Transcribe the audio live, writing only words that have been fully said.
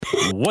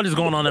What is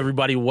going on,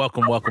 everybody?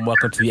 Welcome to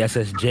the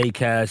SSJ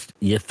Cast.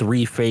 Your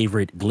three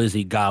favorite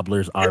glizzy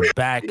gobblers are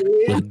back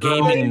with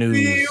gaming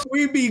news.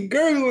 We be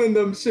gurgling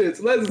them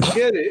shits. Let's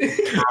get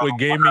it. With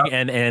gaming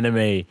and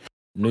anime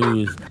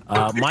news.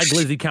 My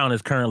glizzy count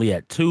is currently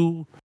at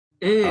 2.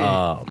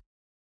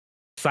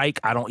 Psych,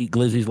 I don't eat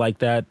glizzies like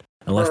that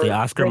unless they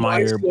Oscar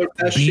Mayer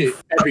that beef. Shit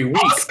every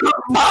week. Oscar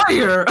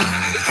Mayer.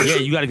 Yeah,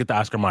 you got to get the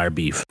Oscar Mayer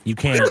beef. You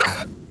can't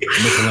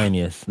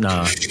miscellaneous.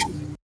 Nah.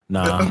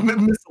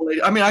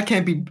 I mean, I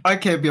can't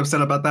be upset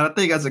about that. I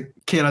think as a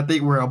kid,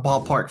 we're a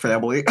ballpark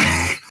family.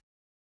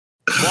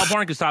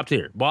 Ballpark is top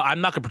tier. I'm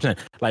not gonna pretend.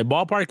 Like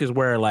ballpark is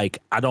where like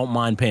I don't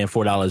mind paying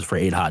 $4 for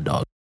 8 hot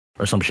dogs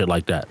or some shit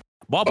like that.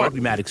 Ballpark be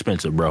mad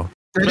expensive, bro.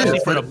 Especially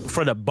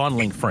for the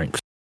bundling Franks.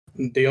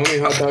 The only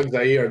hot dogs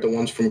I eat are the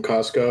ones from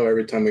Costco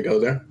every time we go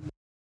there.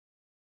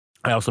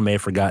 I also may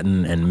have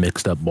forgotten and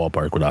mixed up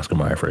ballpark with Oscar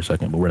Mayer for a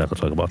second, but we're not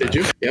gonna talk about that.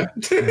 Did you? Yeah.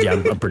 Yeah,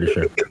 I'm pretty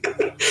sure.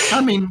 I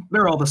mean,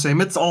 they're all the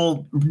same. It's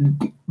all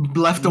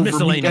leftover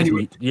Miscellaneous meat. Anyway.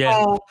 meat.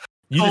 Yeah.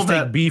 You just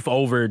take beef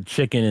over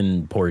chicken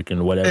and pork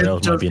and whatever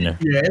else might be in there.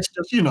 Yeah, it's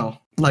just,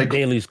 like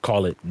Dailies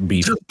call it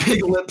beef. Just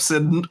pig lips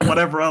and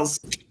whatever else.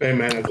 Hey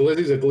man, a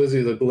glizzy's a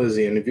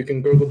glizzy, and if you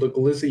can gurgle the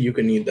glizzy, you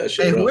can eat that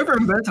shit. Hey, bro. whoever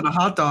invented a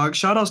hot dog,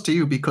 shout outs to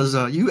you because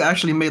you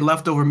actually made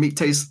leftover meat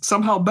taste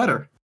somehow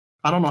better.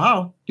 I don't know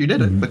how you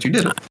did it, but you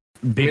did it.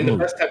 The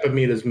best type of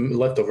meat is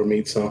leftover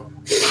meat, so.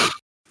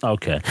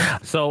 Okay.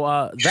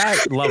 So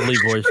that lovely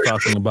voice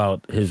talking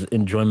about his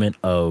enjoyment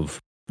of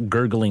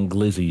gurgling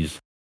glizzies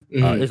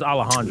is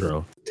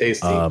Alejandro.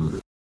 Tasty.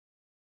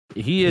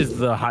 He is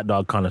the hot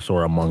dog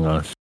connoisseur among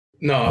us.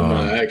 No, I'm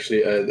not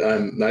actually.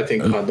 I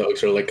think hot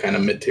dogs are like kind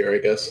of mid tier, I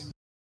guess.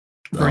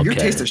 Bro, your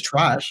taste is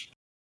trash.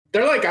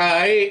 They're like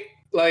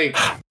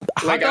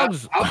hot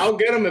dogs. I'll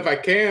get them if I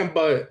can,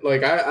 but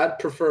like I'd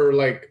prefer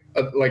like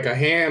a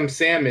ham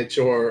sandwich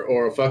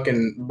or a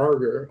fucking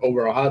burger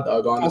over a hot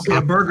dog. Honestly,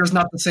 okay, a burger's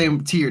not the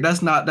same tier.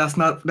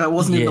 That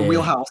wasn't in the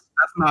wheelhouse.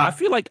 That's not.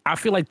 I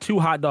feel like 2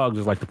 hot dogs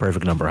is like the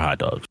perfect number of hot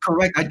dogs.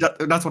 Correct.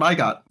 That's what I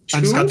got.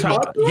 I just got 2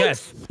 hot dogs?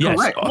 Yes.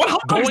 Correct. What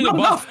hot dogs Going not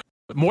above enough?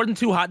 more than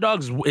 2 hot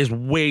dogs is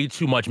way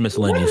too much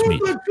miscellaneous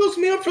meat. That fills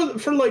me up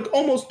for like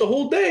almost the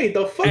whole day.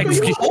 The fuck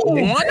Excuse are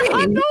you one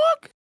hot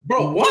dog?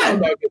 Bro, one hot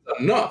dog is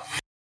enough.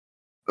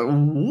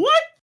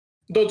 What?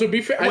 Though to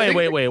be fair, wait. I Okay,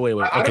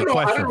 don't know.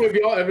 question. I don't know if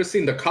y'all ever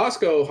seen the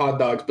Costco hot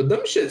dogs, but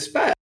them shit's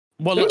fat.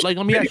 Well, like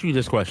let me ask you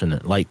this question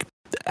then. Like,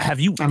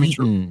 have you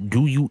eaten?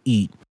 Do you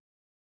eat?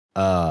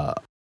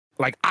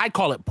 Like I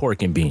call it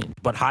pork and beans,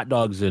 but hot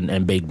dogs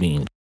and baked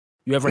beans.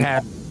 You ever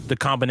had the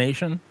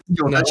combination?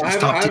 Yo, No, that's I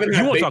just haven't- top I tier. haven't You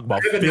had want to baked- talk about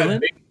I haven't had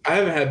filling? I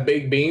haven't had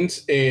baked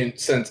beans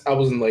since I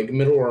was in like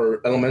middle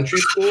or elementary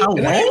school. How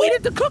And long? I- You eat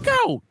at the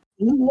cookout.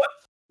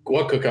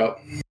 What cookout?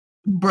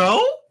 Bro?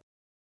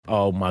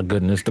 Oh my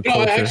goodness, the No,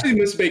 I culture. actually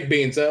miss baked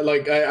beans. I've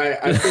been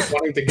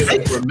wanting to get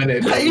them for a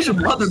minute. My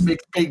Asian mother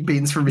makes baked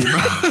beans for me, bro.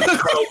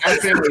 My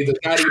family does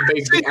not eat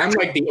baked beans. I'm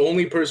like the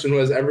only person who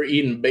has ever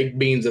eaten baked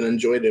beans and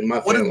enjoyed it in my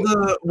What family. is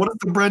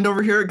the brand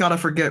over here? Gotta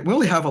forget. We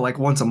only have it like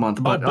once a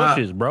month, but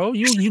Bushes, bro.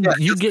 You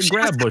get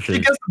grab bushes.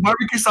 She gets the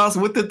barbecue sauce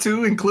with it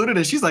too, included,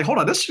 and she's like, "Hold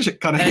on, this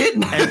shit kind of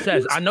hitting." And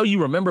says, I know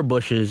you remember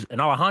Bushes, and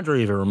Alejandro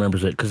even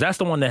remembers it because that's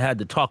the one that had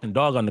the talking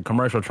dog on the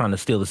commercial trying to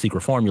steal the secret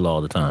formula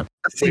all the time.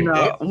 See,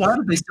 now, why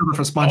did they steal it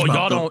from SpongeBob?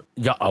 Y'all don't.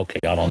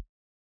 Y'all don't.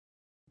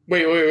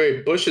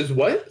 Wait. Bush is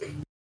what?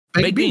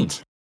 Baked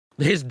beans.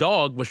 His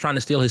dog was trying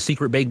to steal his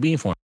secret baked bean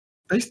for him.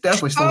 They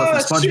definitely stole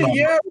it from shit, SpongeBob.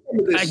 yeah, I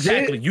remember this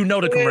Exactly. shit. You know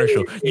the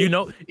commercial. You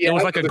know it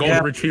was I like a know the-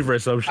 golden retriever or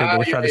some shit that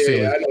was trying to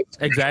steal I it. know.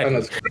 Exactly.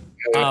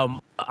 I know.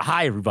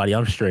 Hi everybody.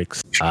 I'm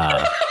Strix.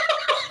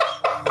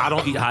 I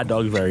don't eat hot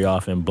dogs very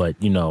often, but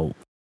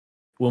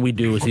when we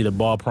do, it's either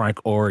ball prank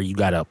or you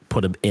gotta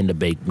put them in the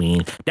baked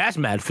bean. That's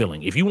mad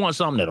filling. If you want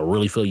something that'll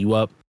really fill you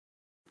up,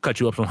 cut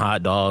you up some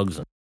hot dogs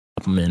and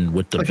put them in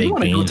with the If you baked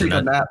want to go beans. take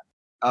a nap,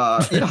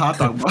 eat a hot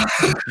dog, bro.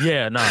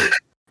 Yeah,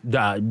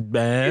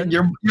 man.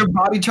 Your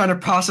body trying to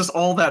process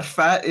all that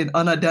fat in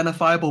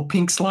unidentifiable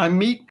pink slime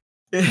meat.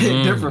 It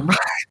hit different,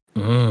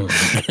 bro.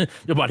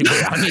 Your body.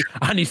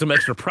 I need some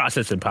extra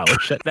processing power.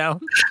 Shut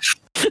down.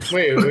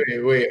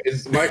 Wait.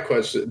 Is my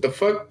question. The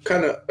fuck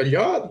kind of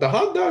y'all? The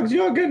hot dogs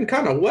y'all getting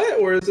kind of wet,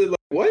 or is it like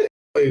what?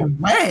 Like,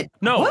 What?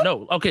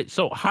 No. Okay,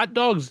 so hot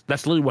dogs.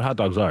 That's literally what hot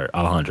dogs are,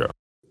 Alejandro.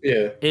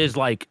 yeah. Is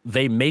like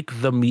they make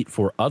the meat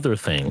for other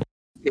things,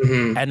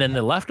 Mm-hmm. and then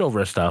the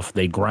leftover stuff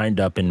they grind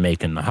up and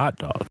make in the hot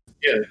dog.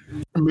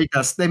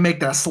 They make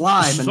that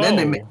slime, and then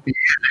they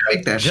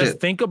make that Just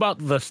shit. think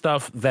about the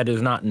stuff that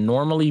is not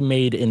normally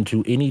made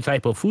into any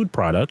type of food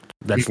product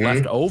that's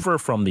left over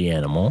from the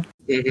animal,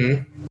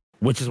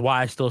 which is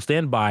why I still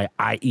stand by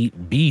I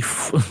eat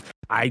beef.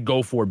 I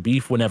go for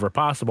beef whenever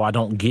possible. I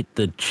don't get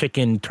the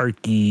chicken,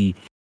 turkey,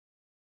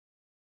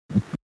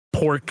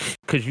 pork,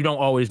 because you don't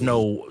always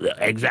know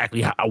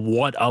exactly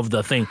what of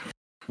the thing.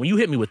 When you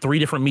hit me with 3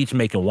 different meats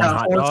making one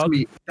hot dog,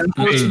 That's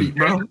horse meat,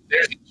 bro.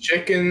 There's a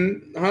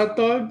chicken hot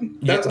dog.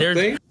 That's a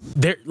thing.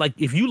 There, like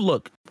if you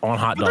look on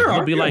hot dog,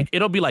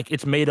 it'll be like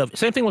it's made of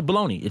same thing with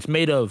bologna. It's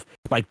made of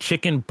like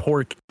chicken,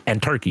 pork,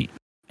 and turkey.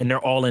 and they're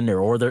all in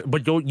there,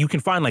 but you can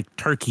find like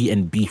turkey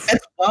and beef.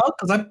 It's wild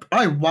because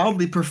I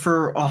wildly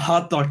prefer a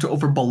hot dog to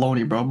over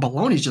bologna, bro.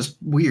 Bologna's just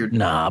weird.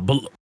 Nah,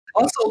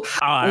 Also,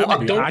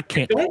 I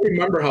can't. I don't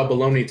remember how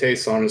bologna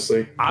tastes,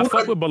 honestly. I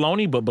fuck with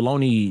bologna, but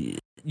bologna,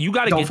 you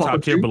got to get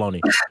top tier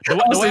bologna.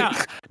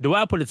 The way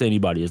I put it to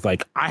anybody is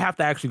like, I have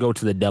to actually go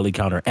to the deli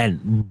counter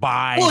and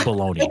buy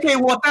bologna. Okay,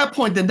 well, at that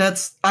point, then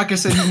that's, like I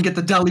said, you can get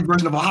the deli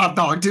version of a hot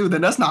dog, too.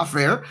 Then that's not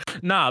fair.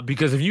 Nah,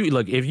 because if you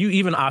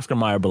even Oscar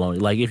Mayer bologna,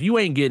 like if you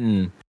ain't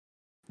getting,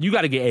 you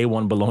got to get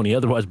A1 bologna.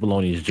 Otherwise,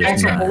 bologna is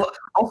just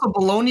Also,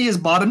 bologna is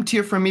bottom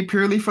tier for me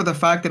purely for the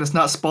fact that it's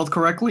not spelled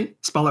correctly.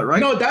 Spell it right.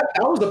 No, that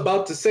I was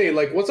about to say,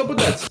 like, what's up with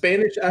that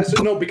Spanish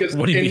accent? No, because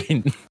what do you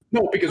mean?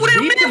 No, because what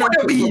do you mean? What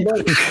do you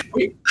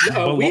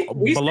mean?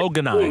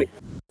 Bologna.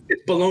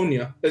 It's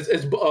Bologna.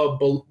 It's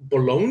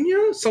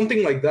Bologna,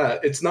 something like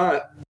that. It's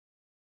not.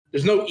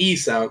 There's no e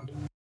sound.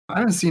 I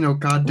didn't see no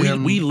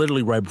goddamn. We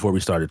literally right before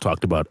we started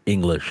talked about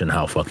English and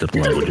how fucked up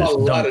We language talked is.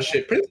 about a lot of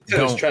shit. Prince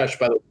is trash,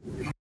 by the way.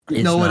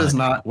 No, it is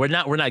not. We're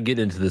not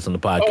getting into this on the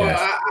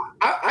podcast.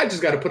 I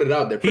just got to put it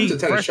out there. Prince of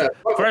Tennis trash.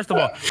 First of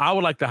all, I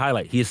would like to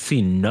highlight he has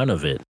seen none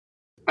of it.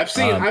 I've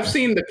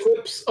seen the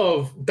clips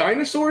of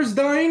dinosaurs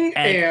dying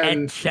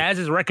and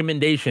Chaz's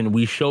recommendation.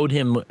 We showed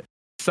him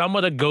some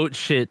of the goat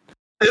shit.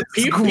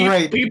 It's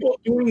great. People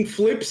doing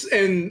flips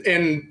and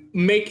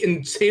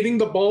hitting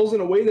the balls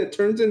in a way that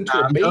turns into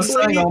a baby. Mao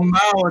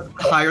is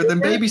higher than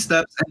Baby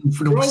Steps, and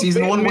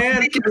season one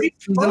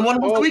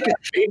was tweaking.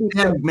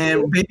 Damn,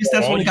 man, Baby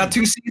Steps only got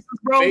 2 seasons,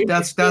 bro.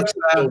 That's bad,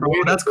 bro.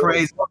 That's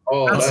crazy.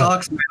 That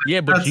sucks, man. Yeah,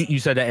 but you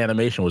said that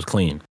animation was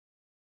clean.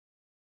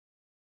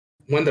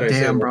 When did I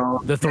say, bro?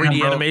 The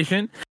 3D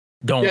animation.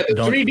 The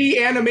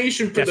 3D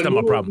animation for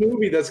the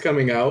movie that's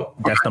coming out.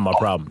 That's not my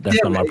problem.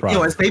 That's not my problem.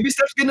 Yo, is Baby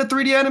Steps getting a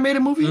 3D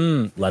animated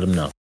movie? Let him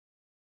know.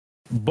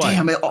 But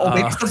damn it!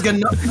 Baby Steps getting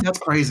nothing. That's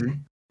crazy.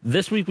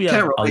 This week we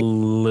have a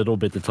little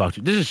bit to talk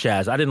to. This is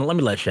Shaz. Let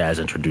me let Shaz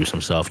introduce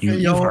himself.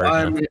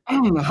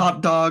 I'm a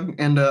hot dog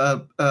and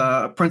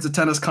a Prince of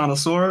Tennis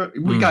connoisseur.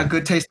 We got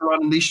good taste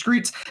around in these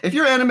streets. If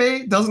your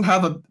anime doesn't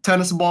have a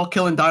tennis ball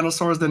killing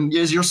dinosaurs, then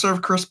is your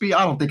serve crispy?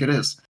 I don't think it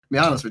is. To be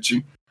honest with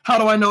you. How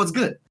do I know it's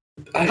good?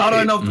 How do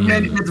I know if the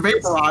candy gets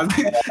vaporized?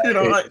 If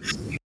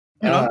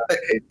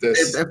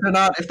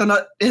they're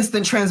not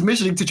instant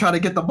transmissioning to try to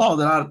get the ball,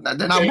 they're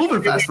not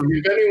moving fast for me.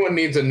 If anyone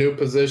needs a new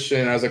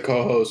position as a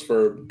co-host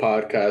for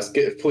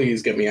podcast,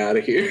 please get me out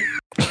of here.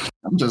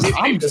 I'm just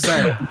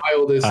saying.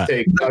 Wildest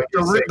take.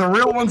 The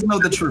real ones know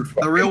the truth.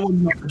 The real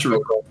ones know the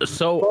truth.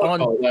 So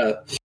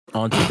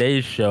on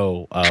today's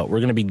show,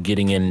 we're gonna be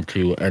getting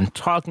into and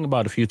talking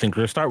about a few things.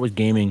 We're gonna start with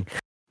gaming.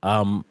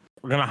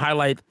 We're gonna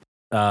highlight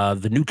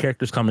the new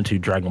characters coming to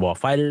Dragon Ball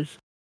FighterZ.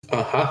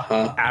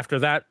 After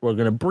that, we're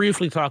going to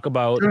briefly talk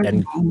about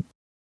and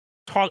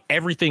talk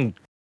everything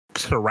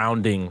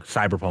surrounding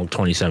Cyberpunk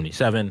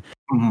 2077.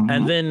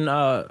 And then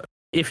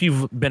if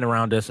you've been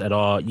around us at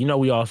all,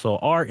 we also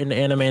are in the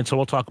anime, and so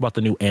we'll talk about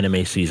the new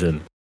anime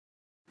season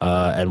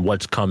and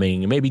what's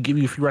coming, and maybe give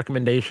you a few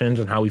recommendations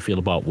and how we feel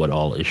about what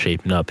all is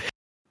shaping up.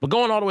 But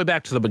going all the way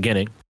back to the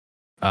beginning,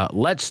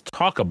 let's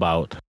talk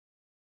about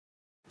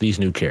these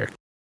new characters.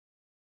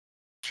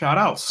 Shout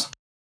outs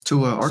to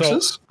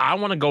Arxis. So I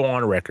want to go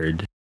on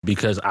record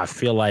because I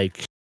feel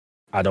like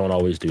I don't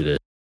always do this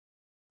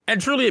and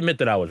truly admit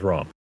that I was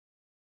wrong.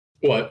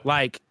 What?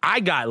 Like,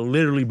 I got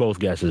literally both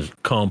guesses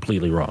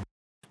completely wrong.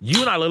 You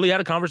and I literally had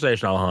a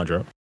conversation,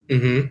 Alejandro.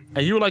 And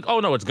you were like,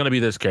 oh no, it's going to be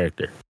this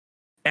character.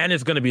 And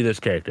it's going to be this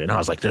character. And I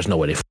was like, there's no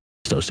way they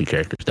those two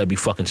characters. That'd be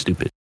fucking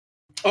stupid.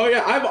 Oh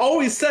yeah, I've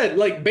always said,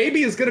 like,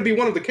 Baby is going to be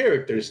one of the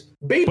characters.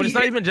 Baby, but it's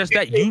not even just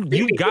that.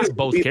 You got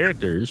both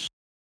characters.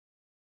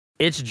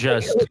 It's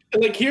just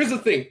like, here's the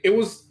thing. It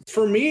was,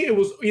 for me, it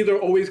was either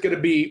always going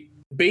to be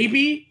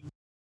Baby,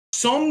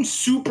 some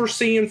Super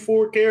Saiyan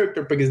 4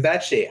 character, because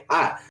that shit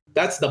hot.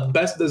 That's the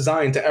best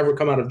design to ever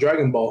come out of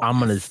Dragon Ball. I'm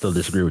gonna still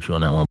disagree with you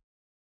on that one.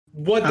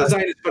 What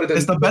design is better than?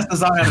 It's the best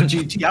design out of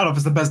GT. I don't know if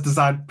it's the best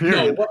design.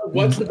 Period. No,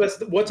 what's the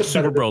best? What's a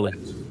Super Broly?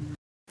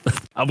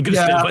 I'm gonna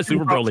stand by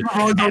Super Broly.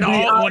 I'm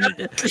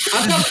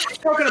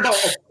talking about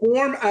a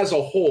form as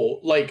a whole,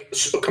 like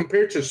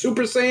compared to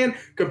Super Saiyan,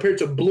 compared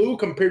to Blue,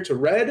 compared to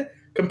Red,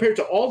 compared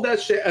to all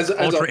that shit. As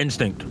Ultra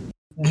Instinct.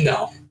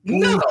 No.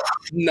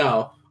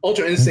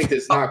 Ultra Instinct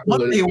is not cool.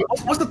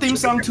 What's the theme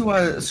song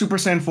to Super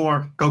Saiyan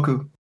 4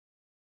 Goku?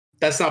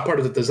 That's not part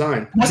of the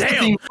design.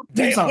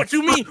 Damn. What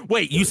you mean?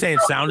 Wait, you saying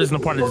sound isn't a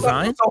part of the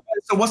design?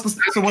 So what's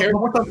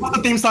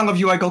the theme song of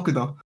UI Goku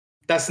though?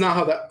 That's not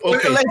how that.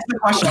 Okay.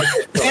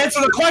 Answer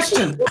the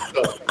question.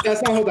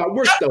 That's not how that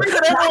works, though.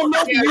 That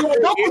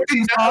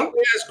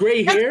has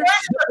gray hair.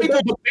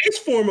 The base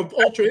form of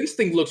Ultra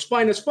Instinct looks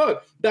fine as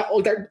fuck. That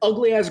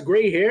ugly ass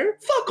gray hair.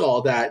 Fuck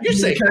all that. You're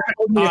saying.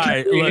 All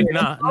right, look,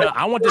 nah.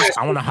 I want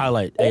to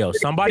highlight. Hey, yo,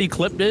 somebody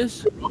clip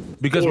this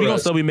because we're gonna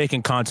still be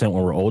making content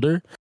when we're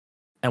older.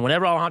 And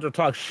whenever Alejandro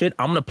talks shit,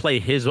 I'm gonna play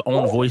his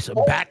own voice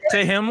back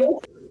to him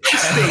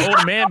And the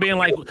old man being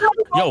like,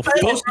 yo, fuck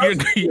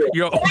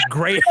your old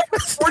gray.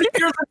 40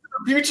 years into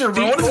the future,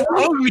 bro. What is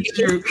wrong with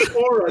you?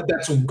 Aura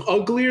that's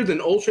uglier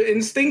than Ultra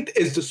Instinct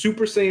is the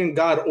Super Saiyan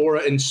God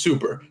Aura in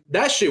Super.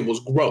 That shit was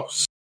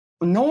gross.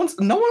 No one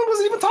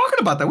was even talking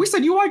about that. We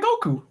said UI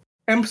Goku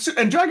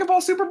and Dragon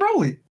Ball Super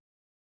Broly.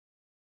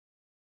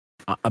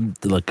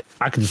 Look,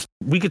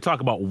 we could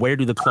talk about where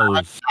do the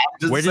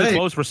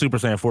clothes for Super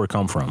Saiyan 4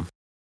 come from?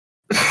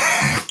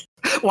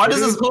 Why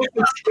does his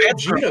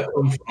pants grow?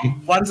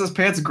 Why does his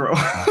pants grow?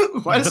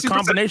 Why the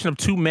combination of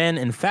two men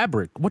and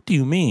fabric. What do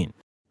you mean?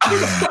 Where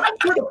the fuck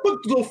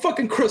do the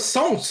fucking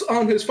croissants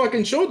on his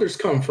fucking shoulders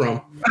come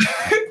from?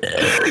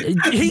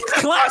 He's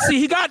classy.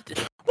 He got.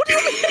 What do you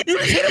mean? You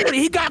kidding me?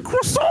 He got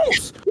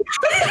croissants. What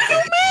do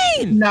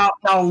you mean? Now,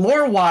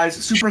 lore-wise,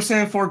 Super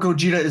Saiyan 4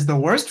 Gogeta is the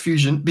worst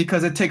fusion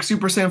because it takes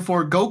Super Saiyan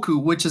 4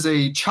 Goku, which is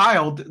a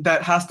child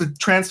that has to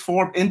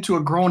transform into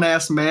a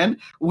grown-ass man,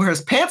 where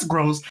his pants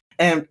grows,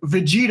 and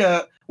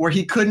Vegeta, where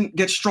he couldn't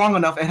get strong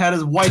enough and had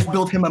his wife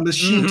build him a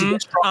machine to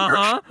get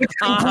stronger, which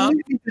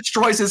completely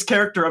destroys his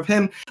character of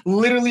him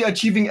literally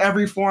achieving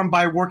every form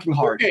by working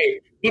hard. Okay,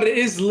 but it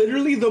is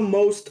literally the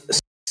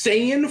most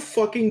Saiyan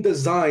fucking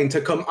design to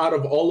come out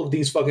of all of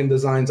these fucking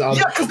designs. Yeah,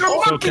 because they're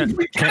So fucking.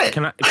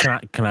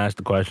 can I ask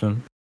the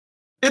question?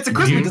 It's a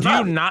crispy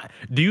design.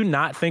 Do you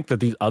not think that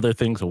these other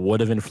things would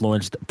have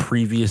influenced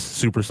previous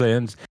Super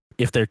Saiyans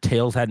if their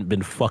tails hadn't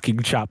been fucking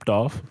chopped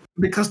off?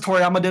 Because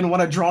Toriyama didn't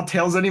want to draw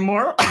tails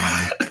anymore.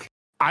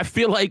 I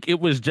feel like it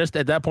was just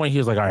at that point he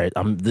was like, all right,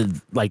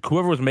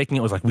 whoever was making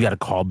it was like, we got to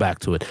call back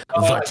to it.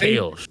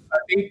 Tails. I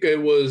think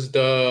it was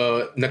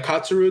the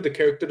Nakatsuru, the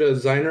character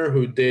designer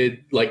who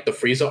did like the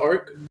Frieza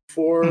arc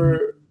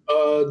for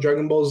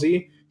Dragon Ball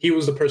Z. He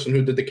was the person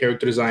who did the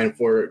character design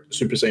for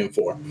Super Saiyan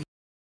 4.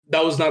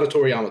 That was not a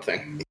Toriyama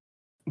thing.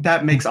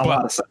 That makes a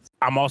lot of sense.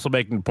 I'm also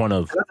making the point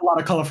of there's a lot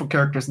of colorful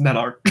characters in that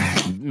arc.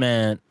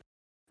 Man,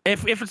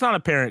 if it's not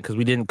apparent because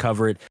we didn't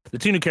cover it, the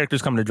two new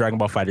characters coming to Dragon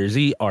Ball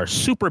FighterZ are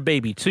Super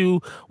Baby 2.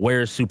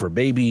 Where's Super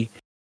Baby?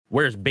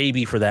 Where's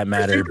Baby for that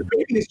matter? Super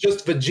Baby is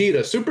just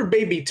Vegeta. Super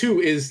Baby 2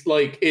 is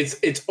like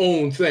its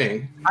own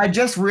thing. I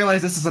just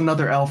realized this is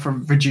another L for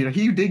Vegeta.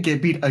 He did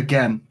get beat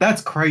again.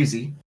 That's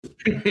crazy.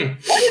 Why do you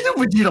do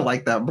Vegeta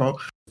like that, bro?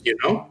 You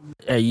know?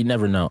 Hey, you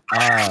never know.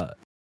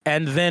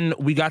 And then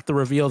we got the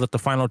reveal that the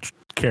final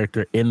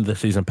character in the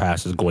season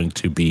pass is going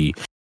to be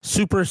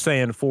Super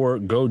Saiyan 4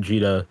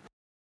 Gogeta.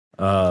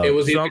 It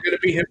was either going to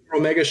be him or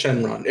Omega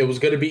Shenron. It was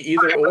going to be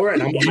either or,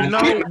 and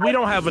we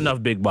don't have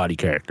enough big body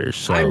characters.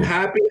 So I'm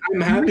happy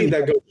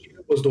that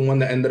Gogeta was the one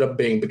that ended up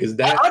being, because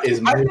I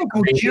think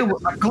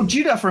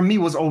Gogeta for me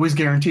was always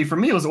guaranteed. For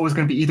me, it was always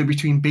going to be either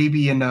between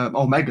Baby and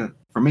Omega.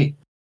 For me,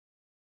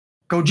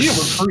 Gogeta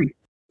was free.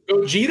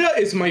 Gogeta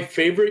is my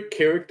favorite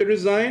character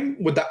design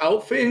with the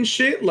outfit and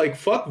shit. Like,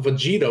 fuck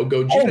Vegito.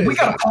 Gogeta. We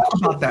gotta talk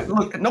about that.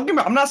 Look,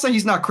 I'm not saying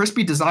he's not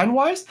crispy design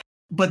wise,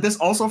 but this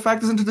also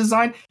factors into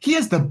design. He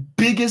is the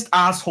biggest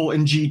asshole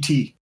in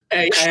GT.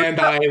 And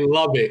I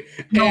love it.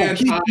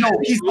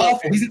 He's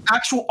awful. He's an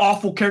actual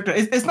awful character.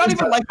 It's not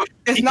even like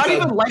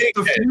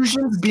the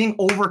fusions being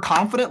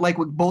overconfident, like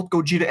with both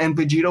Gogeta and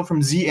Vegito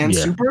from Z and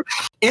Super.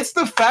 It's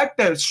the fact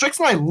that Strix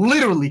and I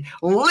literally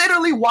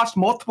watched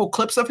multiple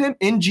clips of him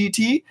in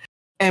GT,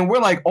 and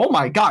we're like, oh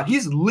my god,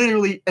 he's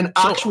literally an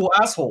actual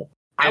asshole.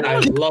 And I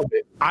love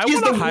it. I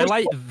want to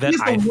highlight that he's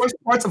the worst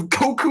parts of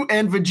Goku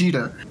and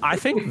Vegeta. I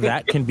think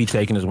that can be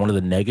taken as one of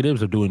the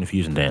negatives of doing the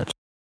fusion dance.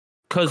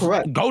 Because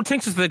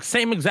Gotenks is the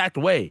same exact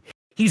way.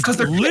 He's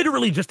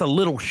literally just a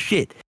little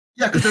shit.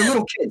 Yeah, because they're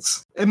little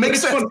kids. It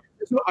makes sense.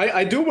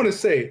 I do want to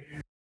say,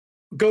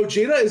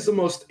 Gogeta is the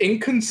most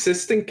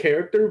inconsistent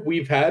character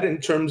we've had in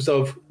terms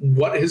of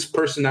what his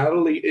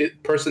personality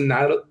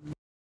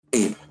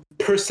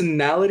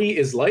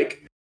is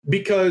like.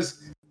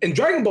 Because in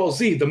Dragon Ball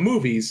Z, the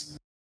movies,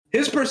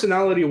 his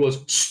personality was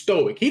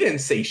stoic. He didn't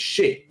say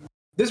shit.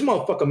 This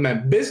motherfucker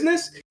meant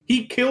business.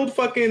 He killed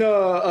fucking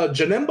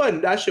Janemba,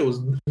 and that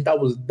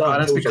was done.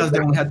 That's because they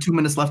only had 2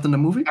 minutes left in the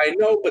movie. I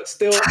know, but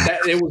still,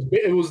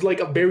 it was like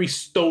a very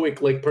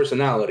stoic like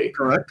personality.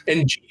 Correct.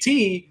 And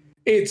GT,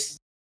 it's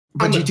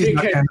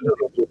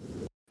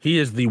he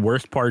is the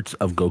worst parts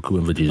of Goku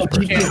and Vegeta's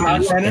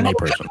personality in a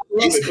person.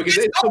 He's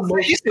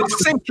the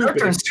same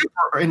character in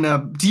Super in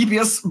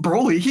DBS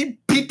Broly. He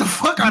beat the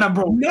fuck out of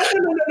Broly.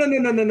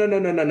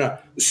 No.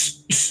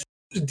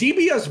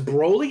 DBS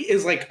Broly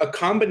is like a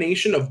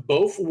combination of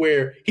both,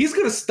 where he's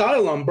gonna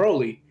style on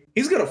Broly.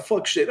 He's gonna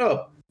fuck shit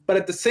up, but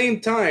at the same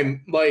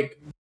time,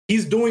 like,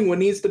 he's doing what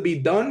needs to be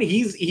done.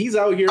 He's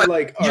out here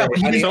like,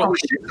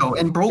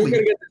 and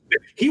Broly.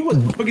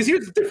 Because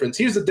here's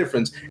the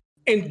difference.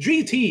 In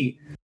GT,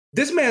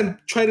 this man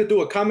tried to do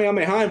a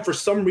Kamehameha, and for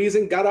some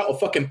reason got out a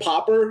fucking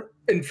popper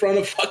in front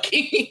of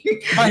fucking.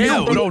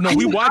 No,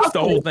 we watched the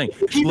whole thing.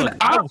 Look,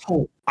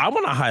 I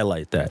want to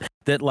highlight that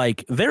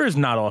like there is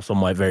not also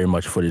very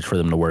much footage for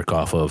them to work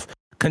off of,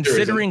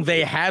 considering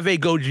they have a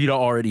Gogeta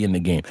already in the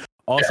game.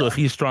 Also, if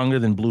he's stronger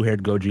than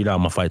blue-haired Gogeta, I'm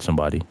gonna fight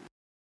somebody.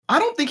 I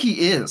don't think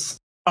he is.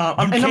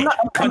 And I'm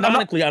not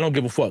canonically, I don't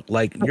give a fuck.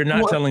 Like, you're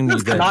not telling me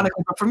that.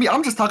 Canonically, but for me,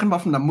 I'm just talking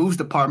about from the moves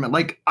department.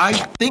 Like, I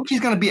think he's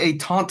gonna be a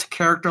taunt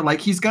character. Like,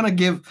 he's gonna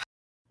give.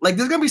 Like,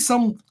 there's gonna be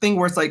something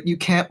where it's like you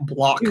can't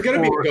block. He's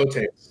gonna be a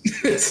Goten.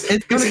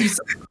 It's gonna be.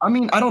 I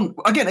mean, I don't.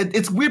 Again,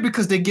 it's weird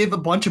because they give a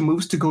bunch of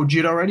moves to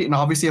Gogeta already, and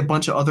obviously a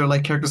bunch of other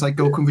like characters like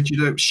Goku and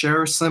Vegeta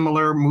share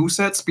similar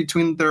movesets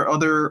between their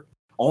other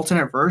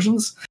alternate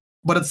versions.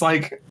 But it's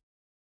like,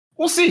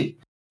 we'll see.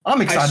 I'm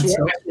excited. I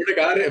swear to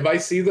God, if I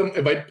see them,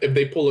 if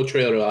they pull a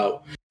trailer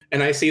out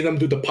and I see them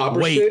do the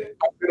popper shit,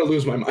 I'm gonna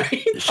lose my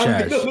mind.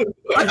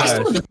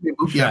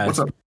 Yeah, what's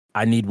up?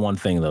 I need one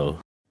thing though.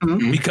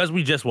 Mm-hmm. Because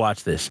we just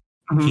watched this,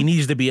 he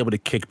needs to be able to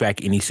kick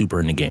back any super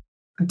in the game.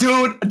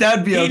 Dude,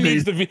 that'd be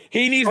amazing.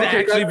 He needs to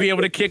actually be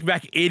able to kick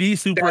back any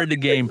super in the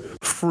game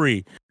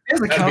free.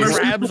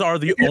 Grabs are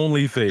the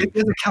only thing. If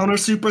there's a counter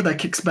super that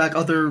kicks back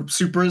other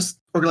supers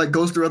or like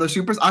goes through other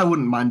supers, I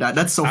wouldn't mind that.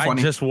 That's so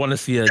funny. I just want to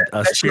see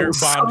a spirit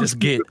bomb just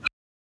get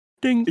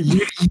ding.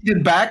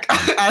 Yeeted back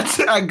at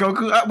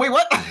Goku. Wait,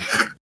 what?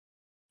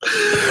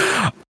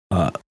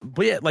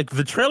 But yeah, like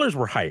the trailers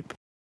were hype.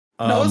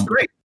 No, it was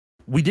great.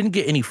 We didn't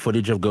get any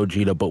footage of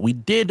Gogeta, but we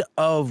did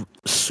of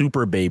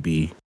Super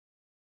Baby.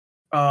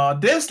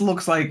 This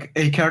looks like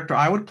a character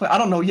I would play. I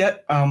don't know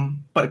yet,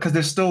 but because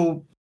there's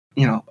still,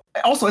 you know.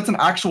 Also, it's an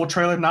actual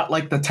trailer, not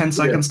like the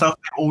 10-second stuff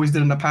they always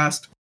did in the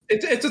past.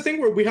 It's a thing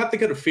where we have to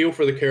get a feel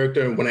for the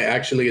character when it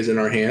actually is in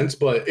our hands.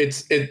 But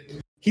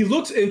he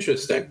looks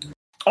interesting.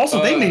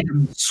 Also, they made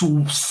him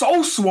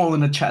so swollen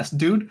in the chest,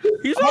 dude.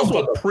 He's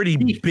also a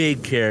pretty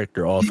big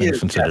character, all things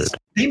considered. Yes.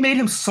 They made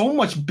him so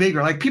much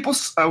bigger. Like people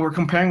were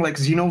comparing like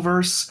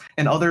Xenoverse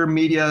and other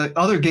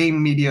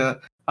game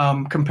media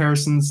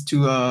comparisons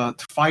to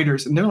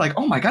fighters, and they're like,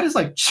 "Oh my god, his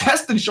like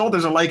chest and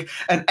shoulders are like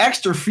an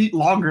extra feet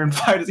longer in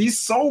fighters. He's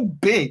so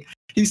big.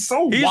 He's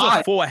wide. He's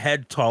a full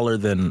head taller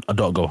than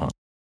Adult Gohan."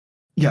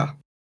 Yeah,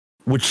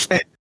 which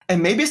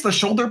and maybe it's the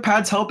shoulder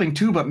pads helping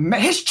too, but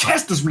man, his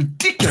chest is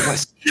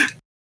ridiculous.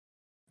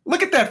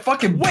 Look at that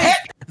fucking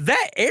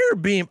that air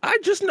beam. I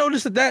just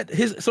noticed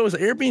his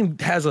air beam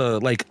has a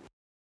like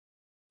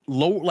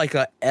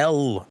a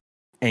L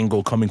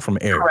angle coming from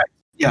air. Correct.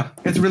 Yeah,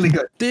 it's really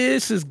good.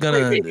 This is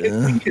gonna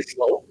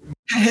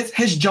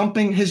his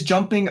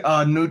jumping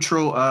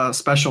neutral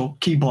special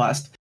Ki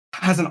Blast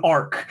has an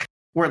arc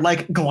where it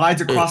like glides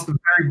across the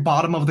very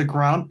bottom of the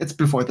ground. It's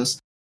before this.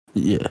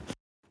 Yeah,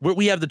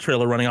 we have the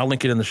trailer running. I'll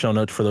link it in the show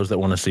notes for those that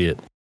want to see it.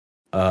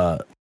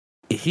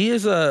 He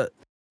is a.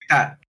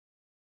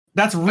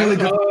 That's really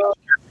good.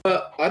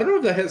 I don't know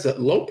if that has a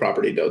low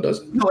property though, does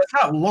it? No, it's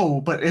not low,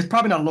 but it's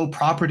probably not low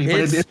property.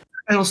 But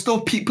it'll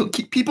still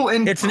people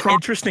in. It's an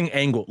interesting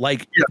angle,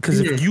 like because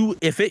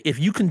if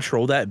you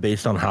control that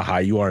based on how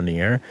high you are in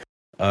the air,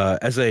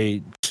 as a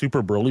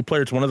Super Broly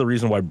player, it's one of the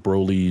reasons why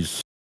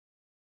Broly's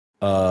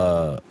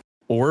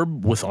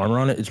orb with armor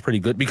on it is pretty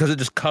good because it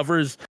just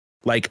covers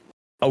like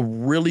a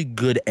really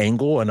good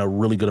angle and a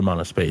really good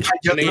amount of space.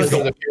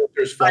 The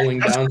characters falling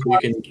down, so we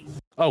can.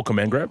 Oh,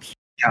 command grabs.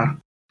 Yeah.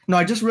 No,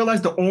 I just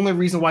realized the only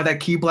reason why that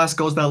Ki Blast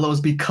goes that low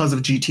is because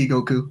of GT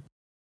Goku.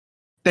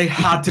 They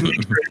had to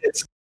make sure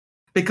it's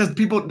because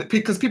people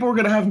were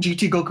gonna have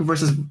GT Goku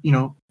versus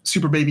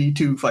Super Baby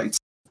 2 fights.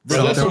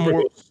 There's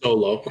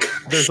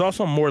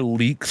also more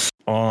leaks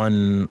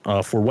on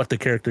for what the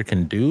character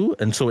can do,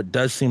 and so it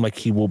does seem like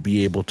he will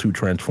be able to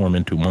transform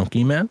into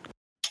Monkey Man.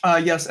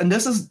 Yes, and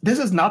this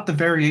is not the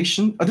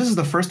variation. This is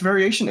the first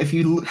variation. If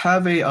you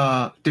have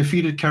a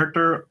defeated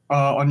character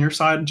on your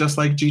side, just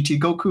like GT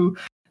Goku.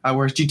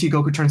 Whereas GT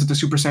Goku turns into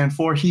Super Saiyan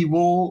 4, he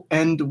will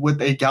end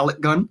with a Gallic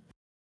gun.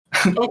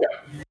 Okay.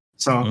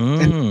 So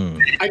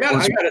I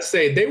gotta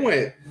say, they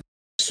went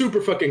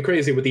super fucking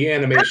crazy with the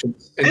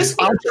animations. And this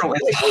outro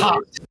is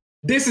hot.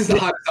 This is the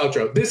hottest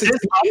outro. This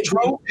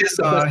outro is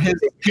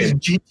his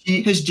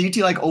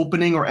GT like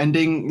opening or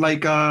ending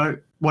like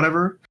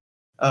whatever.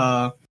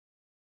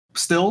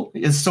 Still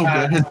is so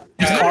good.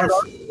 His card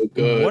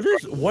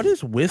good. What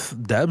is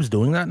with Debs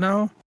doing that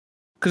now?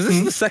 Because this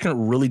is the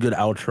second really good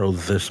outro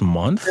this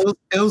month.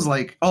 It was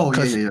like,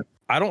 yeah.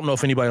 I don't know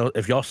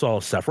if y'all saw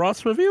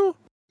Sephiroth's review.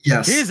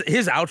 Yes.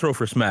 His outro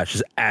for Smash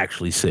is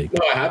actually sick.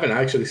 No, I haven't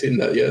actually seen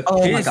that yet.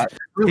 Oh my god,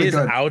 really his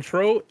good.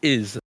 Outro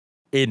is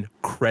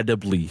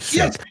incredibly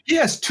sick. He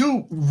has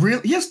two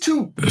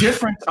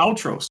different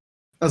outros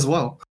as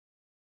well.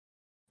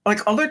 Like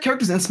other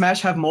characters in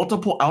Smash have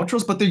multiple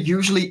outros, but they're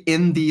usually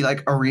in the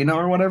like arena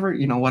or whatever,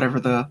 whatever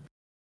the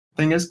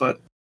thing is, but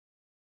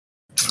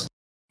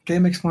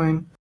game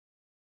explain.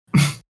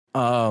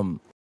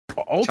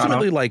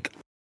 Ultimately, like,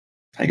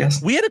 I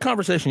guess we had a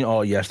conversation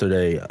all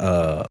yesterday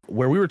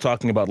where we were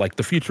talking about like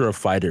the future of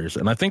fighters,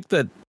 and I think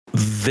that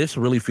this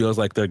really feels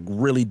like they're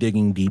really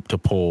digging deep to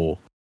pull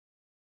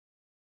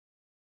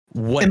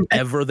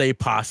whatever they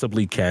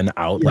possibly can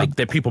out, like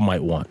that people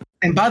might want.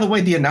 And by the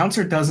way, the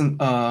announcer doesn't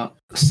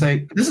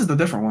say this is the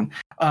different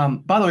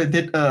one. By the way,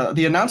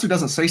 the announcer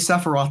doesn't say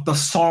Sephiroth. The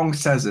song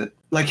says it.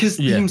 Like his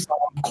theme song,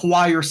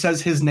 choir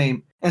says his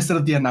name instead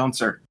of the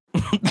announcer,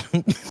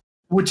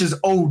 which is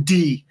OD.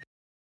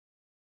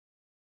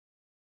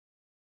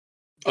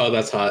 Oh,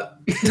 that's hot.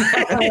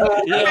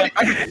 Yeah.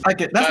 I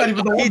get that's not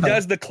even the He one.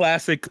 does the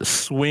classic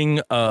swing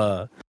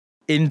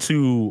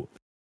into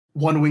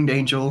One winged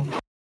angel.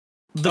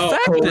 the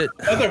fact that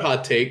Another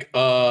hot take.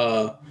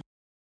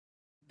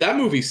 That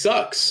movie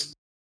sucks.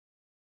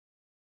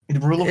 The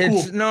rule of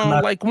it's cool. no,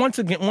 like once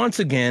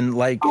again,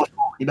 like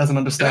He doesn't That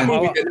understand.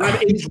 movie did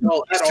not age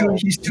well at all.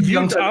 He's too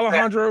young to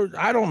understand. Alejandro,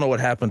 I don't know what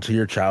happened to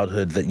your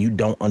childhood that you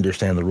don't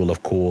understand the rule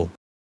of cool.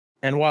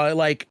 And while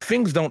like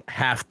things don't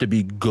have to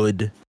be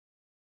good,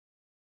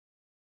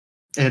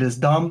 It is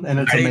dumb and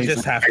it's they amazing.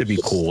 just have to be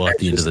cool at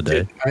the end of the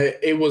day.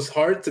 It was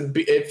hard to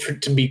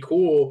be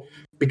cool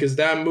because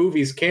that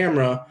movie's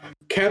camera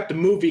kept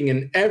moving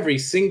in every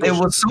single. It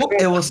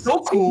was so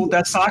cool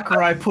that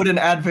Sakurai put in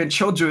Advent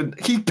Children.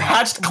 He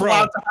patched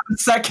Cloud to have a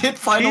second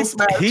final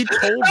smash. He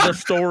told the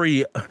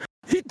story.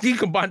 He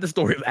combined the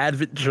story of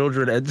Advent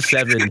Children and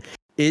Seven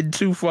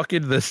into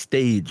fucking the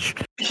stage.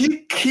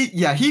 He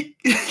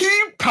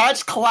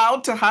patched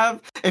Cloud to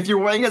have, if you're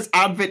wearing his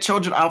Advent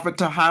Children outfit,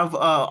 to have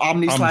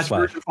Omni slash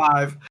version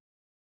 5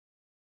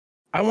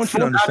 I want you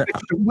to understand.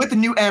 with a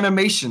new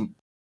animation.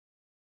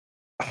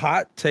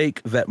 Hot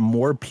take that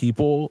more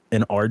people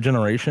in our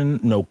generation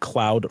know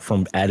Cloud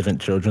from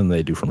Advent Children than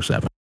they do from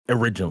Seven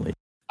originally.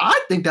 I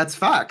think that's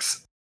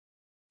facts.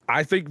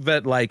 I think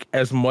that like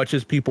as much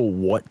as people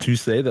want to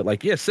say that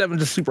like, yeah,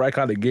 Seven's a super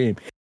iconic game.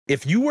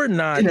 If you were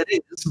not And it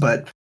is,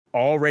 but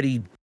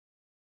already,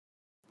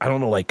 I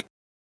don't know, like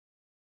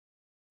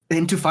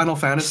into Final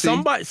Fantasy.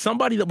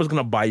 somebody that was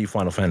gonna buy you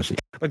Final Fantasy.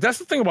 Like that's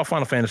the thing about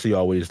Final Fantasy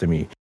always to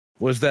me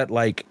was that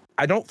like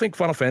I don't think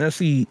Final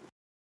Fantasy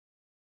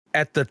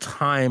at the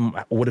time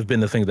would have been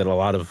the thing that a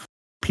lot of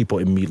people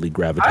immediately I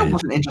gravitated.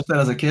 wasn't interested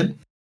as a kid.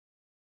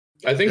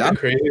 I think the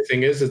crazy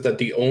thing is that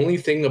the only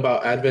thing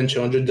about Advent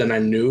Children that I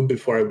knew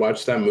before I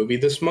watched that movie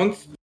this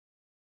month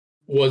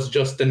was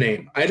just the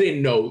name. I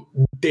didn't know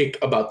dick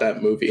about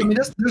that movie. I mean,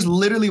 there's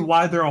literally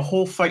why there are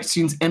whole fight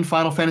scenes in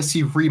Final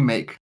Fantasy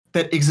Remake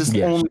that exist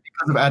Yes. only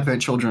because of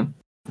Advent Children.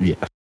 Yeah,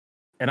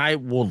 and I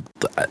will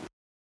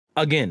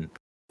again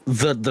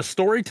the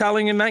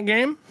storytelling in that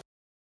game.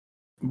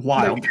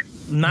 Wild.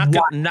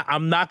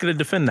 I'm not gonna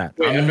defend that.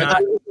 Wait, I'm Advent not.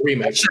 Children or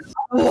remake?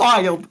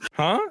 Wild.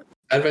 Huh?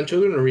 Advent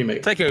Children or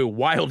remake? Take a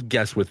wild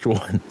guess which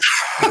one.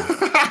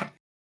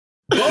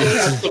 Both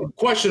have some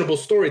questionable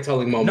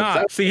storytelling moments.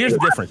 Nah, see, here's the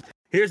difference.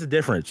 Here's the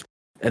difference.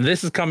 And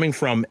this is coming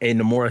from a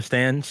Nomura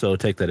stan, so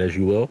take that as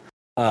you will.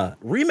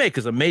 Remake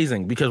is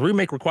amazing because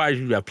remake requires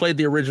you to have played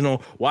the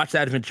original, watched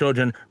Advent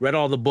Children, read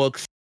all the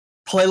books,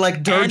 Play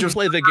like Dirge and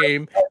play the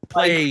game,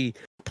 play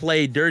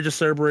Dirge of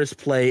Cerberus,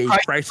 play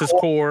Crisis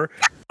Core,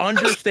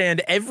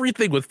 understand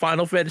everything with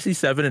Final Fantasy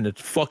VII and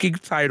its fucking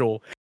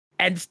title,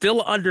 and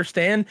still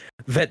understand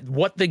that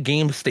what the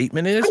game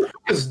statement is.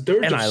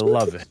 And I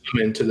love it.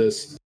 I'm into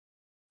this.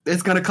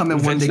 It's gonna come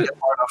in when they get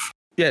part of.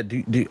 Yeah,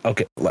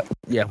 okay.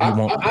 Yeah, we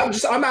won't.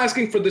 I'm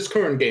asking for this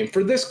current game.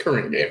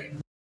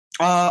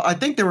 I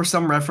think there were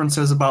some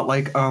references about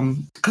like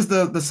because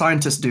the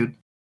scientist dude,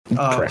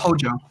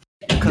 Hojo,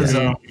 because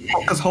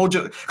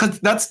Hojo, because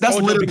that's Hojo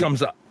literally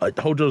becomes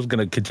Hojo's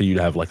gonna continue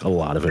to have like a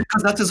lot of it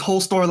because that's his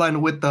whole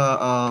storyline with the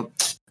I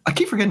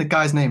keep forgetting the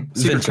guy's name.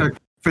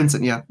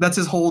 Vincent, yeah, that's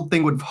his whole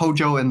thing with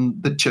Hojo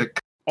and the chick.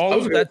 All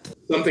of that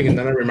something, and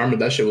then I remembered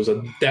that shit was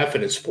a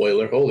definite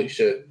spoiler. Holy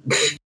shit!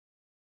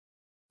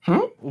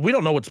 We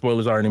don't know what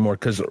spoilers are anymore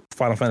because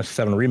Final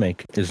Fantasy VII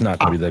Remake is not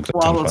going to be the exact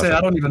Well, I same will say process.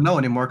 I don't even know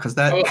anymore because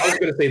that. I was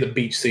gonna say the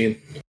beach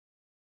scene.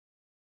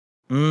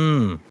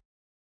 Oh.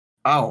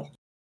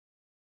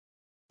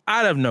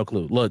 I'd have no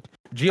clue. Look,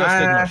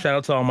 Geostigma. Shout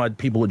out to all my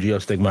people with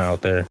Geostigma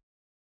out there.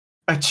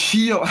 A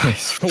Geo.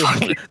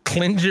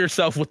 Cleanse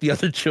yourself with the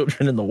other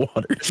children in the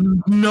water.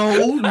 No.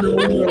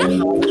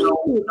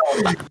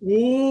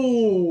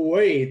 Ooh,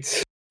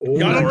 wait.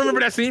 Y'all don't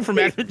remember that scene from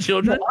Advent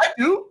Children? I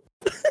do.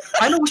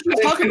 I know what you're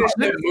talking about.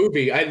 That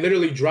movie, I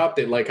literally dropped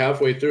it like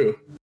halfway through.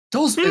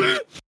 Those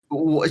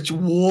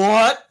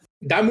what?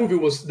 That movie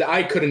was.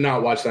 I could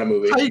not watch that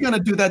movie. How are you gonna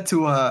do that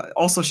to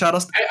also shout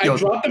us? I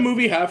dropped the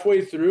movie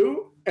halfway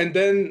through, and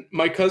then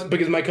my cousin,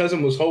 because my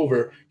cousin was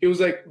Hover, he was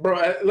like,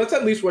 "Bro, let's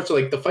at least watch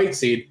like the fight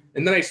scene."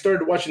 And then I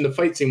started watching the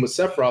fight scene with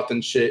Sephiroth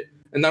and shit.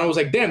 And then I was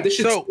like, "Damn, this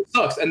shit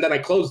sucks." And then I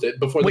closed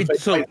it before the fight.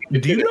 So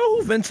do you know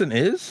who Vincent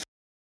is?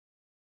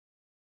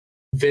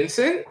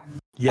 Vincent?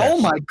 Yes.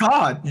 Oh my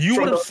god! You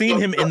would have seen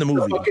him in the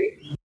movie.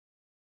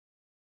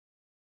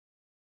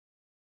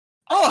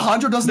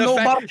 Alejandro doesn't know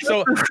about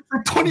so.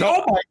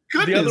 Oh my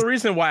goodness! The other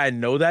reason why I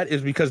know that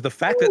is because the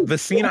fact that the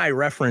scene I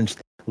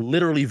referenced,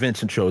 literally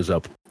Vincent shows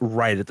up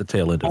right at the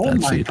tail end of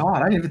that scene. Oh my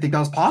god! I didn't even think that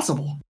was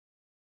possible.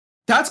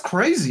 That's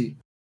crazy.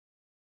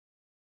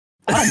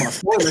 I don't want to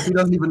spoil it if he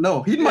doesn't even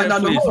know. He might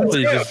not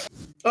know.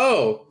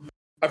 Oh,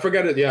 I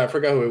forgot it. Yeah, I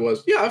forgot who it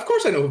was. Yeah, of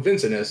course I know who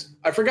Vincent is.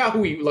 I forgot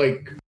who he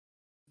like.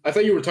 I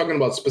thought you were talking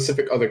about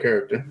specific other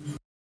character.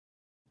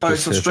 So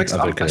Strix,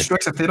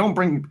 if they don't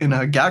bring in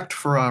a Gact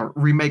for a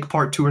remake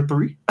part 2 or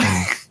 3.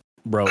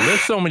 Bro,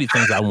 there's so many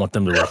things I want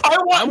them to reference. I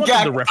want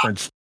them to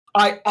reference.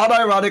 I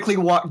unironically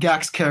want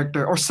Gact's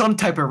character or some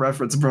type of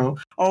reference, bro.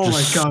 Oh my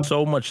Just god.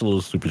 so much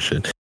little stupid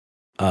shit.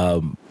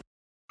 But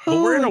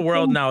we're in a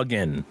world now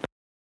again.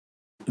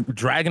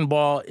 Dragon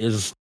Ball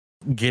is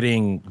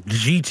getting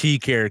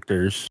GT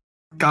characters.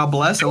 God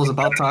bless. It was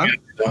about time.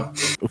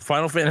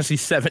 Final Fantasy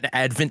VII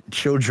Advent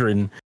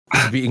Children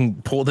is being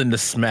pulled into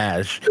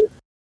Smash.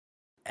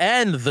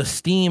 And the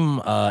Steam,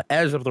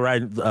 as of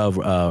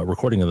the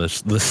recording of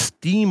this, the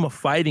Steam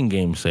fighting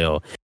game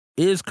sale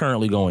is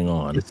currently going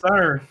on. Yes,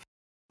 sir.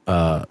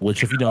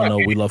 Which, if you don't know,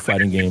 we love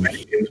fighting games.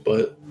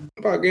 But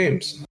about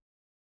games,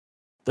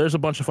 There's a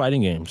bunch of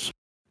fighting games.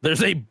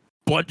 There's a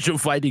bunch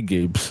of fighting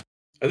games.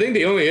 I think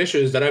the only issue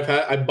is that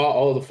I bought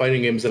all the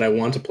fighting games that I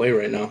want to play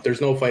right now.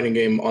 There's no fighting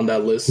game on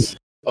that list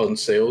on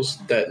sales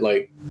that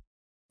like.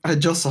 I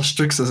just saw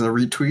Strix as a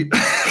retweet.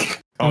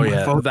 Oh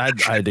yeah,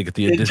 I did get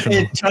the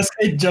additional.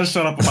 It just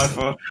showed up on my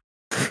phone.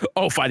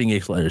 Oh, Fighting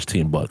Ace Slayer is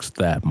 $10.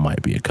 That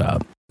might be a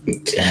cop.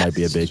 That might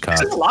be a big cop.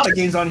 There's a lot of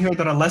games on here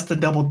that are less than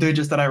double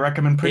digits that I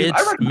recommend. I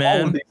recommend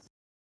all of these.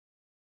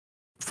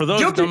 For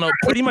those who don't know,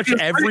 pretty much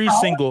every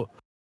single,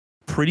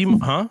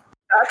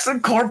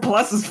 Accent Core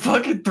Plus is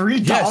fucking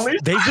 $3. Yes,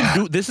 they've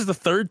been this is the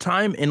third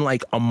time in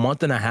like a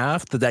month and a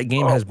half that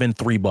game has been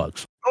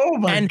 $3. Oh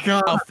my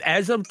god!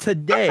 As of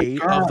today,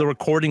 of the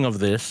recording of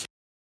this,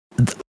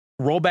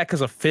 rollback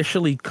has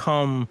officially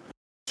come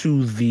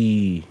to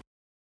the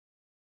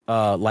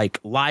like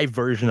live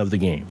version of the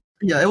game.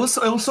 Yeah, it was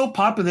so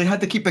popular they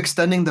had to keep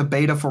extending the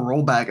beta for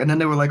rollback, and then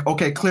they were like,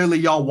 okay, clearly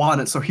y'all want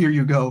it, so here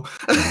you go.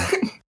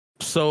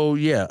 So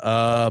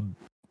yeah,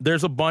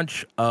 there's a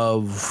bunch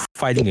of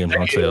fighting games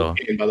on sale.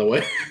 By the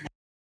way,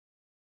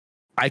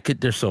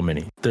 There's so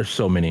many. There's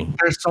so many.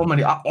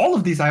 All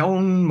of these, I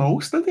own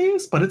most of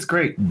these, but it's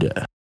great.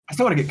 Yeah. I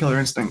still want to get Killer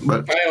Instinct,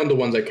 but I own the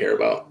ones I care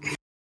about.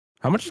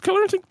 How much is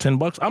Killer Instinct?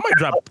 $10. I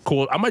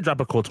might drop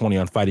a cool 20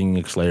 on Fighting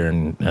Ace Slayer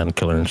and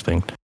Killer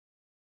Instinct.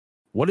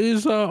 What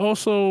is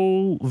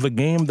also the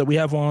game that we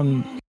have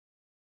on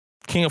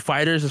King of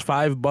Fighters is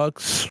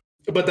 $5.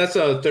 But that's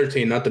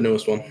 13, not the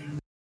newest one.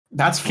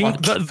 that's fun.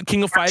 The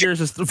King of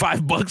Fighters is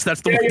 $5.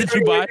 That's the one that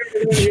you buy.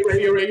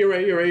 You're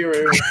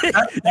right.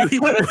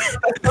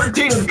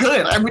 13 is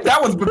good. I mean,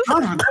 that was perfect.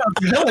 That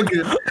was hella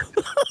good.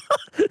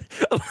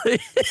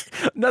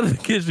 Another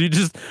kids, you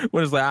just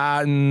when it's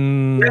like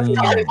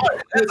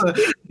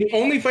The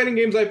only fighting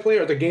games I play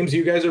are the games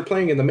you guys are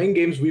playing, and the main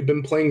games we've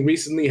been playing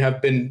recently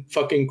have been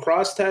fucking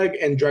Cross Tag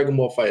and Dragon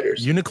Ball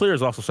Fighters. Uniclear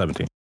is also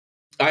 17.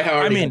 I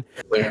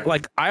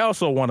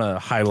also want to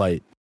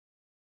highlight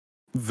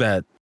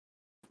that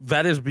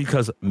is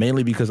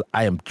mainly because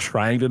I am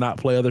trying to not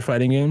play other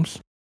fighting games.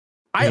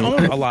 I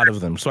own a lot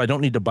of them, so I don't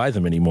need to buy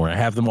them anymore. I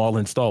have them all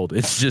installed.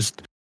 It's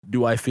just,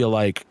 do I feel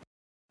like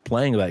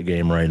playing that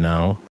game right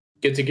now?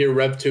 Get to Gear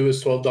Rev 2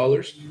 is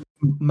 $12.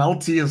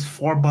 Melty is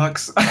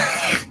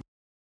 $4.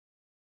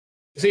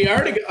 See, I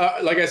already,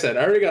 like I said,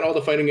 I already got all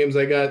the fighting games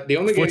I got. The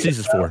only game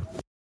is 4.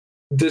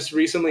 This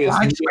recently is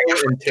Neo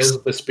and Tales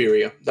of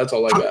Vesperia. That's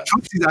all I got.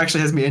 It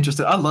actually has me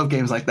interested. I love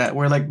games like that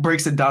where it like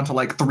breaks it down to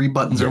like 3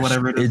 buttons or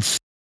whatever it is. It's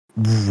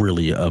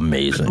really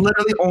amazing. It's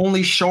literally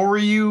only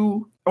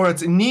Shoryu, or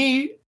it's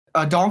Ni,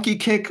 Donkey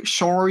Kick,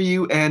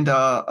 Shoryu, and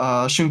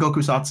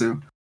Shungoku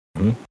Satsu.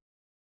 Mm-hmm.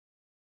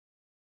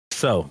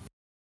 So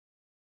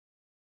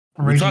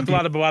we talked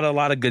about a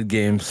lot of good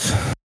games.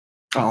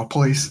 Oh,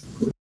 please.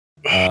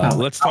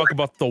 Let's talk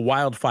about the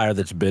wildfire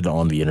that's been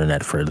on the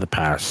internet for the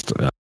past,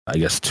 I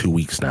guess, 2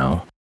 weeks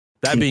now.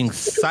 That being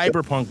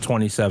Cyberpunk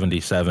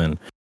 2077,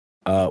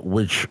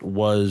 which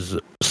was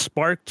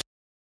sparked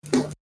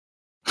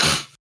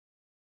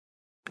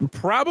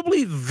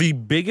probably the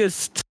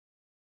biggest,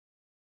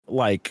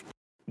 like,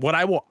 what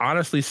I will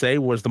honestly say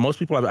was the most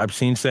people I've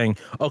seen saying,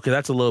 okay,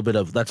 that's a little bit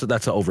of, that's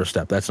an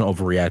overstep. That's an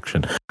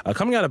overreaction.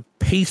 Coming out of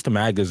Paste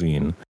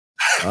Magazine.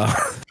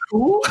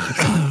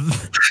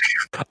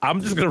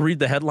 I'm just going to read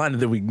the headline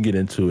and then we can get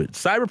into it.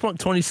 Cyberpunk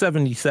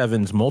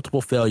 2077's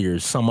multiple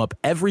failures sum up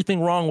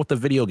everything wrong with the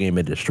video game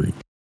industry.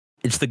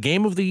 It's the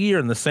game of the year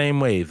in the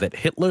same way that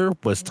Hitler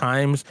was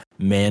Time's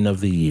Man of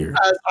the Year.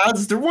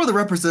 As there were the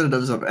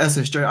representatives of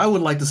SSJ, I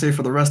would like to say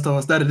for the rest of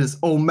us that it is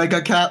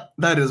Omega Cap.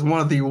 That is one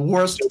of the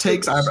worst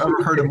takes I've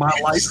ever heard in my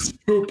life.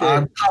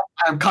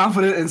 I'm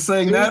confident in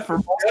saying that for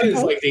most that people.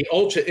 Is like the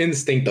Ultra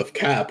Instinct of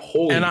Cap.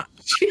 Holy and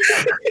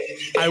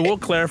I will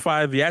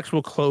clarify, the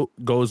actual quote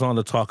goes on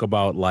to talk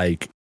about,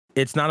 like,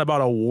 it's not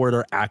about award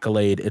or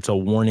accolade. It's a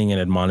warning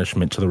and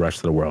admonishment to the rest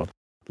of the world.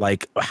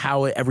 Like,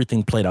 how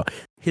everything played out.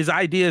 His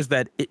idea is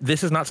that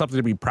this is not something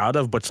to be proud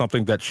of, but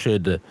something that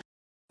should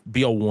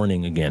be a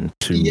warning again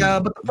to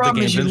but the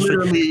problem is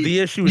the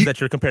issue is that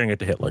you're comparing it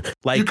to Hitler.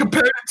 Like, you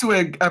compared it to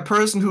a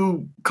person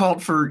who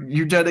called for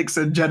eugenics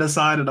and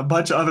genocide and a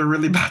bunch of other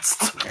really bad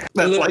stuff.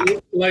 That's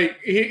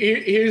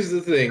here's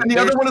the thing. And the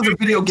other one is a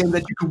video game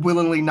that you could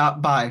willingly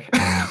not buy.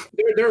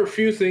 There are a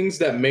few things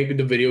that make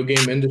the video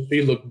game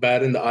industry look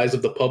bad in the eyes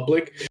of the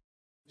public.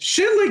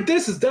 Shit like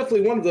this is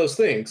definitely one of those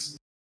things.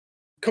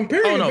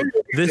 Comparing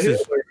this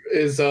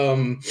is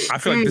I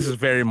feel like this is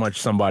very much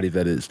somebody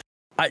that is.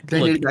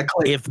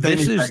 If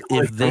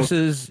this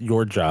is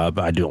your job,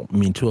 I don't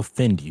mean to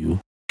offend you.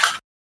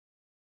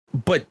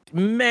 But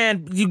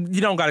man,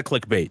 you don't got to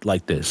clickbait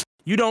like this.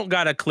 You don't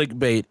got to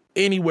clickbait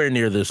anywhere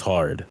near this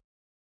hard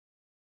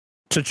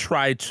to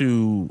try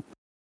to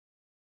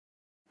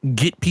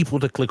get people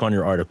to click on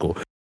your article.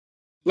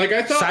 Like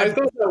I thought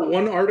that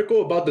one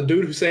article about the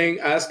dude who's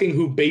asking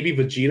who Baby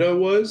Vegeta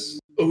was,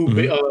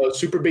 who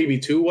Super Baby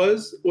 2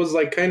 was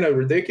like kind of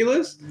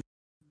ridiculous.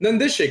 Then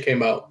this shit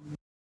came out,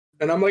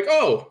 and I'm like,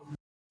 oh.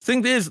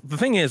 The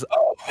thing is,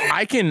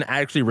 I can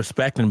actually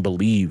respect and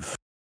believe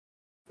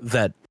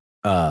that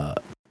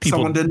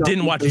people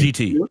didn't watch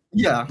GT.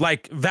 Yeah,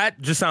 like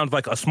that just sounds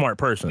like a smart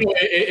person.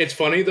 It's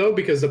funny though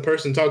because the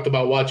person talked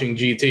about watching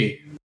GT.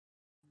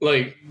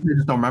 Like you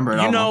just don't remember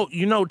it.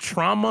 You know,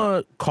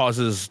 trauma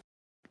causes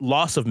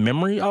loss of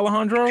memory,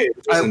 Alejandro.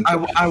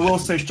 I will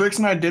say, Strix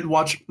and I did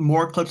watch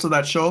more clips of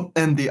that show,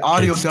 and the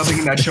audio dubbing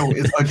in that show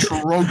is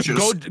atrocious.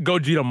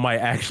 Gogeta might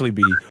actually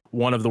be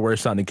one of the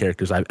worst sounding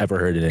characters I've ever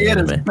heard in an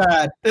anime. It is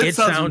bad. It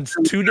sounds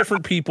two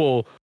different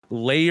people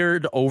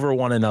layered over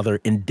one another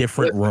in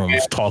different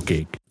rooms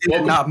talking. It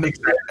did not mix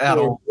that at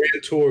all.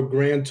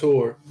 Grand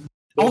Tour.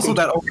 Also,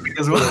 that opening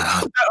as well.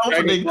 That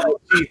opening.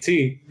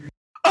 GT.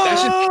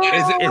 Is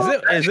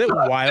it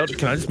wild?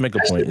 Can I just make a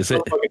point?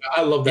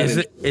 I love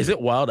that. Is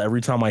it wild every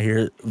time I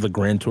hear the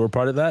Grand Tour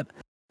part of that?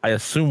 I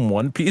assume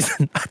One Piece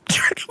and not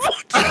Dragon Ball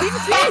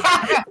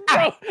GT.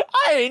 Bro,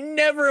 I ain't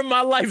never in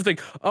my life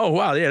think, oh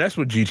wow, yeah, that's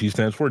what GT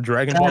stands for,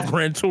 Dragon Ball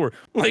Grand Tour.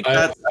 Like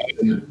that's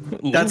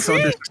so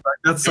disrespectful.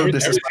 That's so disrespectful.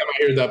 Every time I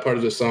hear that part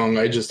of the song,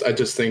 I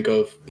just think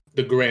of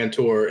the Grand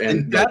Tour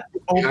and that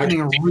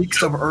opening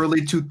reeks of early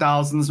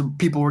 2000s. White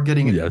people were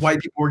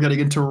getting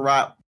into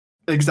rap.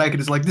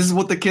 Executives like, this is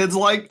what the kids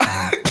like.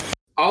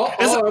 all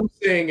I'm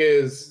saying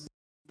is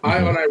I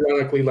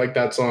unironically like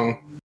that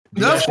song.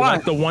 That's fine.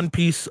 Like the One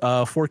Piece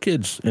for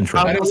Kids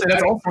intro. I don't say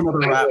that's all for another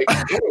rap.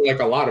 I don't like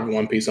a lot of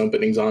One Piece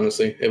openings,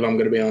 honestly, if I'm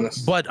going to be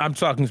honest. But I'm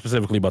talking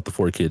specifically about the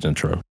 4 Kids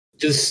intro.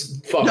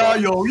 Just fuck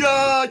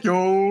off.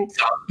 Yo.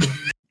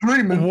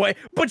 Dreaming. Wait,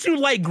 but you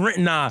like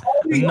nah.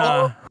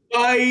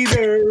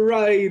 Fighter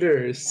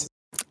Riders.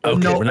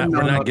 Okay, we're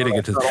not getting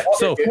into this.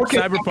 So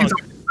Cyberpunk.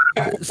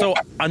 So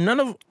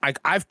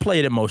I've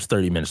played at most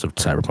 30 minutes of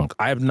Cyberpunk.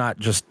 I have not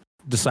just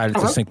decided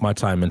to sink my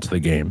time into the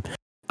game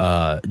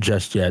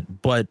just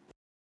yet, but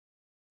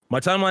my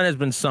timeline has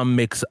been some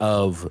mix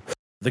of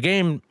the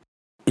game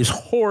is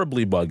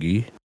horribly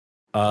buggy.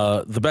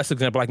 The best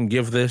example I can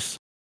give this,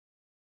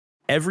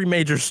 every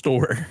major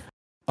store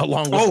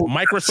along with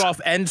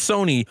Microsoft and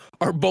Sony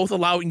are both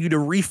allowing you to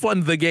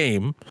refund the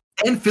game.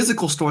 And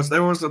physical stores.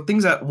 There was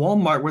things at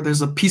Walmart where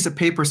there's a piece of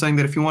paper saying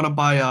that if you want to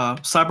buy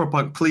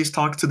Cyberpunk, please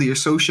talk to the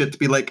associate to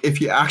be like, if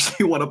you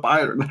actually want to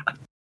buy it or not.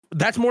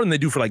 That's more than they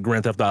do for like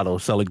Grand Theft Auto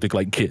selling to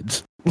like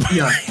kids.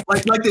 Yeah,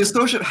 like the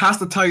associate has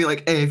to tell you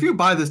like, hey, if you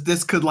buy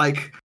this could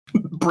like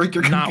break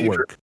your computer. Not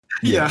work.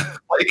 Yeah,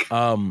 like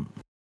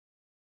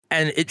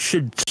and it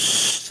should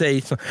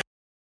say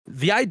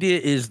the idea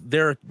is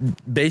there are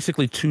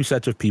basically 2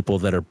 sets of people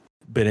that are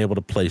been able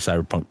to play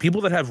Cyberpunk.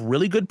 People that have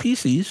really good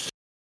PCs.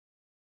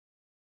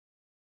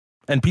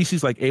 And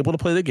PC's like able to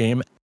play the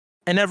game,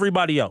 and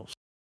everybody else.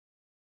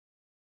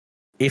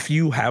 If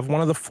you have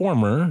one of the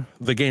former,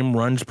 the game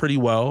runs pretty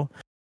well.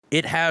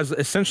 It has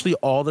essentially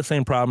all the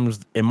same problems,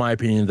 in my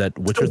opinion, that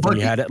Witcher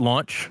 3 had at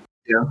launch.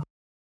 Yeah,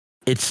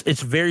 it's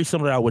very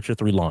similar to how Witcher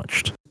 3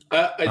 launched.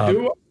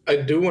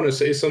 I do want to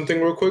say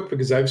something real quick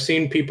because I've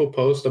seen people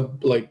post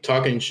like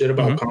talking shit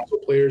about console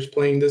players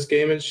playing this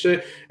game and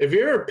shit. If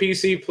you're a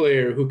PC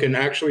player who can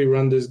actually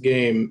run this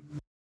game,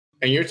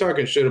 and you're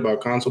talking shit about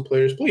console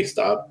players, please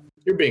stop.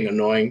 You're being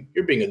annoying.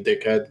 You're being a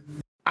dickhead.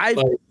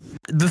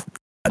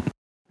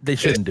 They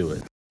shouldn't do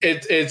it.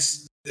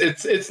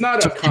 It's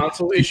not a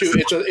console issue.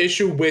 It's an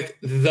issue with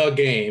the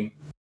game.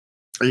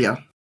 Yeah.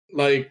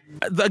 Like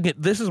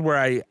this is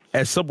where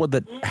as someone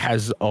that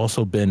has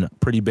also been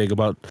pretty big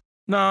about,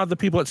 the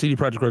people at CD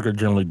Projekt Red are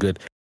generally good.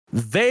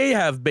 They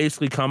have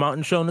basically come out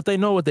and shown that they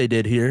know what they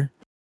did here.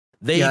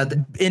 They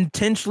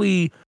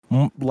intentionally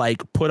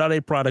like put out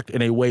a product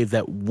in a way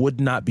that would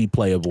not be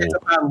playable.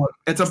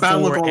 It's a bad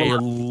look for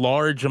a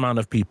large amount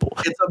of people.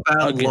 It's a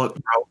bad look,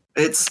 bro.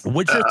 It's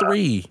Witcher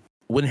 3,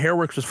 when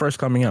Hairworks was first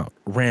coming out,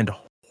 ran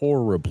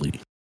horribly.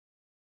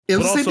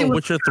 But also,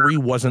 Witcher 3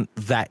 wasn't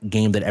that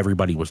game that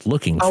everybody was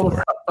looking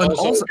for.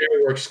 Also,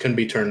 Hairworks can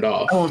be turned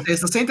off. Oh,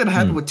 it's the same thing that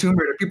happened with Tomb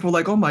Raider. People were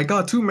like, oh my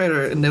god, Tomb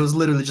Raider. And it was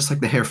literally just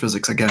like the hair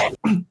physics again.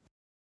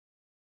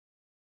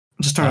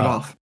 Just turn it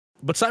off.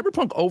 But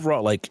Cyberpunk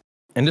overall,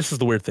 and this is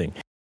the weird thing.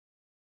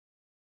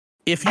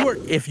 If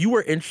you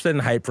were interested in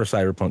hype for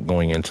Cyberpunk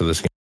going into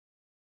this game,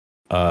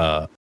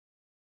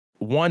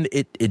 one,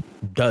 it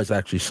does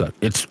actually suck.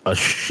 It's a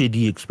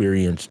shitty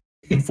experience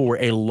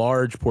for a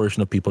large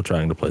portion of people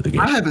trying to play the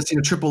game. I haven't seen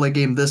a AAA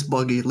game this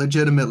buggy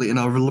legitimately in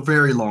a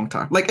very long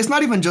time. Like, it's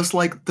not even just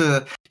like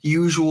the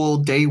usual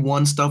day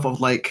one stuff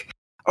of like,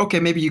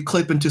 okay, maybe you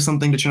clip into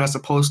something that you're not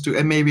supposed to,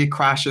 and maybe it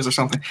crashes or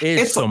something.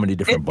 It's so many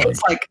different bugs.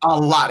 It's like a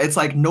lot. It's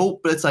like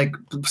it's like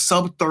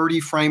sub 30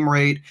 frame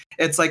rate.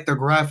 It's like the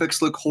graphics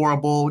look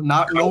horrible.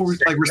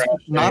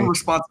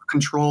 Non-responsive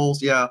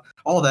controls. Yeah,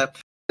 all that.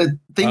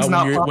 things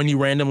not when you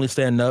randomly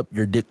stand up,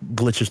 your dick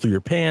glitches through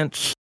your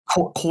pants.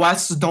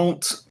 Quests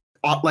don't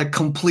like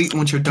complete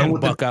once you're done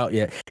with buck out.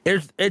 Yeah,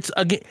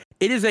 it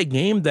is a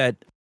game that,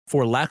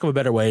 for lack of a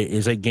better way,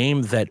 is a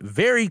game that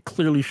very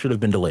clearly should have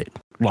been delayed.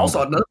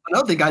 Also,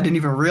 another thing I didn't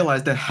even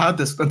realize that had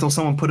this until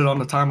someone put it on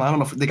the timeline. I don't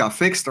know if they got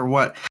fixed or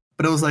what,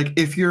 but it was like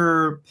if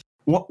you're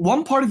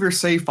one part of your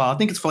save file, I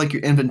think it's for like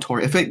your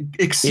inventory. If it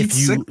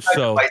exceeds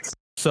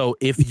So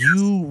if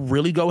you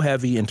really go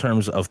heavy in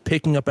terms of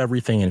picking up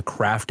everything and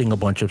crafting a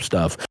bunch of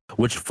stuff,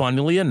 which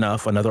funnily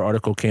enough, another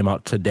article came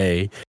out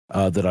today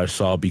that I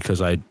saw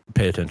because I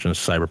pay attention to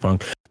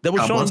Cyberpunk that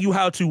was showing you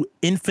how to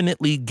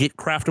infinitely get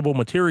craftable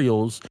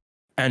materials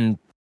and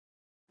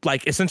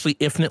like essentially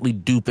infinitely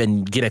dupe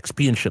and get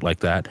XP and shit like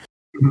that.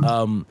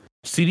 Mm-hmm.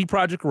 CD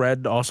Projekt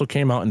Red also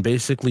came out and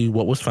basically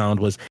what was found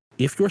was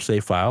if your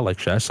save file, like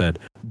Shaz said,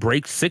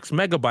 breaks 6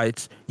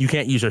 megabytes, you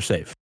can't use your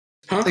save.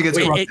 Huh?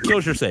 It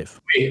kills your save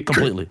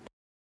completely.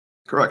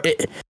 Correct.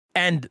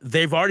 And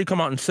they've already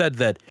come out and said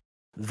that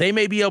they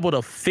may be able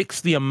to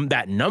fix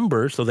that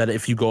number so that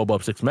if you go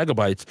above 6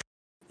 megabytes,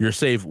 your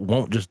save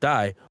won't just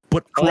die.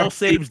 But all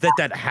saves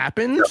that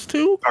happens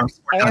to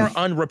are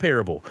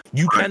unrepairable.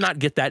 You cannot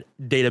get that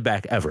data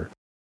back ever.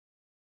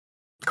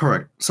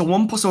 Correct. So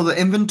the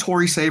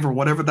inventory save or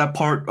whatever that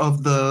part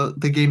of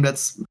the game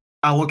that's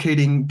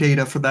allocating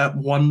data for that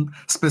one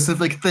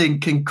specific thing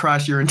can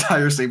crash your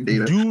entire save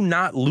data. Do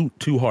not loot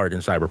too hard in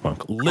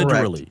Cyberpunk.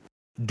 Literally.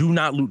 Correct. Do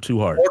not loot too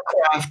hard. Or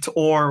craft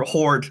or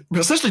hoard.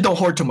 Essentially, don't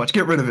hoard too much.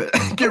 Get rid of it.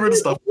 Get rid of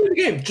stuff. Play the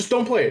game. Just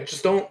don't play it.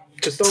 Just don't.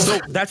 So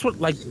that's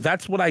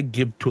what I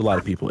give to a lot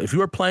of people. If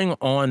you are playing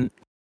on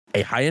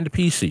a high-end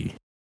PC,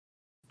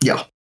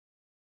 yeah,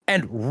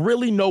 and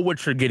really know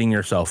what you're getting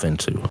yourself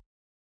into,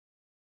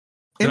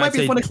 it might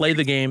be funny. Play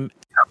the game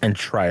and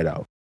try it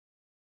out.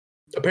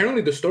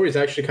 Apparently, the story is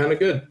actually kind of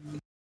good.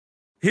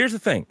 Here's the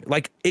thing: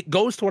 like, it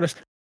goes to what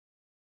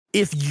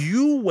if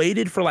you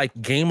waited for like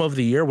Game of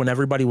the Year when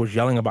everybody was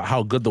yelling about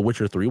how good The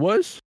Witcher 3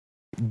 was,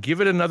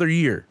 give it another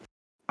year.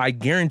 I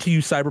guarantee you,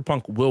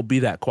 Cyberpunk will be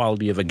that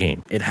quality of a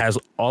game. It has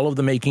all of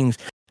the makings,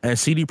 and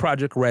CD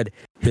Projekt Red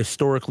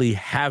historically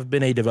have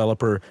been a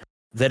developer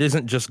that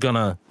isn't just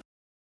gonna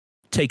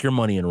take your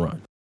money and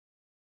run.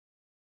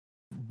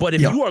 But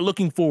if you are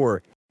looking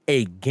for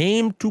a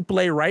game to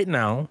play right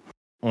now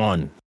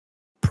on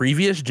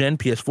previous gen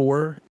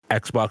PS4,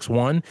 Xbox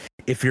One,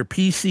 if your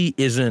PC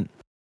isn't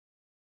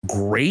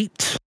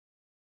great,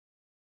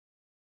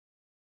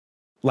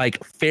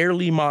 like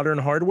fairly modern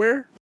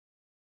hardware,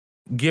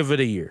 give it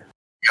a year.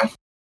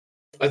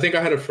 I think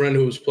I had a friend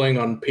who was playing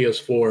on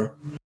PS4,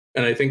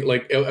 and I think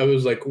like it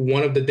was like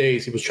one of the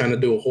days he was trying to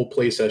do a whole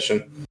play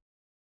session.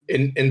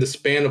 In the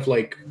span of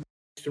like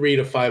 3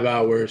 to 5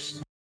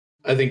 hours,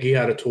 I think he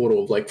had a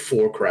total of like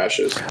 4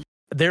 crashes.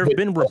 There have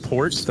been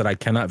reports that I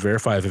cannot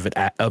verify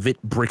of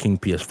it breaking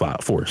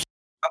PS4s.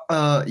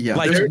 Yeah.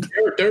 Like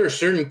there are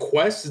certain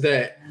quests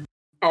that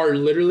are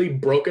literally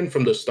broken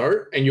from the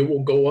start, and you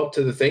will go up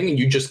to the thing and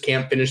you just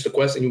can't finish the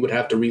quest, and you would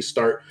have to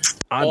restart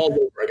all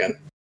over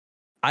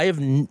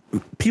again.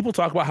 People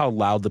talk about how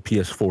loud the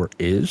PS4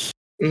 is.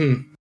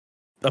 Mm-hmm.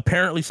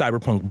 Apparently,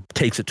 Cyberpunk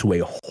takes it to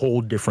a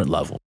whole different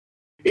level.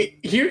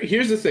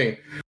 Here's the thing.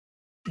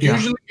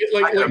 Usually,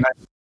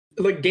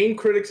 like game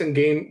critics and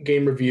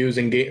game reviews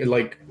and game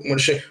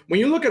when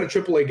you look at a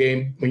AAA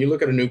game, when you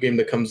look at a new game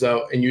that comes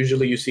out, and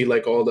usually you see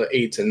like all the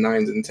 8s and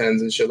 9s and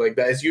 10s and shit like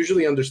that, it's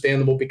usually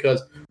understandable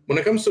because when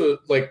it comes to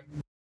like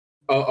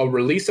a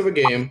release of a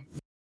game,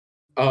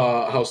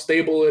 how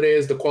stable it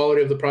is, the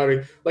quality of the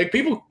product, like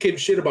people give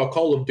shit about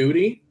Call of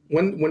Duty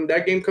when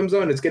that game comes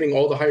out and it's getting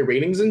all the high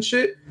ratings and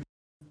shit.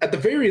 At the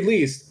very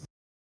least,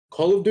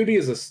 Call of Duty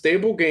is a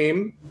stable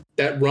game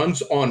that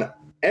runs on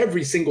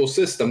every single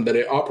system that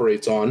it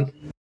operates on.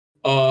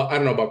 I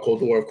don't know about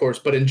Cold War, of course,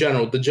 but in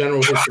general, the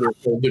general history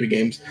of Call of Duty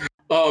games.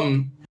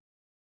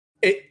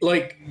 It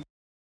like,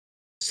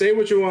 say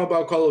what you want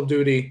about Call of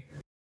Duty,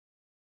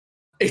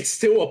 it's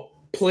still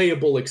a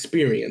playable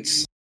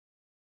experience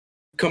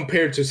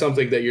compared to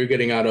something that you're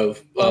getting out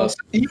of.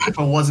 Even if it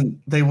wasn't,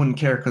 they wouldn't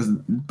care because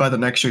by the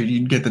next year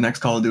you'd get the next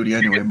Call of Duty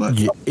anyway. But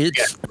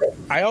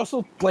I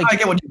also like. I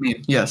get what you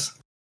mean. Yes.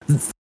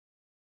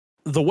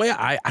 The way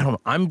I don't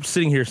know, I'm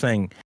sitting here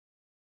saying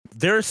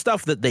there's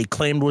stuff that they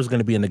claimed was going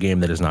to be in the game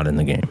that is not in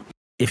the game.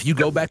 If you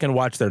go back and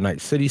watch their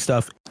Night City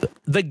stuff,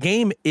 the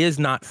game is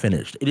not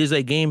finished. It is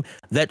a game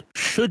that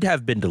should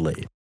have been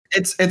delayed.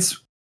 It's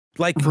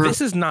like, this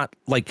is not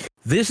like,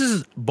 this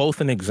is both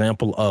an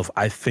example of,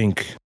 I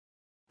think,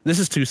 this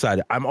is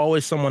two-sided. I'm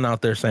always someone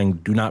out there saying,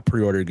 do not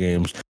pre-order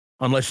games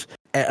unless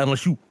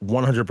you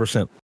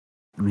 100%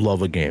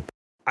 love a game.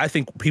 I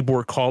think people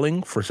were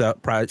calling for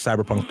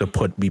Cyberpunk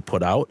to be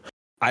put out.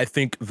 I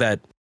think that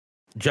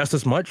just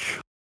as much,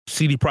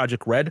 CD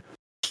Projekt Red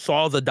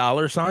saw the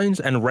dollar signs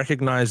and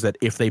recognized that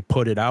if they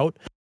put it out,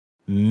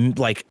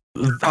 like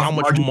how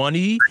much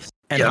money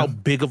and how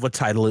big of a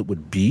title it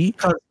would be.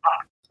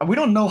 we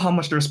don't know how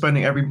much they're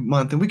spending every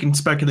month, and we can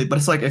speculate. But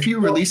it's like if you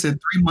release it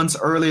 3 months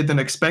earlier than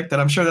expected,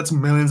 I'm sure that's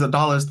millions of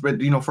dollars, for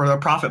their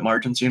profit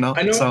margins. I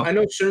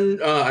know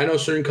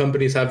certain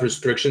companies have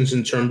restrictions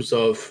in terms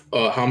of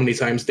how many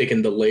times they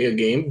can delay a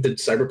game. Did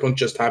Cyberpunk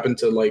just happen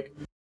to like?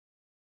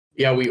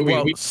 Yeah,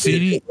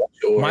 CD.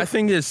 My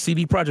thing is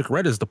CD Projekt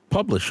Red is the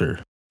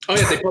publisher. Oh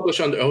yeah, they publish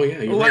on. Oh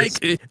yeah, you're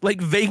right.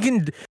 Like they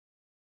can.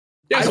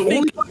 Yeah, I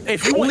think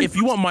if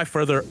you want my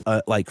further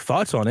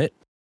thoughts on it,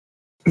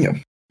 yeah,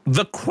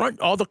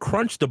 all the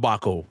crunch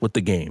debacle with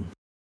the game,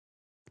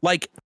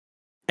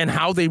 and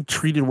how they've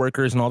treated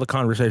workers and all the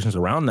conversations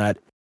around that,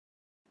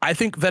 I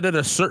think that at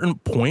a certain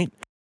point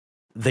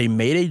they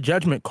made a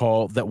judgment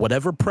call that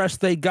whatever press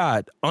they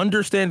got,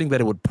 understanding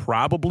that it would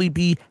probably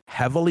be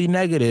heavily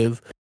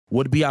negative,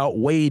 would be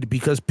outweighed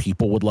because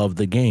people would love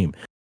the game.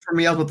 For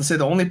me, I was about to say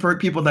the only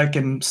people that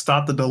can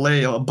stop the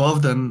delay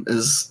above them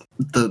is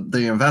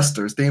the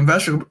investors. The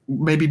investors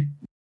maybe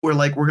we're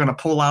going to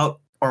pull out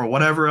or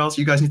whatever else.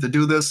 You guys need to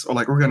do this, or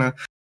we're going to.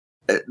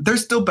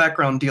 There's still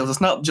background deals.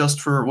 It's not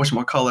just for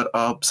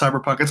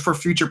Cyberpunk. It's for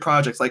future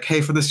projects. Like,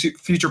 hey, for this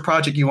future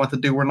project you want to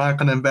do, we're not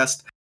going to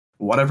invest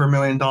whatever $1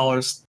 million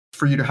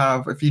for you to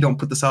have if you don't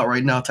put this out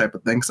right now, type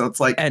of thing. So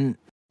it's and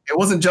it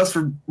wasn't just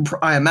for,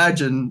 I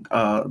imagine,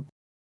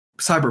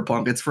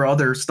 Cyberpunk. It's for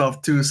other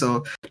stuff too.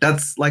 So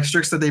that's like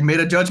Strix said, they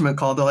made a judgment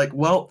call. They're like,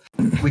 well,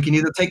 we can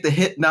either take the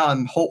hit now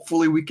and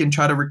hopefully we can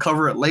try to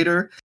recover it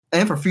later,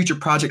 and for future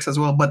projects as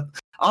well. But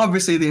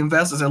obviously the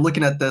investors are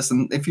looking at this,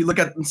 and if you look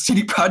at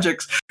CD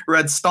Projekt's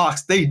Red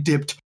stocks, they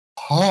dipped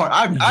hard.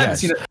 I haven't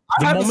seen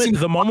it.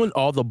 The moment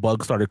all the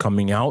bugs started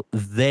coming out,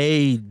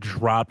 they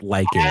dropped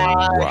like a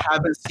rock. I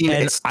haven't seen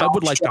it. I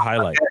would like to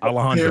highlight,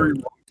 Alejandro,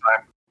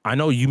 I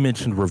know you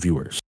mentioned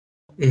reviewers.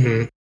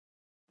 Mm-hmm.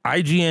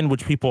 IGN,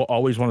 which people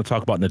always want to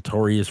talk about,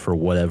 notorious for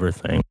whatever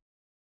thing.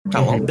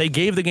 They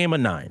gave the game a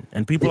 9,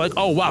 and people are like,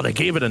 oh wow, they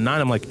gave it a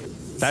 9. I'm like,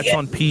 that's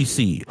on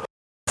PC.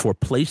 For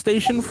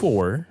PlayStation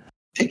 4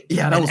 and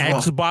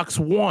Xbox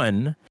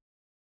One,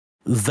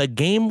 the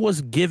game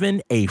was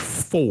given a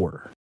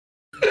 4.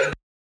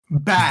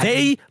 Bad.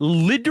 They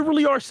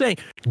literally are saying,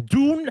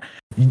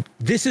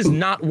 this is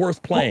not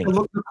worth playing.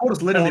 Look, the code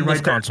is literally right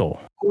there. Console.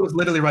 The code is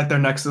literally right there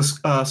next to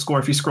score.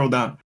 If you scroll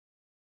down,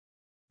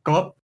 go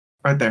up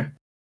right there.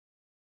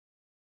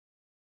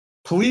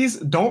 Please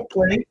don't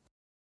play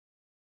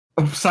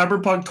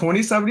Cyberpunk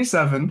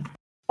 2077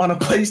 on a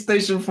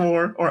PlayStation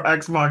 4 or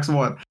Xbox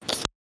One.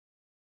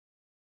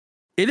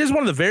 It is one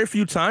of the very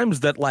few times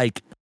that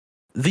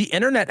the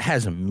internet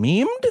has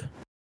memed,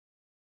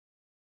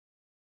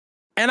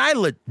 and I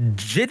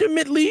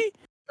legitimately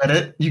get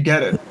it. You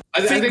get it.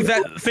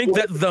 Think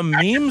that the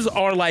memes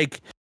are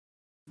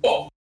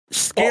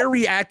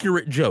scary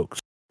accurate jokes.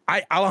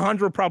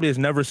 Alejandro probably has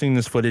never seen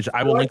this footage.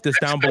 I will link this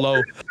down below.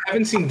 I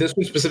haven't seen this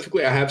one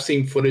specifically. I have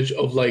seen footage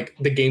of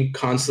the game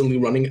constantly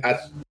running at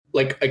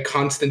a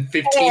constant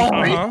 15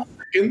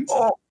 seconds.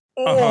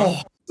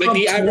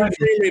 The average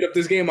frame rate of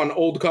this game on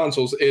old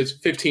consoles is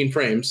 15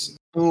 frames.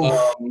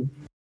 And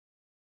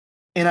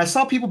I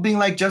saw people being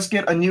like, just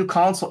get a new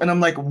console. And I'm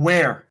like,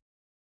 where?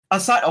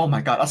 Aside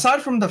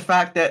from the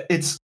fact that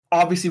it's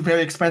obviously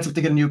very expensive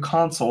to get a new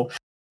console,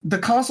 the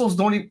consoles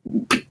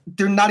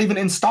they're not even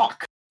in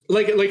stock.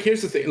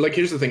 Here's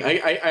the thing.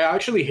 I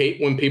actually hate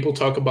when people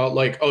talk about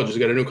just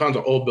get a new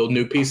console, build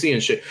new PC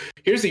and shit.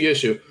 Here's the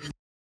issue.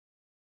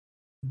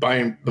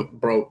 Buying,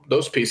 bro,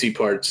 those PC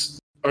parts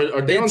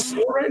are they on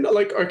sale right now?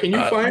 Can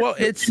you find? Well,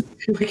 it's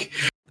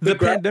the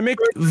pandemic.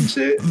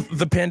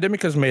 The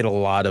pandemic has made a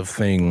lot of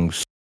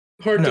things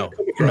hard to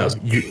come across.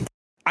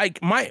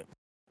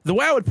 The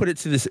way I would put it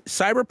to this,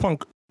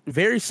 Cyberpunk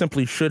very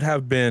simply should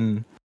have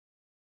been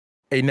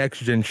a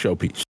next gen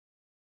showpiece.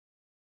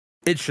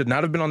 It should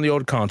not have been on the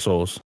old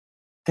consoles.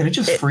 Did it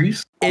just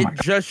freeze? It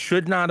just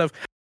should not have.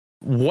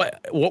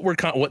 What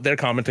they're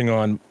commenting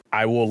on,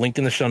 I will link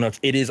in the show notes.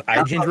 It is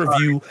IGN's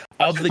review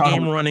of the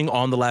game running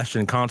on the last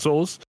gen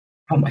consoles.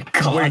 Oh my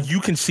god! Where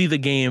you can see the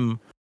game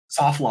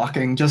soft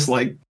locking, just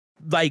like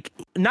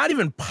not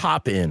even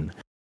pop in.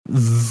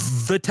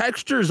 The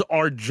textures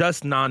are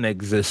just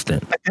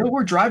non-existent. They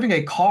were driving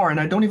a car, and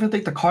I don't even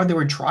think the car they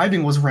were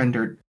driving was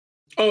rendered.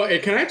 Oh, hey,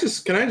 can I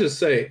just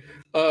say,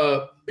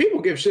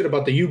 people give shit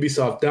about the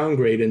Ubisoft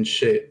downgrade and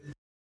shit.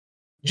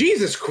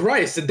 Jesus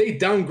Christ, did they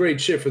downgrade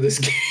shit for this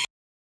game?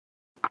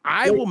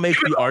 I will make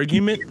the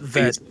argument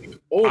that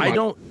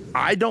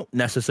I don't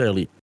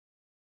necessarily.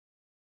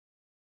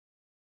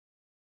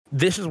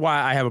 This is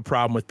why I have a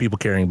problem with people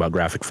caring about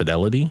graphic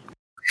fidelity.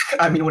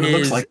 I mean, what it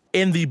looks like.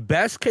 In the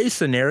best case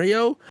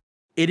scenario,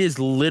 it is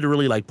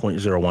literally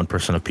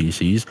 0.01% of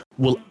PCs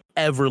will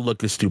ever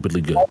look as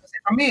stupidly good.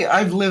 For me,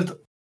 I've lived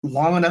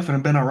long enough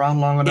and been around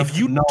long enough. If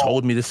you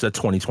told me this is a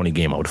 2020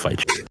 game, I would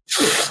fight you.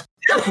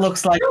 This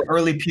looks like an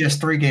early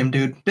PS3 game,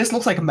 dude. This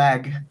looks like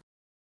MAG.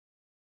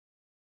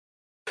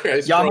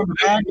 Christ, y'all remember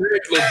MAG?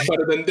 Looks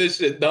better than this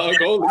shit, dog.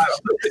 Holy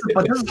shit.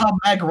 But this is how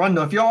MAG run,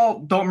 though. If y'all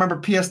don't remember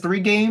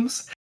PS3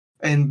 games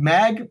and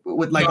MAG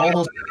with all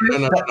those...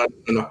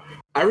 No.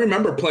 I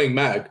remember playing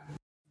MAG.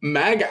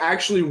 Mag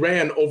actually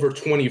ran over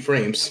 20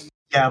 frames.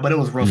 Yeah, but it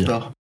was rough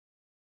though.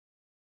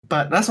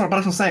 But that's what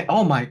I'm saying.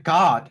 Oh my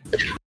god.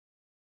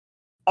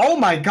 Oh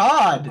my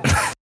god.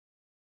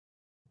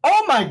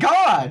 Oh my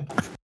god.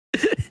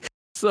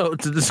 So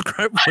to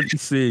describe what you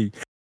see,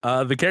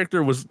 the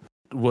character was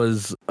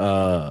It's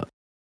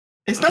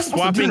not supposed to do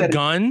swapping that.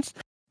 guns,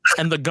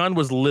 and the gun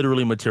was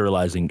literally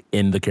materializing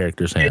in the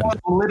character's hand. It was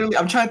literally,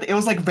 I'm trying to. It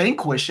was like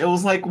Vanquish. It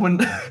was like when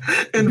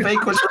in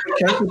Vanquish, when the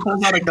character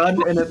pulls out a gun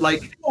and it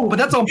like. But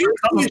that's on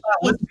purpose.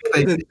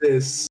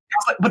 This.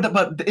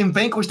 But in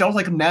Vanquish, that was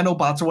like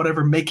nanobots or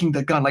whatever making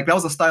the gun. Like that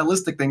was a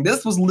stylistic thing.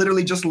 This was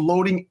literally just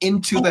loading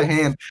into the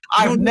hand.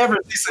 I've never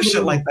seen some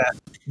shit like that.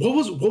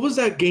 What was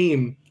that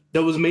game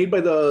that was made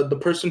by the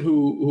person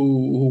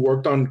who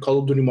worked on Call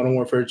of Duty Modern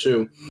Warfare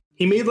 2?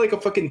 He made like a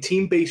fucking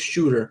team-based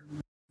shooter.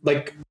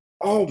 Like,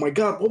 oh my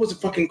god, what was it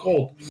fucking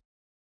called?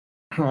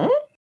 Huh?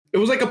 It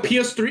was like a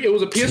PS3. It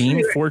was a PS3.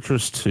 Team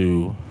Fortress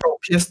 2.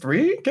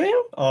 PS3 game?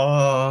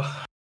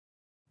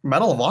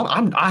 Medal of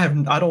Honor. I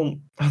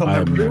don't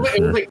remember.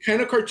 It was like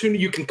kind of cartoony.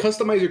 You can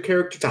customize your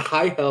character to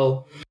high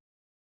hell.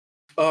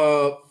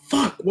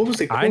 Fuck. What was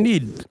it called?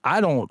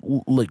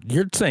 Look,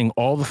 you're saying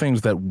all the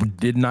things that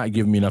did not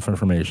give me enough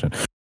information.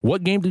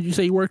 What game did you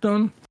say you worked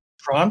on?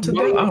 Tron today?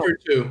 Modern Warfare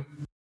 2.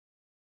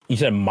 You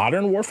said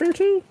Modern Warfare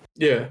 2?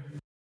 Yeah.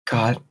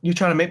 God, you're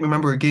trying to make me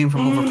remember a game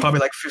from over probably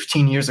like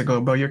 15 years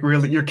ago, bro.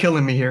 You're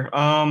killing me here.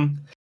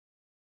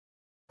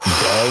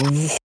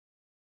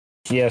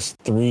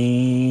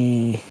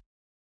 PS3.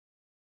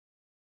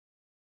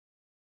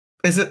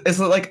 Is it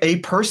like a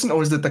person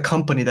or is it the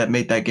company that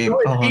made that game? No,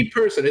 it's a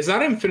person. It's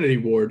not Infinity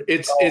Ward.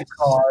 It's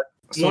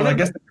So one I of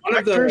guess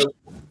the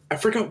I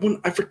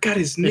forgot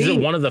his name. Is it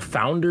one of the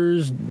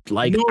founders?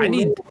 Like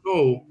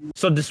no.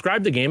 So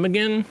describe the game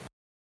again.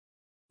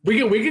 We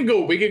can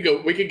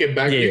get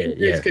back. You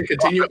guys can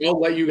continue. I'll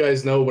let you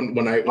guys know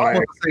when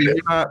I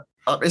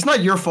it's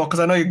not your fault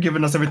because I know you're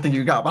giving us everything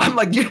you got, but I'm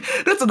like,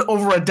 that's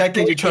over a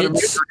decade you're trying to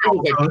make it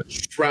like a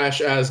trash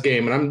ass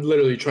game, and I'm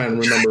literally trying to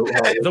remember.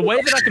 The way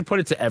that I could put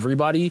it to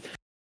everybody,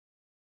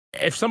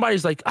 if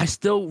somebody's like, I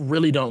still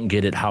really don't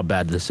get it, how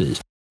bad this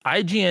is.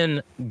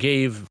 IGN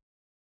gave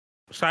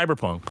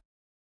Cyberpunk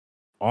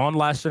on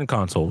last-gen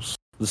consoles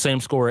the same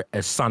score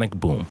as Sonic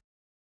Boom.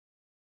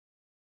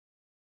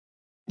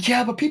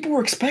 Yeah, but people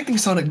were expecting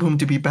Sonic Boom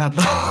to be bad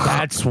though.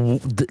 That's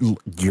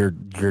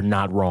you're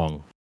not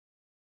wrong.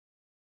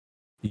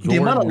 The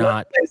amount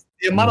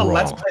of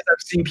Let's Plays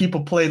I've seen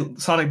people play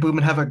Sonic Boom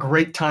and have a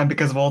great time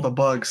because of all the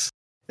bugs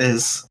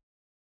is.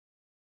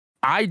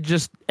 I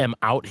just am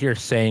out here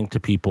saying to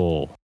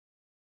people,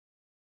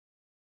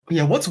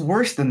 yeah, what's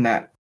worse than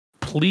that?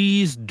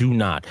 Please do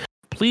not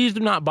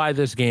buy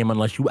this game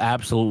unless you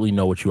absolutely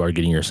know what you are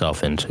getting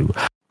yourself into.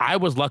 I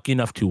was lucky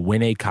enough to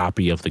win a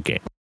copy of the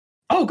game.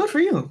 Oh, good for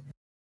you.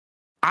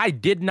 I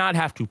did not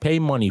have to pay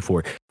money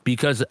for it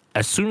because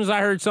as soon as I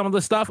heard some of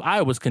the stuff,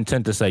 I was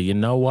content to say, you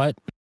know what?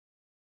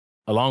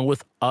 Along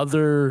with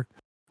other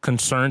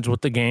concerns with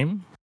the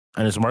game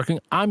and its marketing,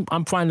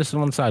 I'm fine to sit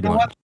on the sideline. You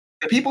know,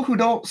 the people who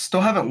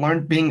still haven't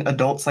learned being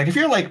adults, like if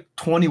you're like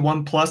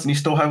 21 plus and you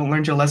still haven't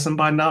learned your lesson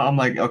by now, I'm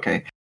like,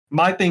 okay.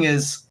 My thing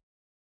is,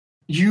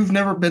 you've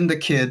never been the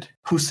kid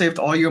who saved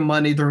all your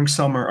money during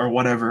summer or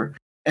whatever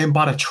and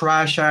bought a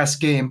trash ass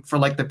game for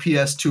like the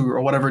PS2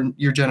 or whatever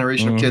your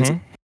generation of kids.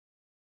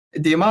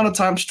 The amount of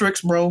time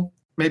Strix, bro,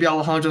 maybe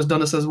Alejandro's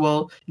done this as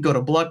well. You go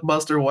to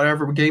Blockbuster,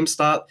 whatever,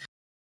 GameStop.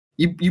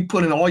 You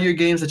put in all your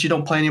games that you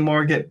don't play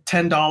anymore, get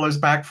 $10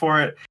 back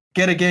for it.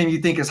 Get a game you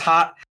think is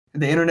hot,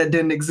 the internet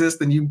didn't exist,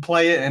 and you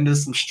play it, and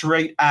there's some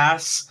straight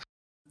ass.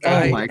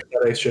 Oh my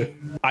god!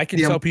 I can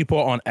tell people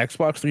on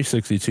Xbox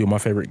 360 too. My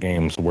favorite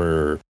games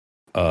were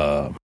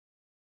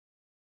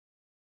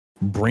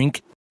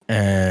Brink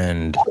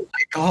and oh my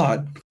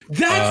god,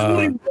 that's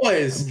what it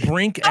was.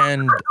 Brink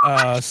and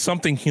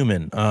something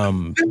human.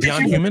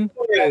 Beyond Human.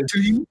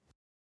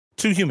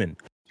 Too Human.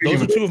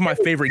 Those are two of my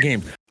favorite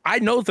games. I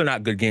know they're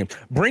not good games.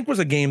 Brink was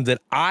a game that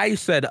I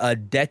said a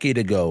decade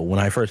ago when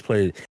I first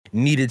played it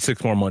needed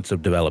 6 more months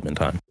of development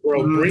time.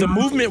 Bro, the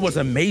movement was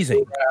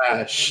amazing.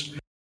 Gosh.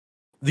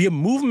 The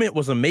movement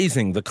was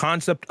amazing. The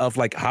concept of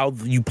like how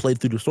you played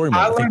through the story mode,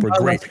 I think were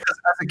great. As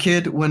a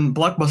kid, when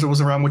Blockbuster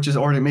was around, which is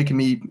already making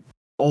me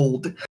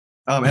old,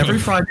 every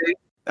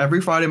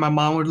Friday, my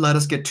mom would let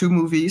us get 2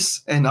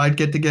 movies, and I'd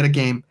get to get a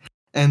game.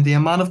 And the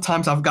amount of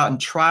times I've gotten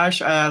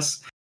trash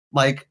ass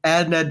like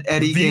Ed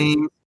Eddie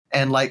games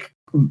and like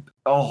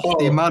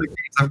the amount of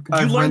games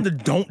I've learned to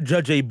don't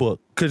judge a book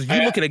because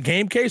you look at a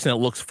game case and it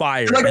looks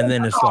fire, and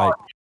then it's like.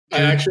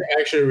 I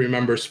actually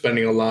remember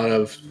spending a lot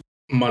of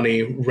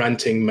money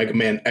renting Mega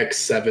Man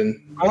X7.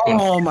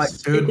 Oh my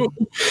dude!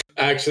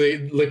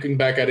 Actually, looking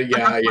back at it,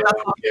 yeah.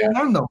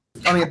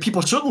 I mean,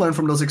 people should learn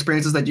from those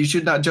experiences that you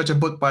should not judge a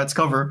book by its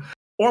cover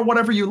or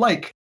whatever you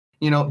like.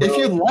 You know, if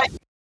you like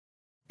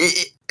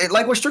it,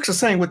 like what Strix is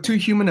saying with Too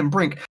Human and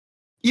Brink.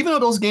 Even though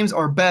those games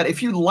are bad,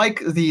 if you like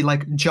the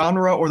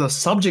genre or the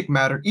subject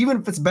matter,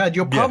 even if it's bad,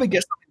 you'll probably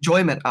get something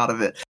enjoyment out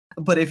of it.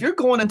 But if you're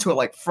going into it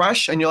like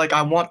fresh and you're like,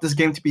 I want this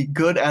game to be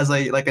good as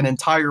an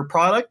entire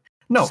product,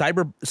 no.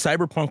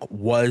 Cyberpunk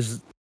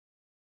was,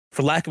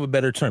 for lack of a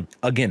better term,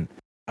 again,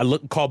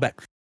 call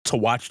back to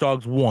Watch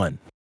Dogs 1.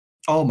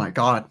 Oh my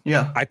God,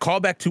 yeah. I call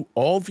back to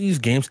all these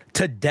games,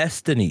 to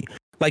Destiny.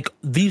 Like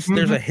there's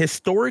a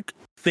historic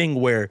thing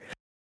where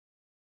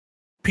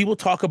people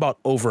talk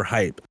about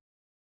overhype.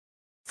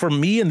 For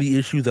me, and the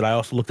issue that I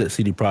also looked at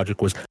CD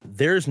Projekt was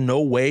there's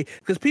no way,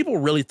 because people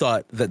really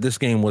thought that this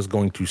game was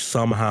going to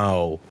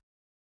somehow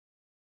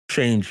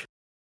change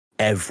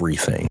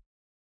everything.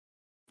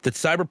 That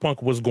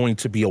Cyberpunk was going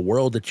to be a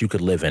world that you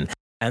could live in.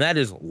 And that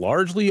is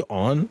largely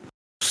on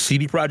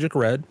CD Projekt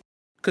Red,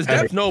 because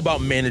devs know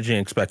about managing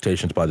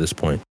expectations by this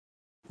point.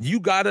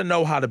 You got to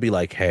know how to be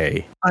like,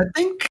 hey, I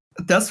think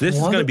this is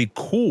going to be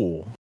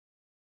cool.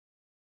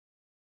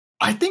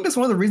 I think that's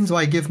one of the reasons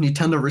why I give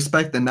Nintendo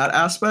respect in that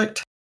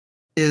aspect.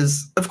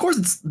 Is of course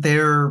it's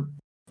their,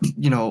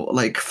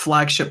 like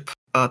flagship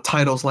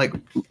titles like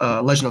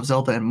Legend of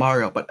Zelda and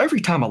Mario. But every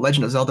time a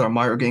Legend of Zelda or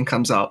Mario game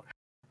comes out,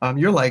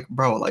 you're like,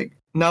 bro, like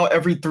now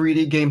every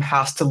 3D game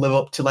has to live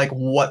up to like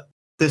what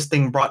this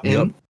thing brought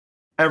in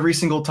every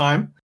single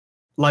time.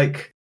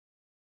 Like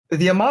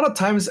the amount of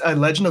times a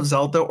Legend of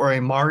Zelda or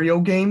a Mario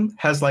game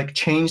has like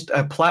changed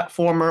a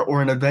platformer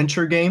or an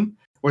adventure game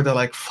where they're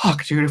like,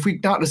 fuck, dude, if we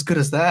not as good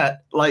as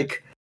that,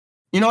 like.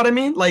 You know what I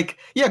mean? Like,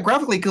 yeah,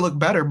 graphically it could look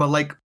better, but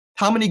like,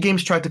 how many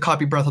games tried to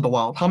copy Breath of the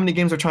Wild? How many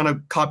games are trying to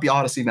copy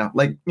Odyssey now?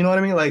 Like, you know what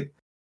I mean? Like,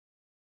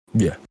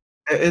 yeah,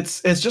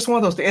 it's just one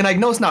of those things. And I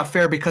know it's not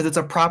fair because it's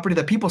a property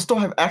that people still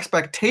have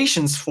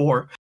expectations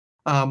for,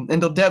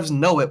 and the devs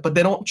know it, but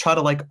they don't try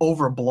to like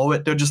overblow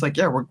it. They're just like,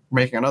 yeah, we're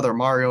making another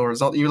Mario or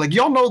Zelda. You're like,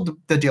 y'all know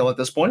the deal at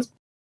this point.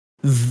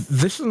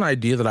 This is an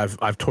idea that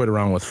I've toyed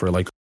around with for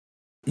like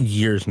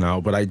years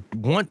now, but I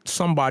want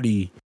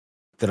somebody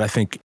that I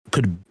think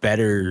could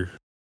better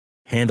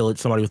handle it,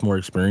 somebody with more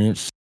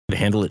experience to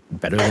handle it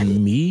better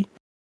than me.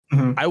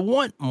 Mm-hmm. I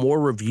want more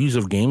reviews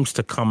of games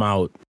to come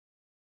out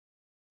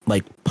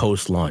like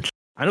post-launch.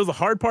 I know the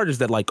hard part is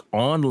that like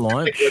on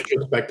launch,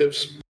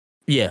 perspectives.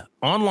 Yeah,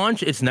 on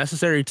launch, it's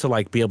necessary to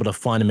like be able to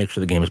fund and make sure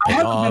the game is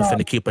paid off and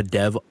to keep a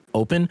dev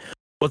open.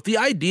 But the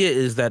idea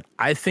is that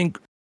I think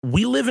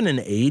we live in an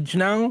age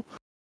now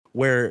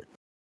where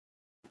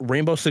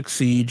Rainbow Six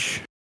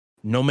Siege,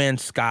 No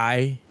Man's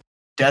Sky,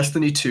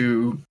 Destiny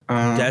 2.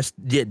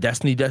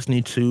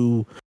 Destiny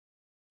 2.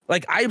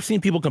 Like, I've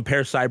seen people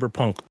compare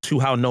Cyberpunk to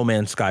how No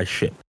Man's Sky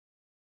shipped.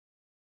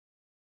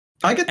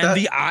 I get that. And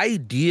the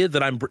idea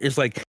that is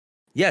like,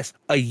 yes,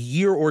 a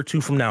year or two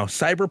from now,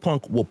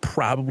 Cyberpunk will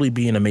probably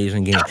be an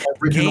amazing game.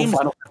 Games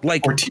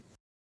like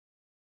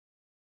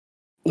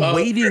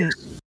waiting.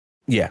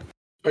 Yeah.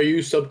 Are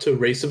you sub to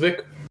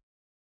Racevic?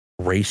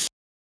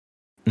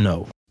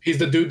 No. He's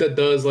the dude that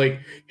does like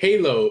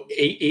Halo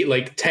 8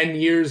 like 10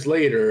 years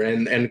later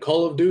and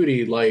Call of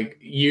Duty like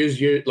years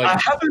like.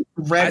 I haven't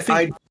read.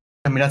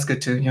 I mean that's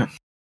good too. Yeah.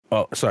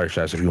 Oh, sorry,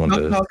 Shaz, if you want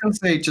to. I was gonna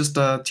say just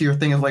to your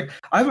thing is like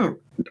I don't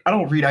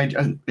read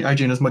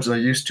IGN as much as I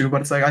used to, but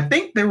it's like I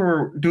think they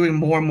were doing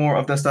more and more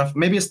of that stuff.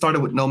 Maybe it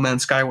started with No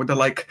Man's Sky where they're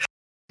like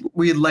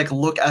we like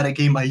look at a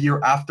game a year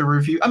after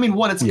review. I mean,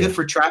 one, it's good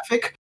for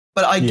traffic.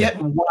 But I get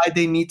why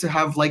they need to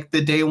have like the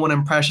day one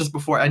impressions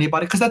before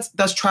anybody, because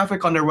that's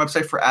traffic on their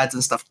website for ads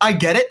and stuff. I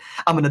get it.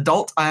 I'm an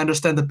adult. I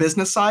understand the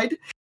business side.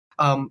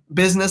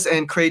 Business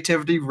and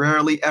creativity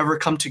rarely ever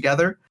come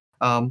together.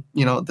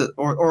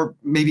 Or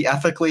maybe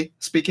ethically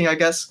speaking, I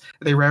guess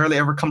they rarely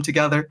ever come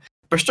together.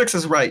 But Strix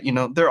is right. You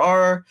know,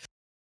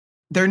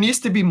 there needs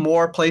to be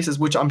more places,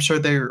 which I'm sure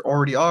there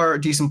already are, a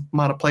decent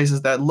amount of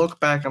places that look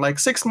back and like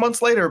 6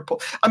 months later.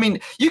 I mean,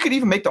 you could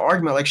even make the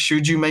argument like,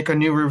 should you make a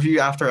new review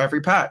after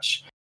every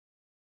patch?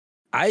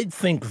 I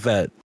think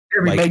that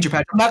every major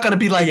patch. I'm not going to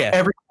be like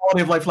every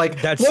quality of life,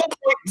 like that's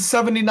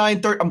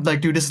 1.79. I'm like,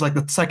 dude, this is like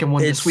the second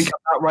one this week.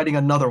 I'm not writing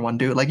another one,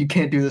 dude. Like, you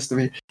can't do this to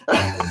me.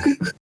 I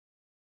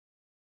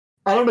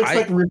don't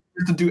expect reviewers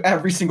to do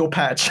every single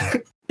patch.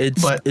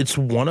 It's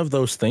one of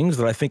those things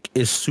that I think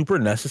is super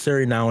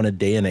necessary now in a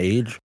day and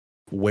age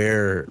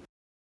where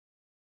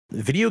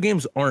video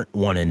games aren't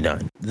one and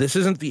done. This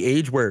isn't the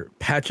age where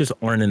patches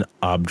aren't an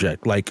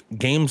object. Like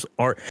games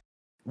are,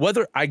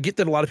 whether I get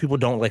that a lot of people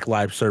don't like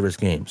live service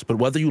games, but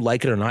whether you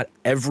like it or not,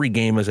 every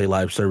game is a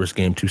live service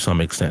game to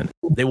some extent.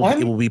 It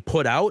will be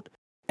put out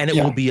and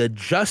it will be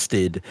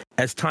adjusted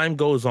as time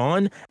goes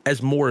on,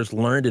 as more is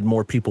learned and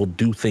more people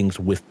do things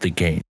with the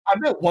game.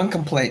 I've got one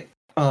complaint.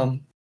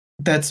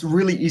 That's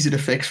really easy to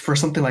fix for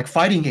something like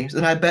fighting games.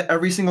 And I bet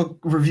every single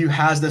review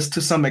has this to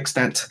some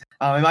extent.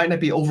 It might not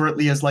be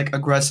overtly as like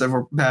aggressive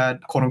or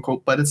bad, quote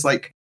unquote, but it's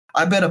like,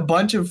 I bet a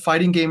bunch of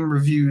fighting game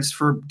reviews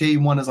for day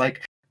one is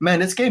like, man,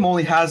 this game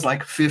only has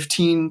like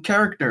 15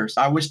 characters.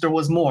 I wish there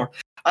was more.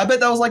 I bet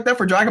that was like that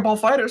for Dragon Ball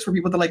FighterZ, for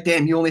people that like,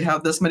 damn, you only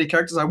have this many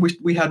characters. I wish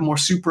we had more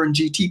Super and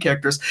GT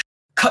characters.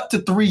 Cut to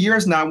 3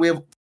 years now, we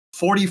have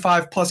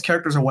 45 plus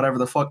characters or whatever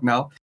the fuck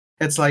now.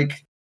 It's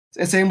like,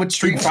 and same with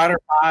Street Fighter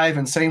 5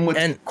 and same with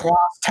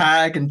Cross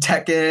Tag and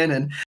Tekken.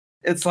 And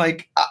It's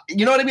like,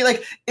 you know what I mean?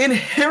 Like,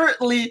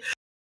 inherently,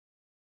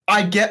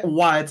 I get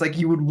why it's like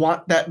you would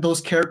want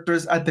those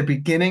characters at the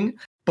beginning,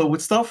 but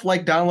with stuff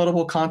like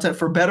downloadable content,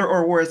 for better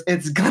or worse,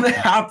 it's gonna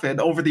happen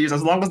over the years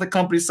as long as the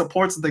company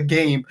supports the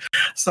game.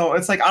 So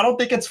it's like, I don't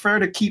think it's fair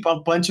to keep a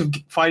bunch of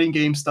fighting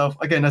game stuff,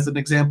 again, as an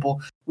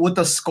example, with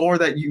the score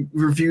that you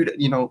reviewed,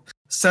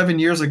 7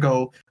 years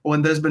ago,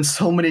 when there's been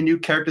so many new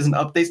characters and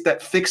updates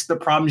that fixed the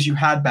problems you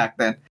had back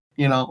then.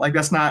 Like,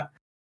 that's not.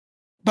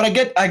 But I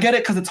get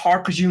it, because it's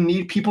hard, because you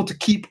need people to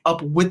keep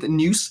up with the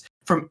news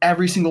from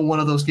every single one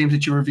of those games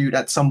that you reviewed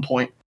at some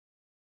point,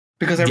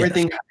 because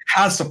everything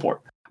has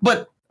support.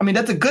 But I mean,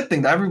 that's a good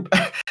thing. Every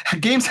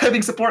games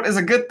having support is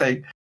a good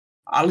thing.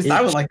 At least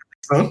I would like to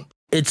think so.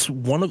 It's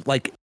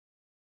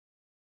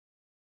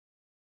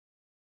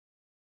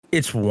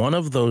one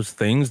of those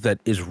things that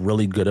is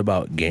really good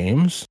about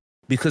games,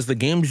 because the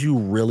games you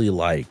really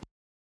like,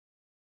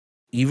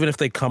 even if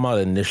they come out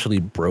initially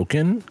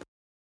broken,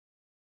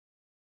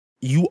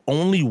 you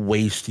only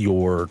waste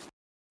your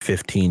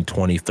 15,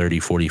 20, 30,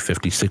 40,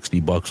 50,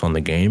 60 bucks on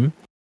the game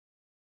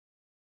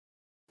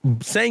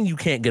saying you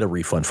can't get a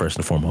refund, first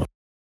and foremost.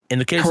 In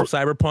the case of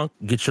Cyberpunk,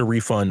 get your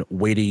refund,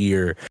 wait a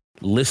year,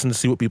 listen to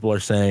see what people are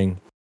saying,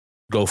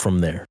 go from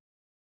there.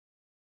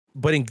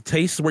 But in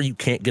cases where you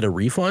can't get a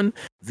refund,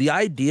 the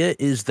idea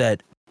is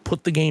that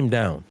put the game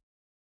down.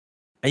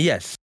 And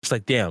yes, it's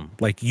like, damn,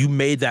 like you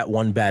made that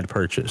one bad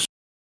purchase.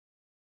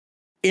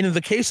 In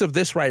the case of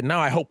this right now,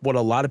 I hope what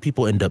a lot of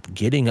people end up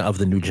getting of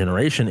the new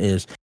generation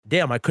is,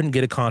 damn, I couldn't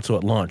get a console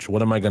at launch.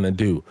 What am I going to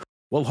do?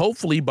 Well,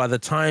 hopefully by the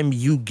time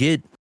you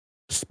get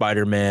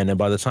Spider-Man and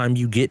by the time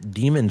you get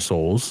Demon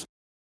Souls,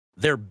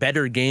 they're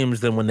better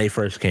games than when they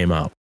first came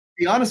out. To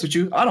be honest with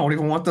you, I don't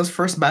even want this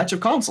first batch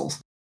of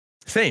consoles.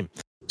 Same.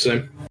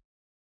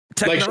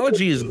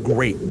 Technology is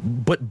great,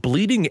 but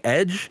bleeding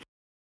edge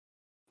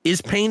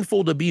is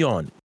painful to be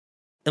on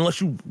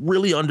unless you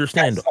really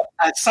understand.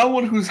 As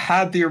someone who's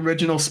had the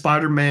original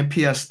Spider-Man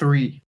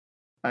PS3,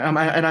 and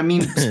I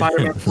mean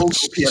Spider-Man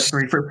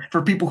PS3,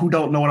 for people who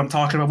don't know what I'm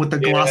talking about, with the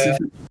glossy,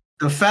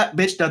 the fat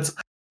bitch that's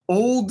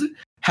old,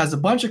 has a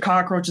bunch of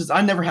cockroaches.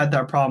 I never had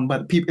that problem,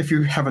 but if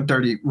you have a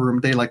dirty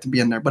room, they like to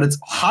be in there. But it's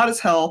hot as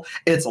hell.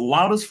 It's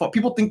loud as fuck.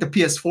 People think the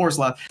PS4 is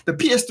loud. The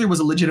PS3 was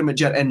a legitimate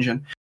jet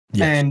engine.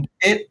 Yes.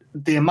 And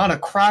the amount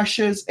of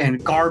crashes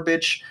and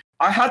garbage,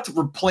 I had to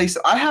replace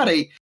it. I had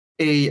a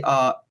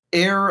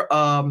air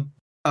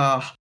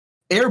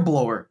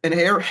blower, an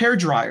hair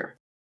dryer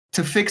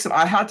to fix it.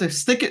 I had to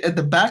stick it at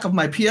the back of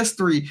my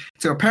PS3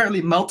 to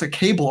apparently melt a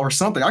cable or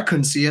something. I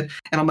couldn't see it.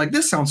 And I'm like,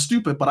 this sounds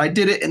stupid, but I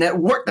did it and it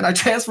worked, and I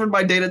transferred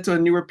my data to a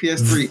newer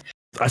PS3.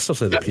 I still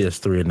say the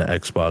PS3 and the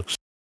Xbox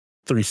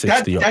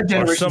 360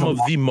 are some of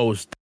the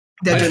most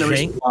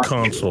jank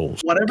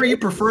consoles. Whatever you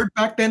preferred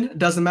back then,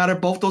 doesn't matter.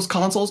 Both those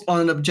consoles on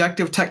an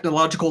objective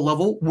technological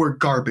level were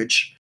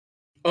garbage.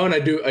 Oh, and I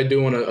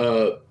do want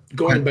to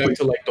going back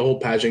to like the whole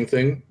patching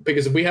thing,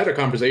 because we had a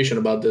conversation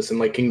about this in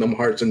like Kingdom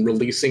Hearts and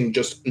releasing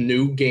just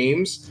new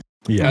games.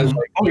 Yeah. As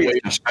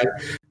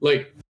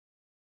like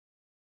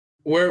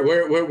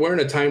we're in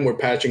a time where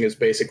patching is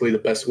basically the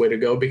best way to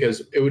go,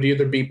 because it would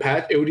either be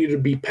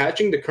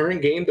patching the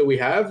current game that we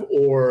have,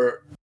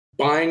 or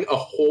buying a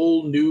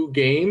whole new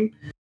game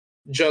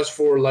just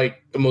for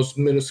like the most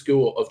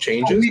minuscule of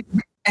changes.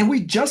 And we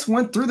just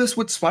went through this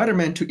with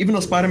Spider-Man 2, even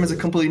though Spider-Man is a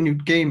completely new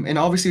game, and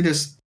obviously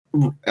there's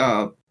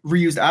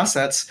reused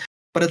assets,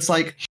 but it's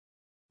like,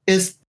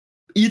 is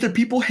either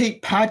people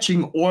hate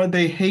patching or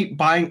they hate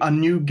buying a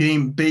new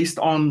game based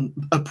on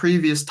a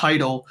previous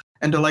title,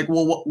 and they're like,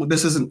 well,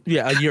 this isn't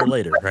a year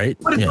later, right?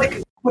 But it's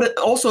like,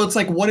 it's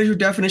like, what is your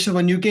definition of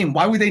a new game?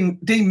 Why would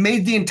they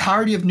made the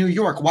entirety of New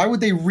York? Why would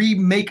they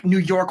remake New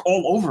York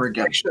all over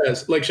again?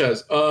 Like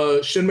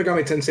Shaz, Shin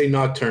Megami Tensei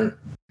Nocturne,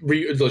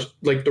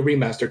 like the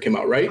remaster came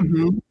out, right?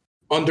 Mm-hmm.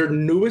 On their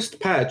newest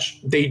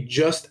patch, they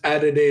just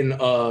added in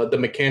the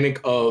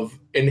mechanic of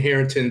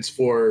inheritance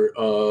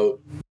for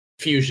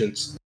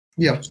fusions.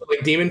 Yeah. So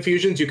like demon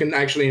fusions, you can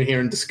actually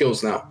inherit the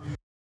skills now.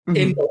 Mm-hmm.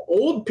 In the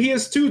old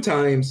PS2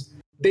 times,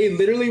 they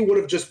literally would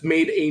have just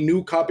made a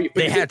new copy.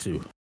 They had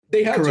to,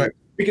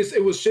 because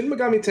it was Shin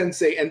Megami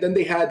Tensei, and then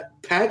they had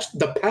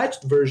the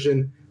patched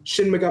version,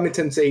 Shin Megami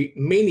Tensei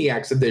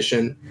Maniacs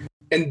Edition,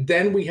 and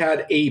then we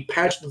had a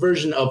patched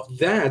version of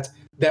that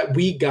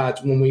we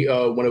got when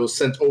it was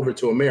sent over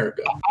to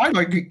America. I'd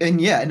argue,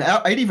 and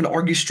I'd even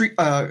argue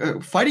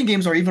fighting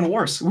games are even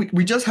worse.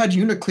 We just had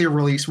Uniclear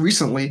release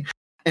recently,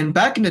 and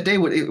back in the day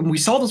when we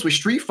saw this with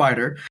Street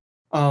Fighter,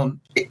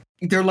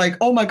 they're like,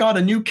 oh my god,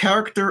 a new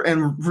character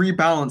and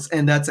rebalance,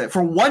 and that's it.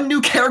 For one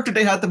new character,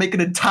 they had to make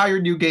an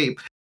entire new game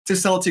to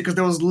sell it to you, because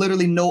there was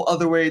literally no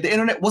other way. The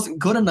internet wasn't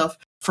good enough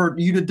for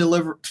you to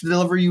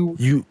deliver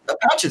you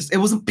patches. It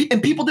wasn't,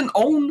 and people didn't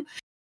own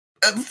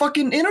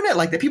fucking internet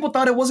like that. People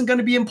thought it wasn't going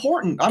to be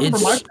important. I remember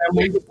my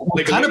family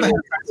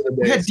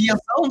we had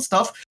DSL and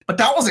stuff, but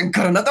that wasn't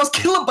good enough. That was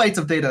kilobytes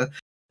of data.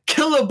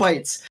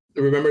 Kilobytes.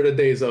 Remember the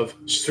days of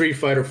Street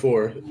Fighter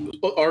 4,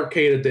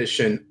 Arcade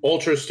Edition,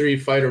 Ultra Street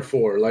Fighter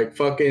 4, like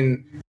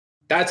fucking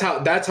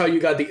That's how you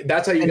got the.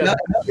 That's how you And got.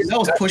 that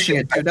was pushing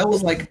it, dude. That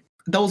was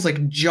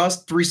like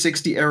just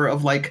 360 era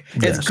of like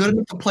it's Yes. good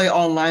enough to play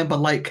online, but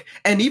like,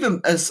 and even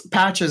as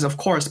patches, of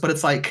course, but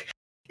it's like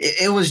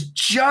it was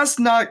just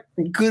not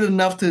good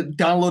enough to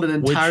download an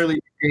entirely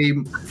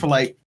game for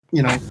like,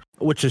 you know.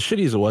 Which, as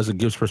shitty as it was, it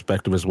gives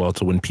perspective as well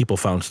to when people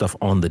found stuff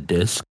on the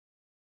disc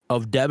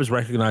of devs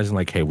recognizing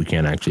like, hey, we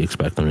can't actually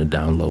expect them to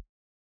download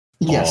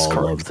Yes, all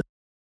correct. of the.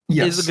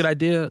 Yes. Is it a good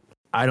idea?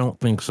 I don't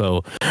think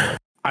so.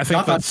 I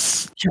think I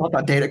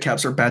thought data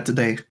caps are bad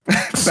today.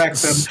 Back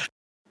then.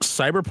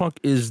 Cyberpunk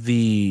is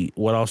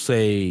what I'll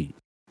say,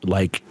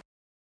 like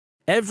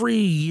every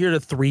year to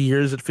 3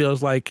 years, it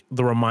feels like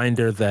the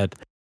reminder that,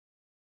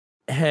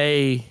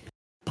 hey,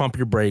 pump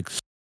your brakes.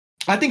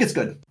 I think it's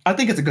good. I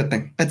think it's a good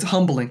thing. It's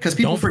humbling because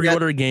people Don't forget.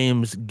 pre-order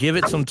games. Give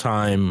it some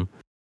time.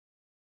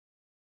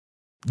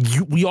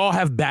 We all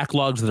have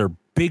backlogs that are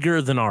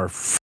bigger than our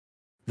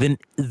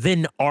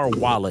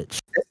wallets.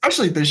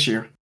 Especially this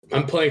year.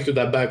 I'm playing through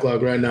that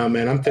backlog right now,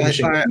 man. I'm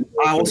finishing.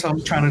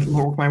 I'm trying to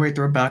work my way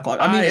through a backlog.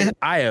 I mean,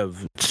 I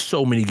have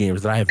so many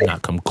games that I have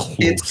not come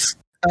close.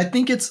 I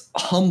think it's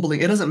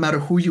humbling. It doesn't matter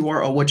who you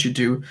are or what you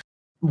do.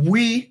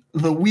 The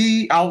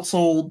Wii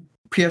outsold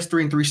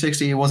PS3 and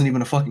 360. It wasn't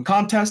even a fucking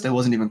contest. It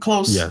wasn't even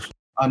close. Yes.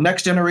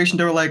 Next generation,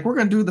 they were like, we're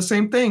gonna do the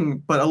same thing,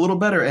 but a little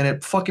better, and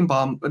it fucking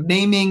bombed.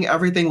 Naming,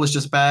 everything was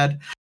just bad.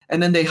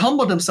 And then they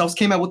humbled themselves,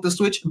 came out with the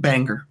Switch,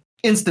 banger,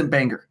 instant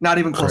banger, not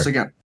even close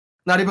again,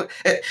 not even.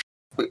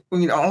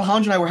 Alejandro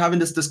and I were having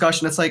this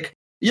discussion. It's like,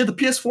 yeah, the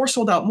PS4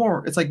 sold out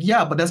more. It's like,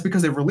 yeah, but that's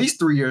because they released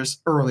 3 years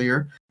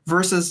earlier.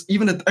 Versus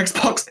even at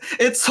Xbox,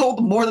 it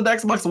sold more than the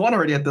Xbox One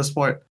already at this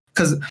point.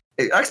 Because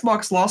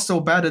Xbox lost so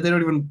bad that they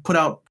don't even put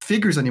out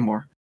figures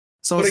anymore.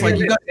 So but it's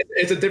again, like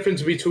it's a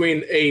difference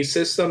between a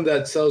system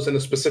that sells in a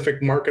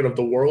specific market of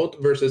the world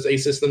versus a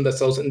system that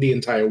sells in the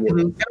entire world.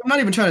 I'm not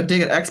even trying to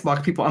dig at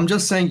Xbox people. I'm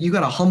just saying you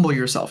got to humble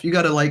yourself. You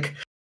got to like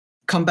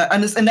come back,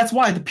 and that's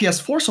why the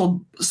PS4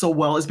 sold so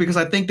well, is because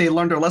I think they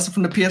learned their lesson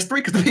from the PS3,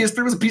 because the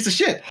PS3 was a piece of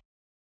shit.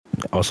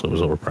 Also, it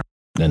was overpriced.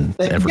 And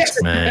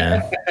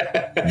man.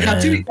 Now,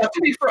 to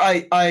be fair,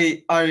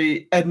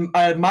 I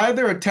admire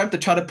their attempt to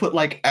try to put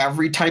like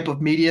every type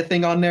of media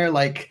thing on there,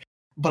 like.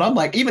 But I'm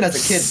like, even as a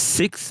kid,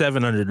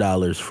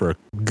 $600-700 for a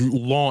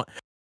long.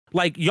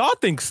 Like, y'all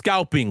think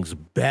scalping's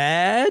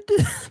bad?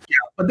 Yeah,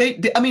 but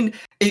I mean,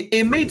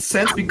 it made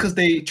sense because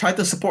they tried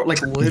to support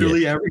like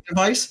literally every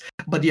device.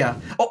 But yeah,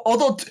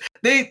 although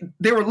they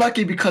were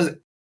lucky because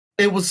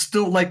it was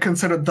still like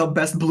considered the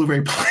best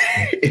Blu-ray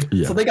play.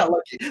 Yeah. So they got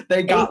lucky.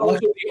 They got also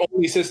lucky. the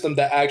only system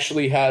that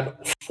actually had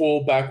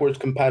full backwards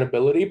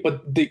compatibility,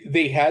 but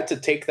they had to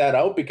take that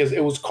out because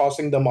it was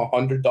costing them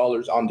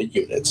 $100 on the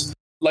units.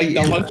 Like the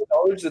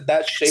 $100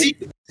 that shape.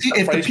 See,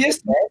 if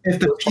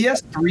the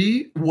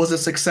PS3 was a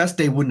success,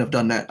 they wouldn't have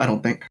done that. I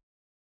don't think.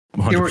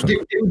 They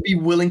would be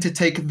willing to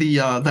take the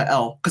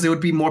L because there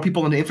would be more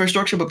people in the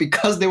infrastructure, but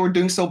because they were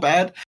doing so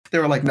bad, they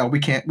were like, no, we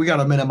can't. We got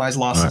to minimize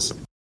losses.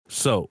 Right.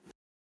 So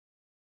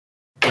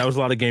that was a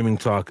lot of gaming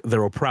talk.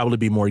 There will probably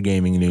be more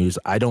gaming news.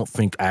 I don't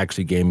think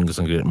actually gaming is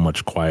going to get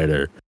much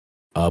quieter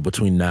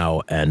between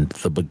now and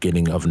the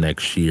beginning of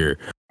next year.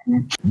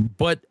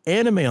 But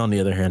anime, on the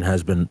other hand,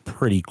 has been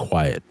pretty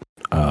quiet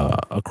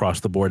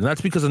across the board, and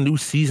that's because a new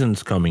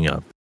season's coming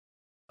up.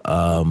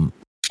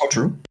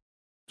 True.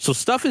 So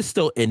stuff is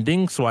still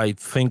ending. So I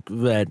think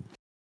that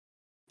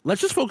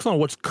let's just focus on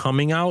what's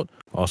coming out.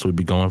 Also, we'd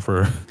be going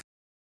for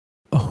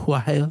a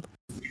while.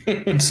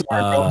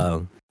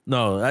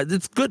 No,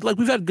 it's good. Like,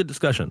 we've had a good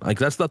discussion. Like,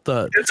 that's not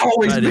the. It's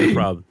always me.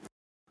 Problem.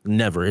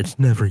 Never. It's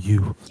never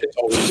you. It's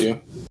always you.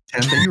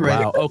 You're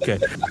right. Wow. Okay.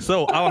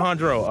 So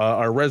Alejandro,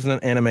 our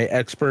resident anime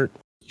expert.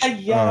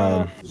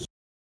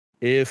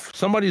 If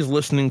somebody's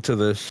listening to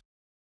this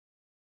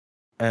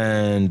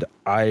and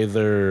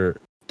either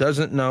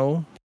doesn't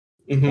know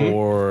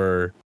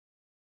or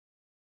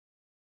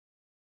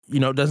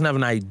doesn't have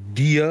an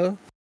idea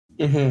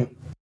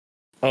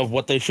of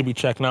what they should be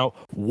checking out,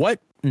 what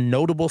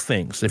notable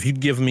things, if you'd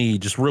give me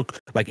just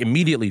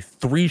immediately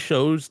 3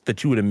 shows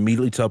that you would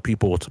immediately tell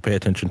people to pay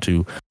attention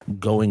to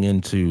going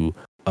into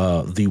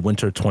the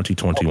winter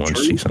 2021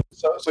 season.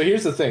 So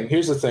here's the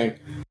thing.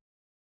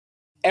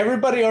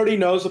 Everybody already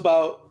knows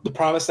about The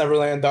Promised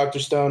Neverland, Dr.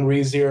 Stone,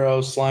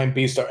 ReZero, Slime,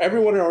 Beastar.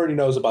 Everyone already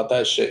knows about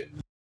that shit.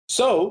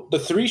 So the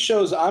 3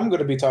 shows I'm going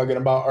to be talking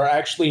about are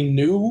actually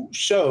new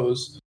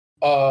shows.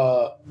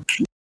 I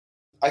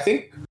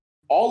think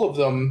all of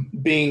them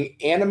being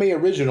anime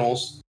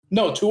originals.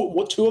 No,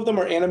 two of them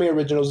are anime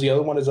originals. The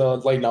other one is a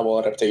light novel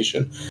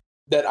adaptation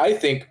that I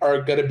think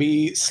are going to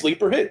be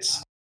sleeper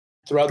hits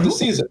throughout the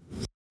season.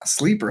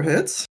 Sleeper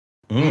hits?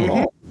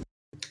 Mm.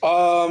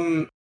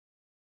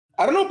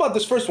 I don't know about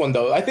this first one,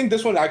 though. I think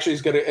this one actually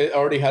it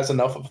already has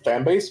enough of a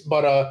fan base.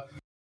 But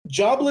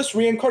Jobless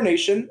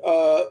Reincarnation,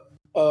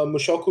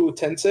 Mushoku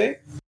Tensei.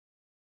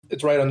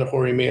 It's right under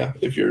Horimiya,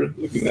 if you're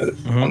looking at it.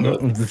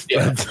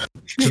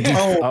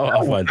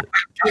 I'll find it.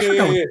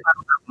 Yeah.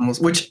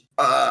 Which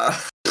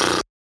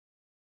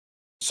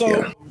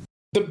So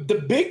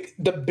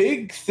the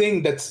big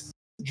thing that's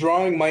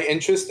drawing my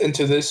interest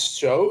into this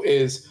show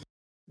is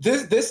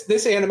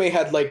this anime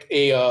had like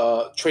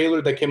a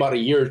trailer that came out a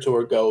year or two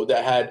ago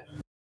that had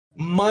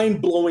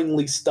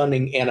mind-blowingly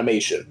stunning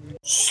animation,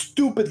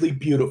 stupidly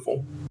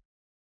beautiful,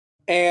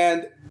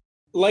 and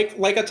like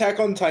Attack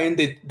on Titan,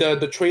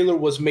 the trailer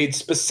was made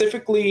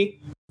specifically.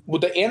 Well,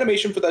 the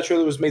animation for that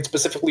trailer was made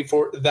specifically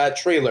for that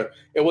trailer.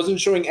 It wasn't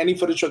showing any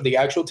footage of the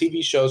actual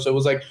TV show, so it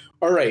was like,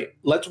 all right,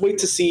 let's wait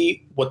to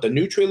see what the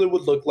new trailer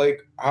would look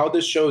like, how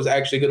this show is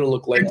actually going to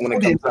look like when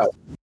it comes out.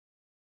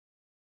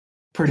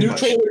 Pretty new much.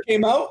 Trailer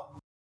came out,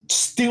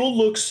 still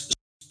looks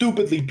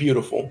stupidly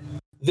beautiful.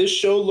 This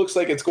show looks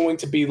like it's going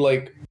to be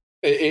like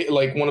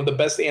one of the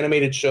best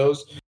animated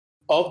shows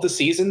of the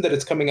season that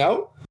it's coming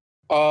out.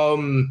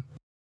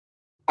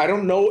 I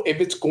don't know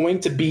if it's going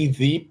to be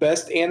the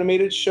best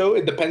animated show.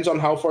 It depends on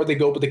how far they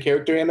go with the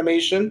character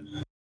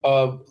animation.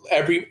 With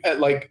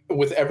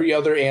every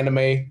other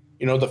anime,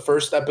 the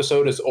first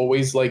episode is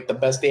always like the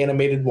best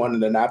animated one,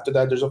 and then after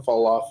that, there's a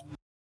fall off.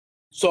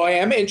 So I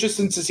am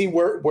interested to see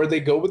where they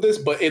go with this,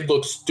 but it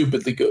looks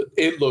stupidly good.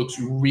 It looks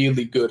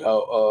really good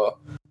how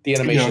the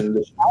animation.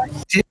 Yeah. I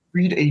did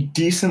read a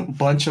decent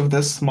bunch of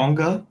this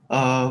manga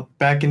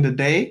back in the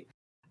day,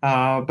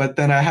 but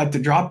then I had to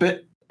drop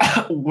it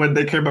when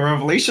they came to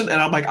Revelation,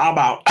 and I'm like, I'm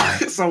out.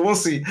 So we'll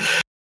see.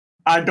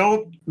 I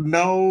don't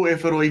know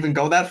if it'll even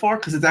go that far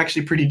because it's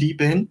actually pretty deep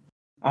in.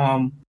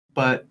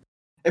 But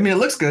I mean, it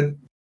looks good.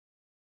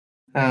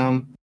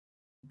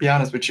 Be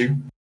honest with you,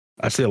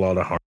 I see a lot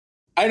of harm.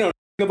 I know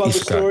about the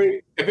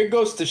story. If it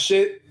goes to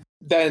shit,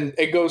 then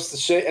it goes to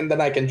shit, and then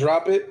I can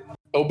drop it.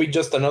 It'll be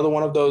just another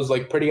one of those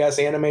like pretty ass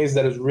animes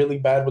that is really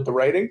bad with the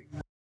writing.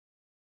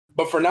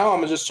 But for now, I'm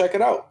gonna just check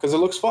it out because it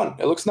looks fun.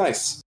 It looks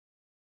nice.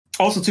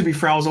 Also, to be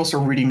fair, I was also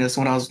reading this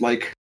when I was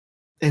like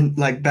in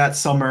like that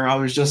summer. I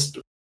was just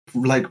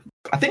like,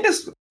 I think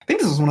this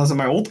was when I was in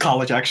my old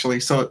college actually.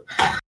 So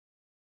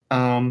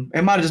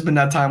it might have just been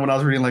that time when I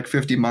was reading like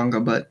 50 manga.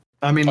 But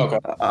I mean, okay.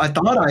 I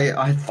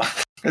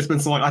thought it's been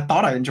so long. I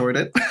thought I enjoyed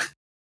it.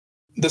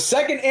 The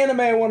second anime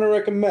I want to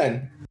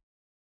recommend,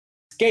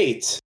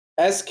 Skate,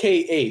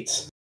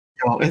 SK8.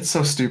 Oh, it's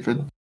so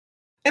stupid.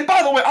 And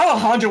by the way,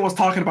 Alejandro was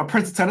talking about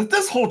Prince of Tennis.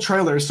 This whole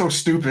trailer is so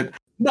stupid.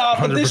 No,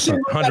 but this shit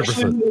was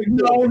actually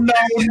no.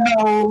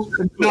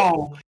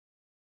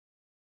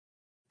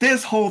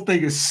 This whole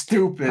thing is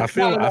stupid. I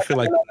feel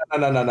like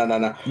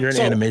no. You're an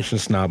animation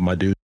snob, my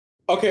dude.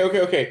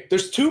 Okay.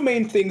 There's two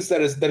main things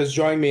that is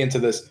drawing me into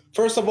this.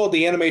 First of all,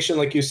 the animation,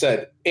 like you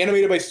said,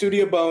 animated by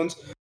Studio Bones.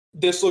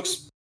 This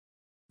looks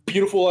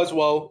beautiful as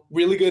well.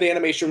 Really good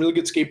animation, really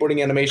good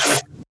skateboarding animation.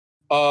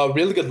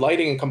 Really good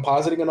lighting and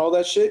compositing and all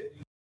that shit.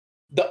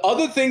 The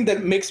other thing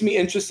that makes me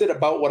interested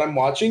about what I'm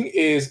watching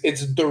is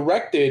it's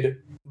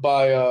directed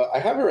by I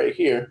have it right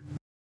here.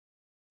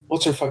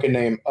 What's her fucking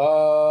name?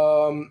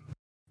 Hiroka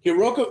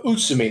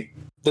Utsumi,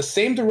 the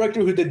same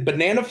director who did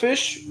Banana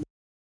Fish,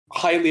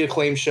 highly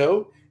acclaimed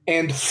show,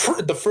 and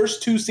the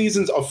first 2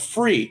 seasons of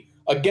Free,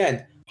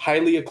 again,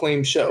 highly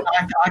acclaimed show.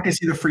 I can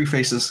see the free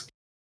faces.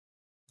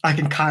 I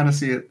can kind of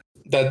see it.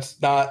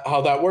 That's not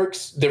how that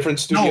works. Different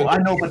studio. No, I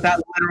know, but that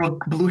literal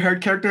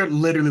blue-haired character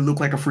literally looked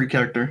like a free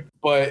character.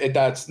 But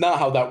that's not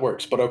how that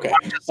works. But okay.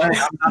 I'm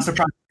not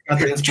surprised you got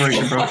the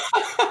inspiration, bro.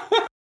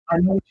 I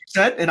know what you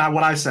said and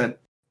what I said.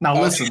 Now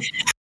listen.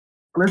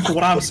 Listen to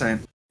what I'm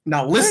saying.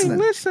 Now listen. Hey,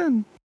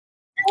 listen.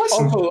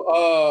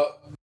 Also,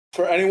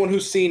 for anyone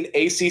who's seen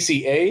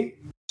ACCA,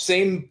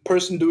 same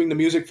person doing the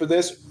music for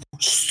this.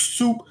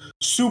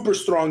 Super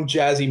strong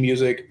jazzy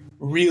music.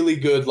 Really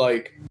good,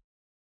 like,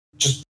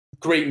 just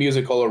great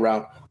music all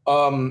around.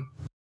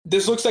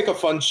 This looks like a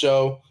fun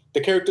show.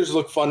 The characters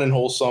look fun and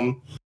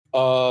wholesome.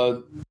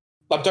 I'm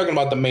talking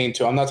about the main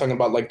two. I'm not talking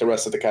about like the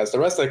rest of the cast. The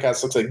rest of the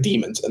cast looks like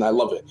demons, and I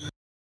love it.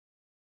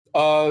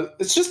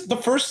 It's just the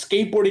first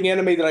skateboarding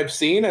anime that I've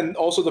seen, and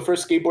also the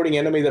first skateboarding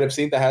anime that I've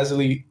seen that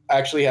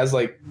actually has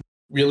like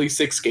really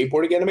sick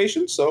skateboarding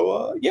animation.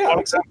 So yeah, I'm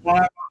excited.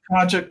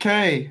 Project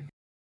K.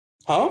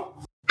 Huh?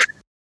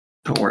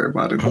 Don't worry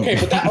about it. Okay,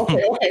 but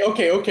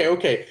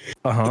okay.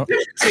 Uh-huh.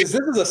 This is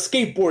a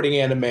skateboarding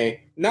anime,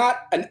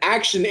 not an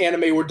action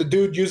anime where the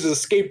dude uses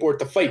a skateboard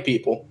to fight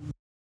people.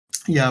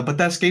 Yeah, but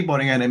that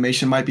skateboarding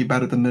animation might be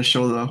better than this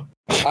show, though.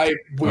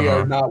 We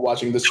are not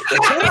watching this.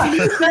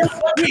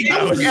 Wait.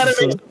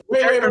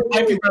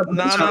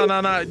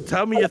 No.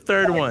 Tell me your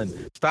third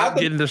one. Stop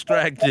getting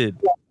distracted.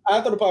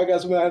 After the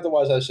podcast, we're gonna have to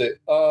watch that shit.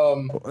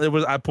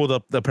 I pulled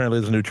up. Apparently,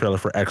 there's a new trailer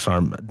for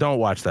X-Arm. Don't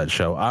watch that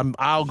show.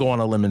 I'll go on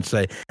a limb and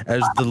say,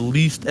 as the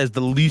least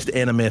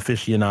anime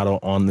aficionado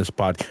on this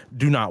pod,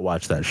 do not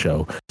watch that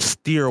show.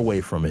 Steer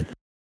away from it.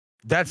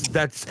 That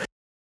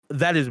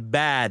is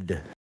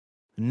bad.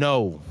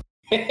 No.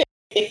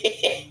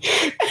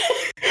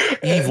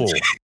 Evil.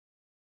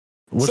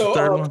 What's the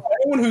third one?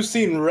 Anyone who's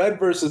seen Red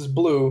versus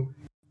Blue,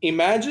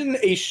 imagine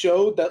a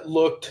show that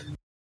looked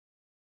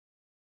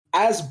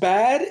as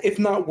bad, if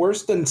not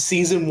worse, than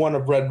season 1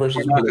 of Red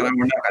versus Blue. We're not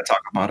gonna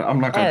talk about it. I'm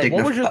not gonna dig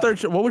what was your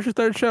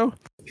third show?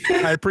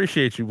 I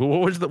appreciate you. But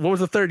what was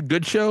the third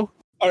good show?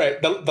 All right,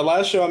 the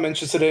last show I'm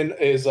interested in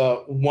is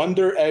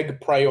Wonder Egg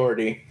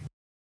Priority.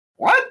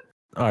 What?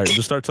 All right,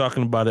 just start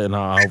talking about it, and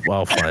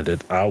I'll find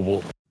it. I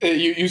will.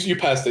 You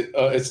passed it.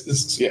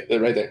 It's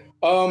right there.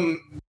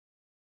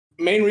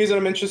 Main reason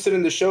I'm interested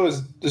in the show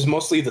is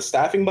mostly the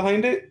staffing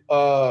behind it.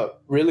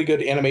 Really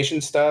good animation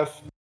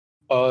staff.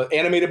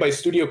 Animated by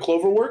Studio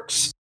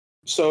Cloverworks.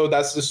 So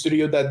that's the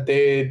studio that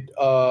did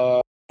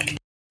The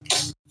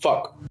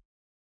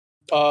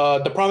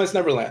Promised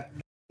Neverland.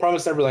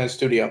 Promised Neverland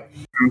studio.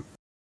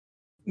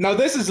 Now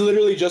this is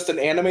literally just an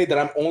anime that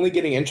I'm only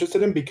getting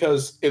interested in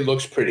because it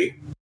looks pretty.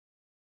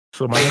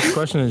 So my next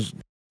question is,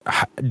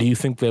 do you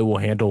think they will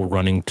handle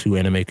running 2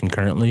 anime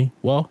concurrently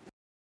well?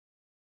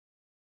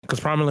 Because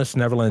Promised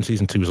Neverland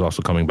season 2 is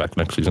also coming back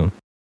next season.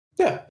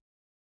 Yeah.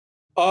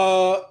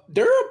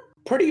 They're a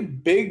pretty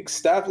big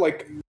staff.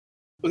 Like,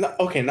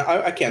 okay, no,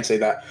 I can't say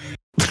that.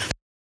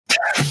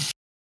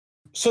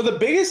 So the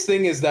biggest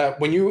thing is that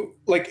when you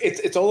like,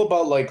 it's all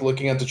about like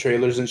looking at the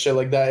trailers and shit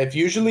like that. If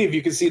you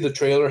can see the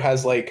trailer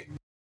has like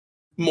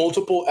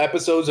multiple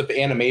episodes of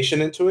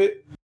animation into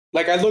it.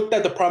 Like I looked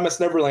at the Promised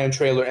Neverland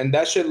trailer and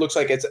that shit looks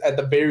like it's at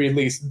the very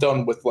least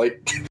done with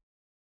like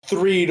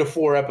 3 to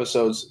 4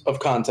 episodes of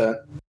content.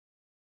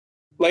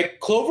 Like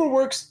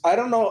Cloverworks, I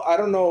don't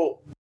know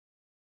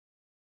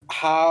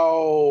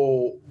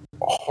how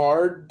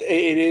hard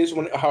it is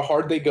how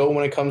hard they go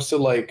when it comes to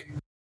like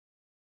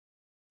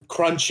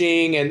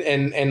crunching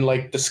and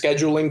like the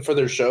scheduling for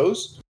their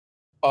shows.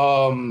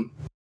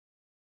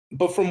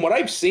 But from what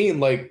I've seen,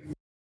 like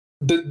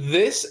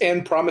this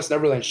and Promised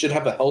Neverland should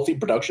have a healthy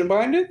production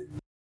behind it.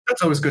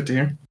 That's always good to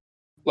hear.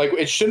 Like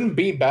it shouldn't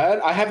be bad.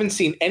 I haven't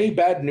seen any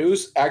bad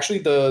news. Actually,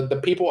 the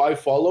people I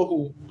follow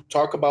who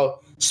talk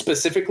about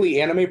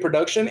specifically anime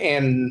production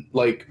and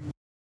like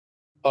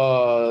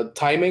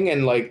timing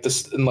and like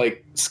this and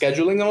like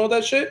scheduling and all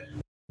that shit,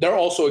 they're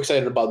also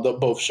excited about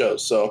both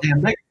shows. So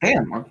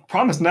damn,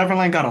 Promised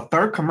Neverland got a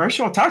 3rd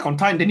commercial. Attack on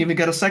Titan didn't even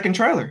get a 2nd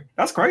trailer.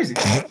 That's crazy.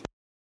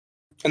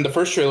 And the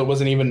first trailer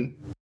didn't even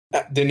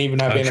have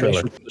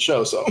animation for the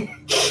show. So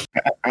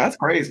that's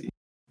crazy.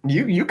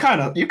 You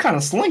kind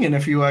of slinging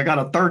if you got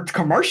a 3rd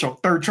commercial,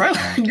 3rd trailer.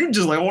 You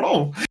just like, hold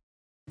on.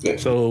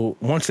 So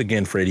once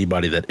again, for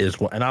anybody that is,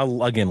 and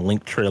I'll again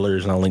link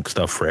trailers and I'll link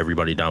stuff for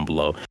everybody down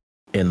below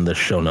in the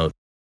show notes.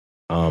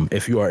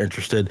 If you are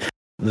interested,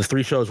 the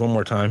 3 shows one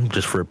more time,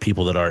 just for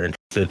people that are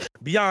interested.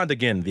 Beyond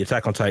again, the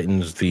Attack on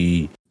Titans,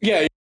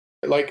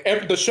 like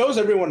the shows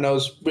everyone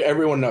knows. 3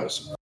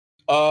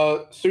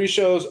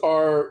 shows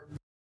are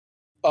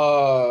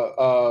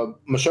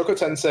Mushoku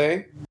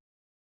Tensei,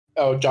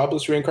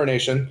 Jobless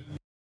Reincarnation,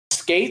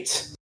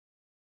 Skate,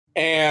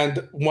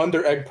 and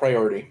Wonder Egg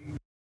Priority.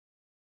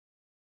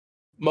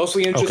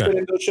 Mostly interested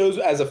in those shows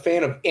as a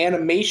fan of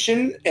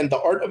animation and the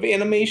art of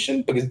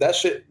animation because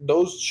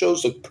those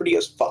shows look pretty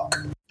as fuck.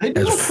 They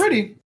do look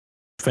pretty.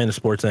 Fan of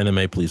sports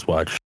anime, please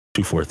watch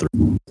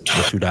 243.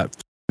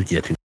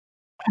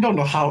 I don't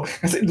know how.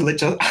 Is it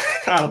legit?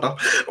 I don't know.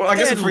 Well, I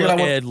guess it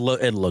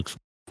looks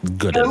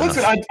good. It looks.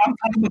 I'm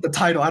talking about the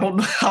title. I don't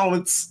know how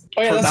it's.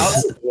 Oh yeah,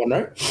 that's the one,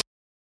 right?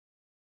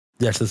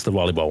 Yes, it's the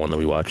volleyball one that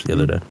we watched the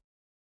other day.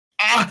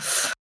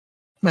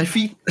 My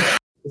feet. Is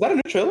that a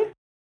new trailer?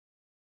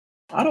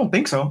 I don't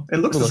think so. It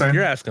looks the same.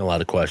 You're asking a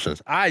lot of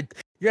questions.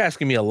 You're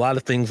asking me a lot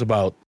of things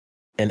about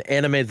an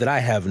anime that I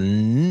have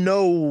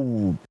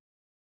no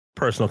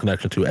personal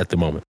connection to at the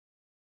moment.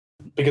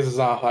 Because it's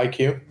not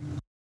Haikyuu?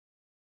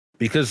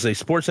 Because it's a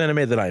sports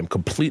anime that I am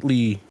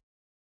completely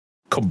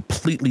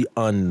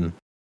un...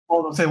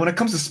 Well, I'm saying when it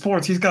comes to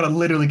sports, he's got to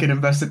literally get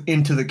invested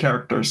into the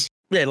characters.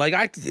 Yeah,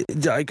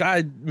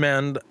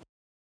 man,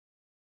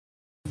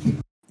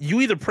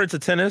 you either Prince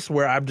of Tennis,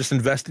 where I'm just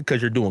invested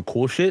because you're doing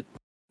cool shit,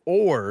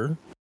 or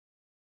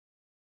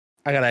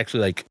I gotta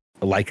actually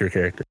like your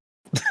character.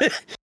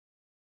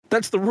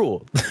 That's the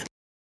rule.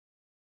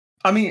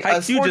 I mean,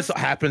 Haikyuu just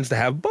happens to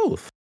have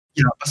both.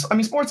 Yeah, I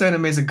mean, sports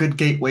anime is a good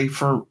gateway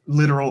for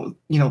literal,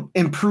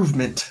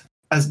 improvement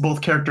as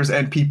both characters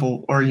and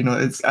people, or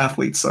it's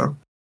athletes. So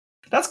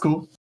that's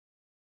cool.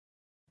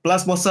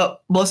 Bless, what's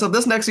up?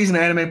 This next season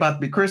of anime about to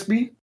be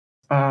crispy.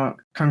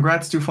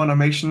 Congrats to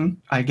Funimation,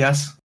 I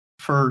guess,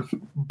 for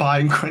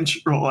buying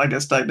Crunchyroll. I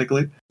guess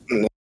technically.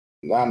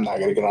 I'm not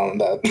gonna get on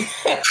that.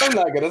 I'm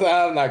not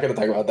gonna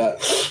talk about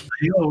that.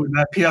 Yo,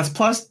 that PS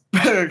Plus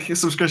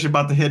subscription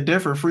about to hit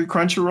different. Free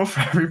Crunchyroll for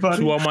everybody.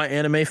 To all my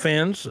anime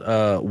fans,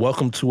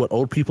 welcome to what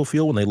old people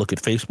feel when they look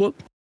at Facebook.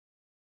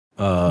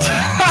 Yeah,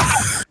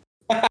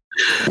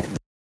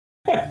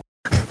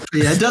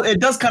 it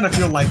does kind of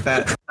feel like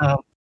that.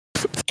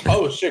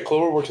 Oh shit!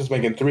 Cloverworks is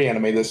making 3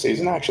 anime this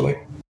season, actually.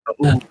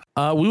 We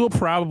will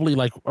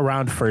probably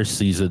around first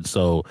season,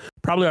 so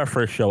probably our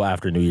first show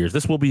after New Year's.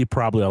 This will be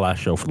probably our last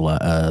show for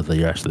the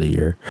rest of the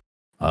year.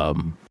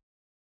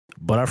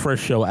 But our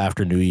first show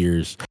after New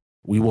Year's,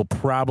 we will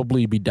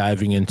probably be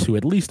diving into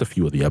at least a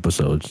few of the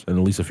episodes and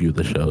at least a few of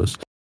the shows.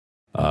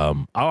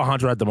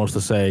 Alejandro had the most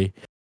to say.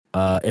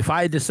 If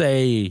I had to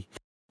say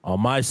on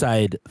my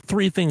side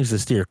 3 things to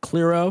steer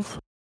clear of,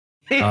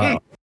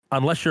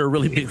 unless you're a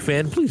really big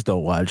fan, please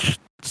don't watch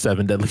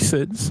Seven Deadly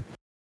Sins.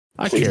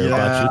 I care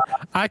about you.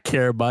 I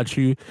care about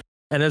you.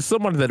 And as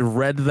someone that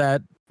read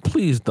that,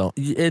 please don't.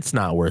 It's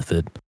not worth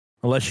it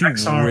unless you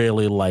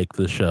really like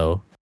the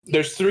show.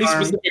 There's 3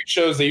 specific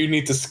shows that you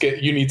need to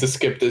skip. You need to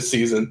skip this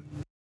season.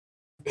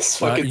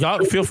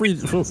 Y'all feel free.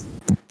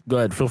 Go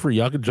ahead. Feel free.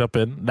 Y'all can jump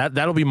in.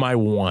 That'll be my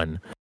one.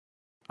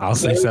 I'll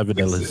say Seven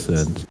Deadly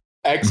Sins.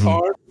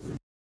 X-Hard.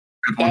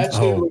 That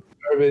shit was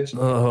garbage.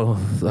 Oh.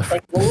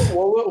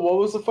 What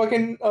was the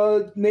fucking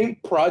name?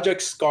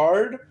 Project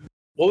Scarred.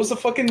 What was the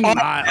fucking?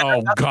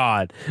 Oh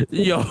God,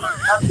 yo.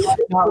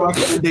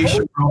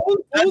 Recommendation, bro.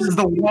 That is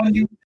the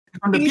one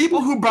from the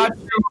people who brought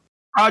you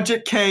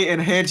Project K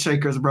and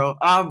Handshakers, bro.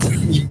 Y'all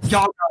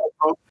got it,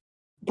 bro.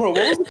 Bro,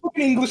 what was the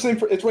fucking English name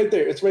for? It's right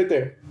there. It's right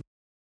there.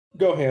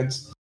 Go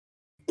hands.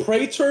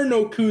 Praetor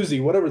no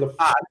Kuzi, whatever the.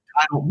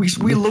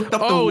 We looked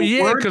up the word. Oh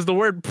yeah, because the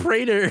word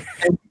praetor.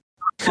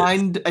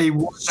 Find a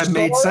word that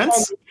made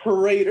sense.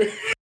 Praetor.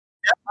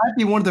 That might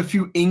be one of the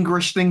few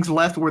English things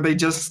left where they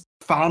just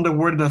found a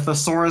word in a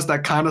thesaurus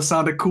that kind of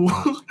sounded cool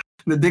in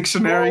the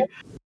dictionary.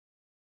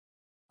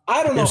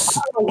 I don't know.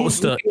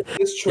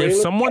 If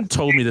someone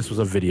told me this was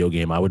a video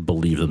game, I would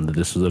believe them that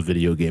this was a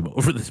video game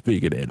over this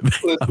being an anime.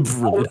 I'm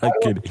really not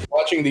kidding.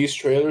 Watching these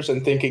trailers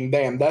and thinking,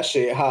 damn, that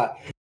shit hot.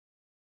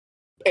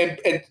 And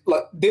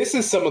like, this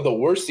is some of the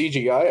worst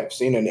CGI I've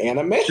seen in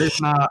anime. It's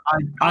not.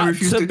 I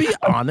refuse to be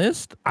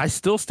honest. I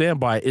still stand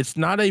by it. It's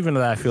not even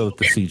that I feel that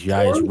the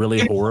CGI is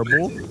really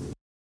horrible.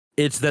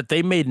 It's that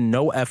they made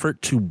no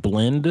effort to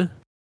blend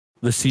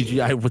the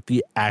CGI with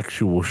the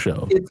actual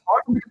show. It's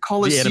hard for me to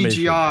call it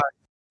CGI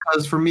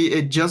because for me,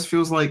 it just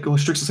feels like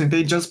Strix is saying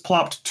they just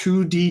plopped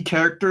 2D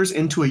characters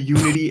into a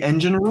Unity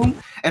engine room,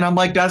 and I'm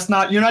like, that's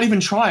not. You're not even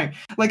trying.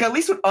 Like at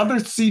least with other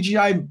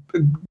CGI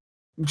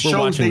shows, we're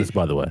watching this,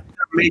 by the way.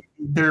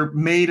 They're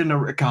made in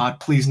a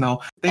God, please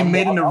no. They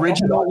made an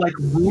original like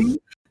room.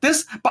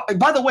 This,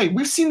 by the way,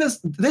 we've seen this.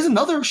 There's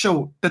another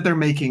show that they're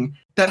making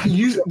that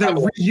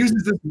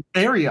reuses this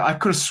area. I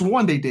could have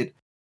sworn they did.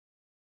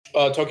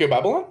 Tokyo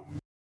Babylon?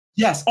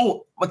 Yes.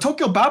 Oh,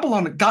 Tokyo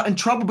Babylon got in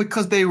trouble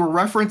because they were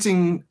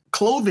referencing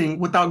clothing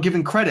without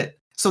giving credit.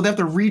 So they have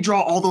to redraw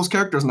all those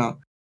characters now.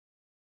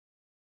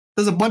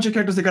 There's a bunch of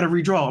characters they got to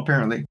redraw,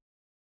 apparently.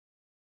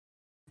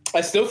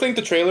 I still think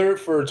the trailer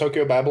for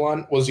Tokyo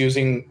Babylon was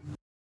using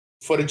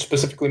footage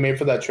specifically made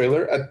for that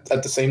trailer at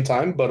the same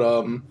time, but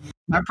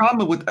my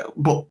problem with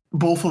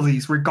both of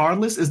these,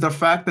 regardless, is the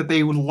fact that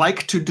they would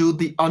like to do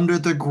the under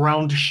the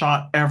ground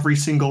shot every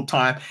single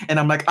time, and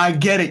I'm like, I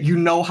get it, you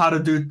know how to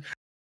do.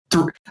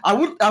 I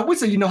would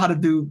say you know how to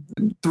do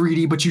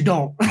 3D, but you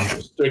don't.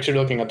 You're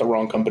looking at the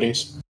wrong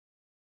companies.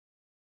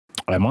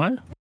 Am I?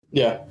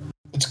 Yeah,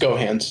 it's Go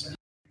Hands.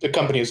 The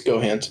company is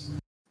Go Hands.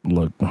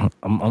 Look,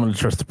 I'm going to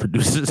trust the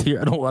producers here.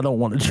 I don't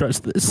want to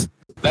trust this.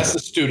 That's the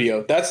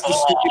studio. That's the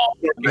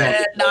studio.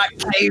 Man, not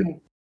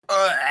Cable.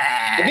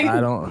 I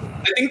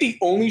think the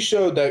only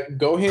show that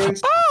Go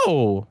Hands.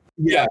 Oh,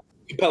 yeah,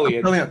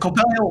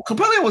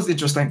 Coppelion was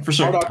interesting for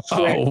sure.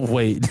 Oh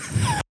wait.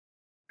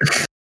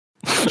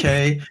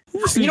 Okay.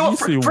 First season of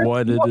K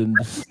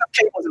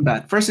wasn't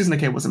bad. First season of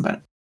K wasn't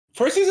bad.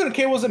 First season of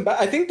K wasn't bad.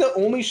 I think the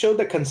only show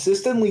that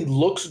consistently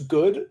looks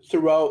good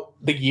throughout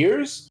the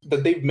years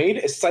that they've made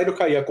is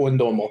Saidokai Yaku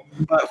Indomo.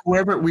 But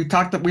whoever we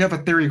have a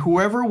theory.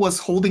 Whoever was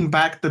holding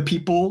back the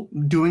people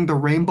doing the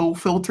rainbow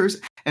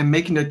filters and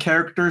making the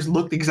characters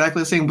look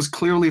exactly the same was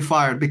clearly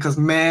fired because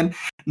man,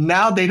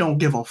 now they don't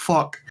give a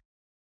fuck.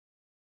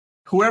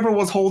 Whoever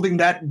was holding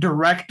that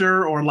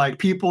director or like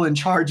people in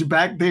charge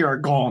back, they are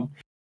gone.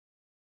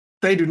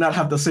 They do not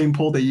have the same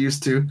pull they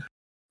used to.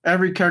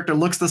 Every character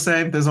looks the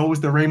same. There's always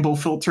the rainbow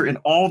filter in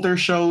all their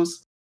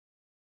shows.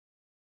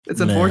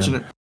 It's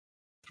unfortunate.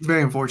 It's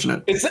very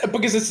unfortunate. It's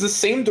because it's the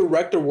same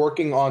director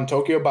working on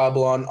Tokyo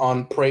Babylon,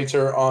 on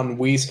Praetor, on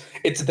Whis.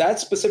 It's that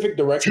specific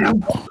director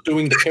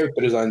doing the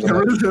character designs.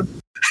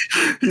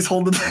 He's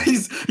holding.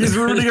 He's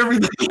ruining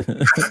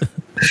everything.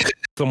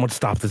 Someone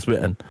stop this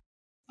man.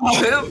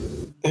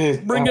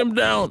 Bring him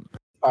down.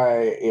 All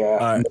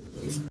right.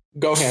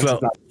 Go Hands is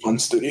not a fun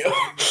studio.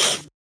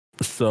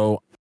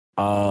 So,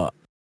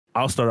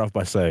 I'll start off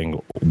by saying,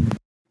 we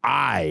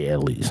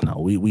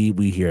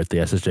here at the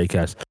SSJ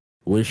Cast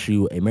wish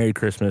you a Merry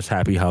Christmas,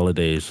 Happy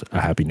Holidays, a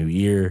Happy New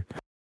Year.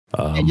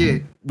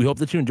 We hope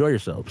that you enjoy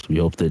yourselves. We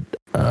hope that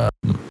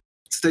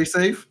stay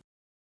safe.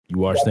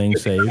 You are staying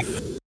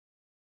safe.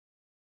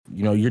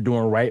 You know, you're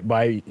doing right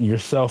by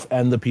yourself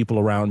and the people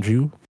around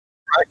you.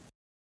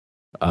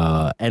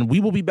 And we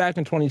will be back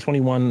in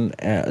 2021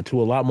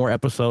 to a lot more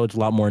episodes, a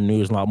lot more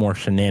news, a lot more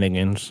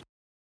shenanigans.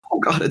 Oh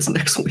God, it's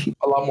next week.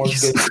 A lot more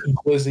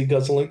glizzy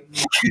guzzling.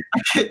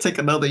 I can't take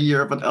another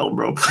year of an L,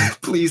 bro.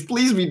 Please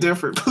be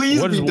different.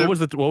 Please be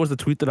different. What was the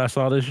tweet that I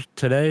saw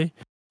today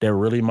that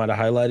really might have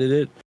highlighted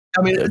it?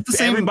 I mean, it's the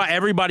same.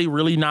 Everybody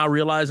really now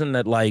realizing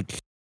that like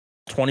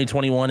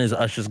 2021 is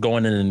us just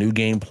going in a new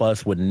game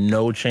plus with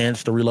no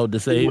chance to reload the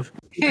save.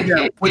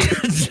 Yeah,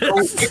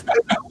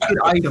 good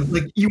items.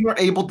 Like you weren't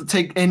able to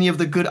take any of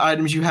the good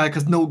items you had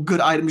because no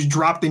good items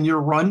dropped in your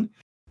run.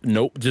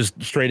 Nope,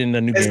 just straight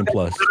into New Game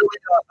Plus.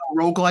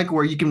 Roguelike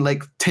where you can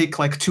like take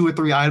like 2 or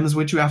 3 items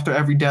with you after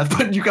every death,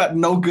 but you got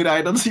no good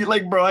items. You're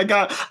like, bro, I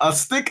got a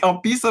stick, a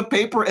piece of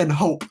paper, and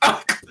hope.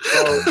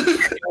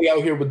 We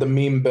out here with the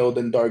meme build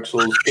in Dark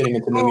Souls, getting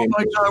into New Oh Game.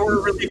 my god,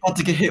 we're really about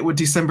to get hit with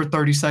December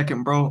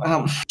 32nd, bro.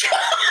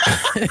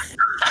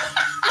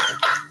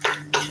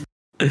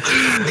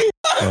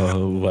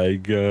 Oh my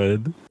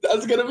god.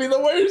 That's gonna be the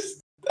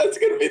worst. That's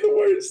gonna be the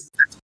worst.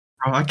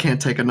 Bro, I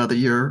can't take another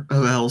year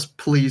of L's.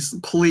 Please,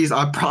 please.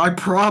 I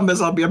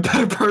promise I'll be a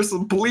better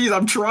person. Please,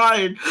 I'm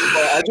trying.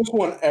 I just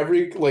want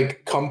every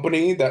like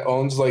company that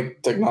owns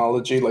like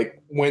technology,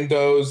 like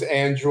Windows,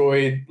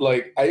 Android,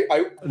 like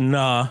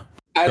Nah.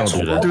 I Don't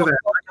do that. Do that.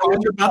 What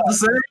you're about to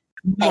say?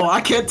 No, I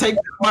can't take.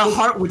 My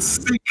heart would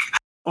sink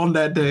on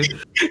that day.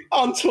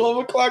 on 12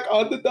 o'clock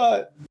on the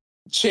dot.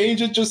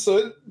 Change it just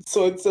so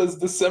it says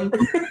December.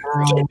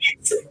 Bro,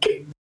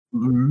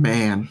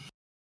 man.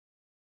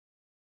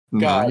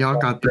 God, y'all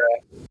got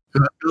that.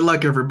 Good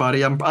luck,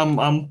 everybody.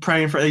 I'm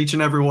praying for each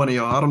and every one of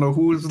y'all. I don't know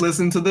who's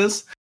listening to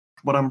this,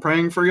 but I'm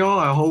praying for y'all.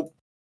 I hope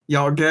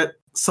y'all get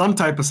some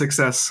type of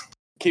success.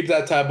 Keep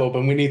that tab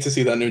open. We need to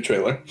see that new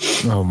trailer.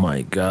 Oh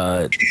my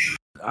god.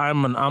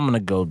 I'm gonna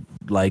go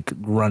like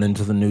run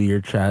into the New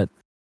Year chat.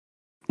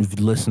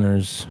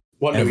 Listeners,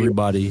 What New Year?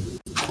 everybody.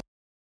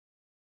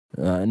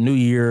 New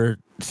Year,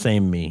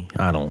 same me.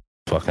 I don't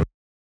fucking.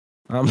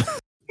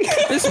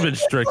 It's been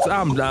strict.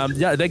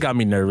 Yeah, they got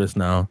me nervous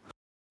now.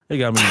 They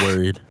got me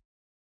worried.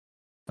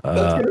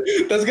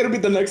 That's gonna be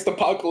the next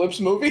apocalypse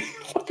movie.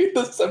 Fucking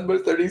December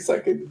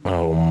 32nd.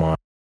 Oh my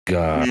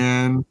god.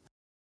 And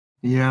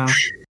yeah,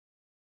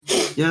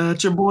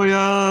 it's your boy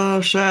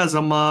Shaz.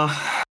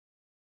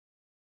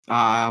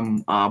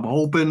 I'm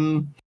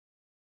hoping.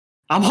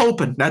 I'm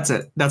hoping. That's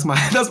it. That's my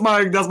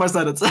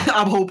sentence.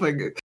 I'm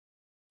hoping.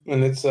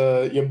 And it's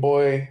your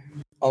boy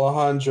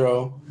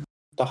Alejandro,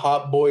 the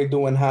hot boy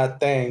doing hot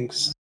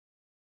things.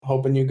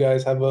 Hoping you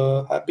guys have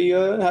a happy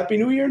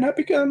New Year and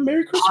happy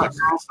Merry Christmas. Hot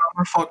girl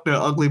summer, fuck the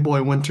ugly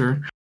boy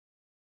winter.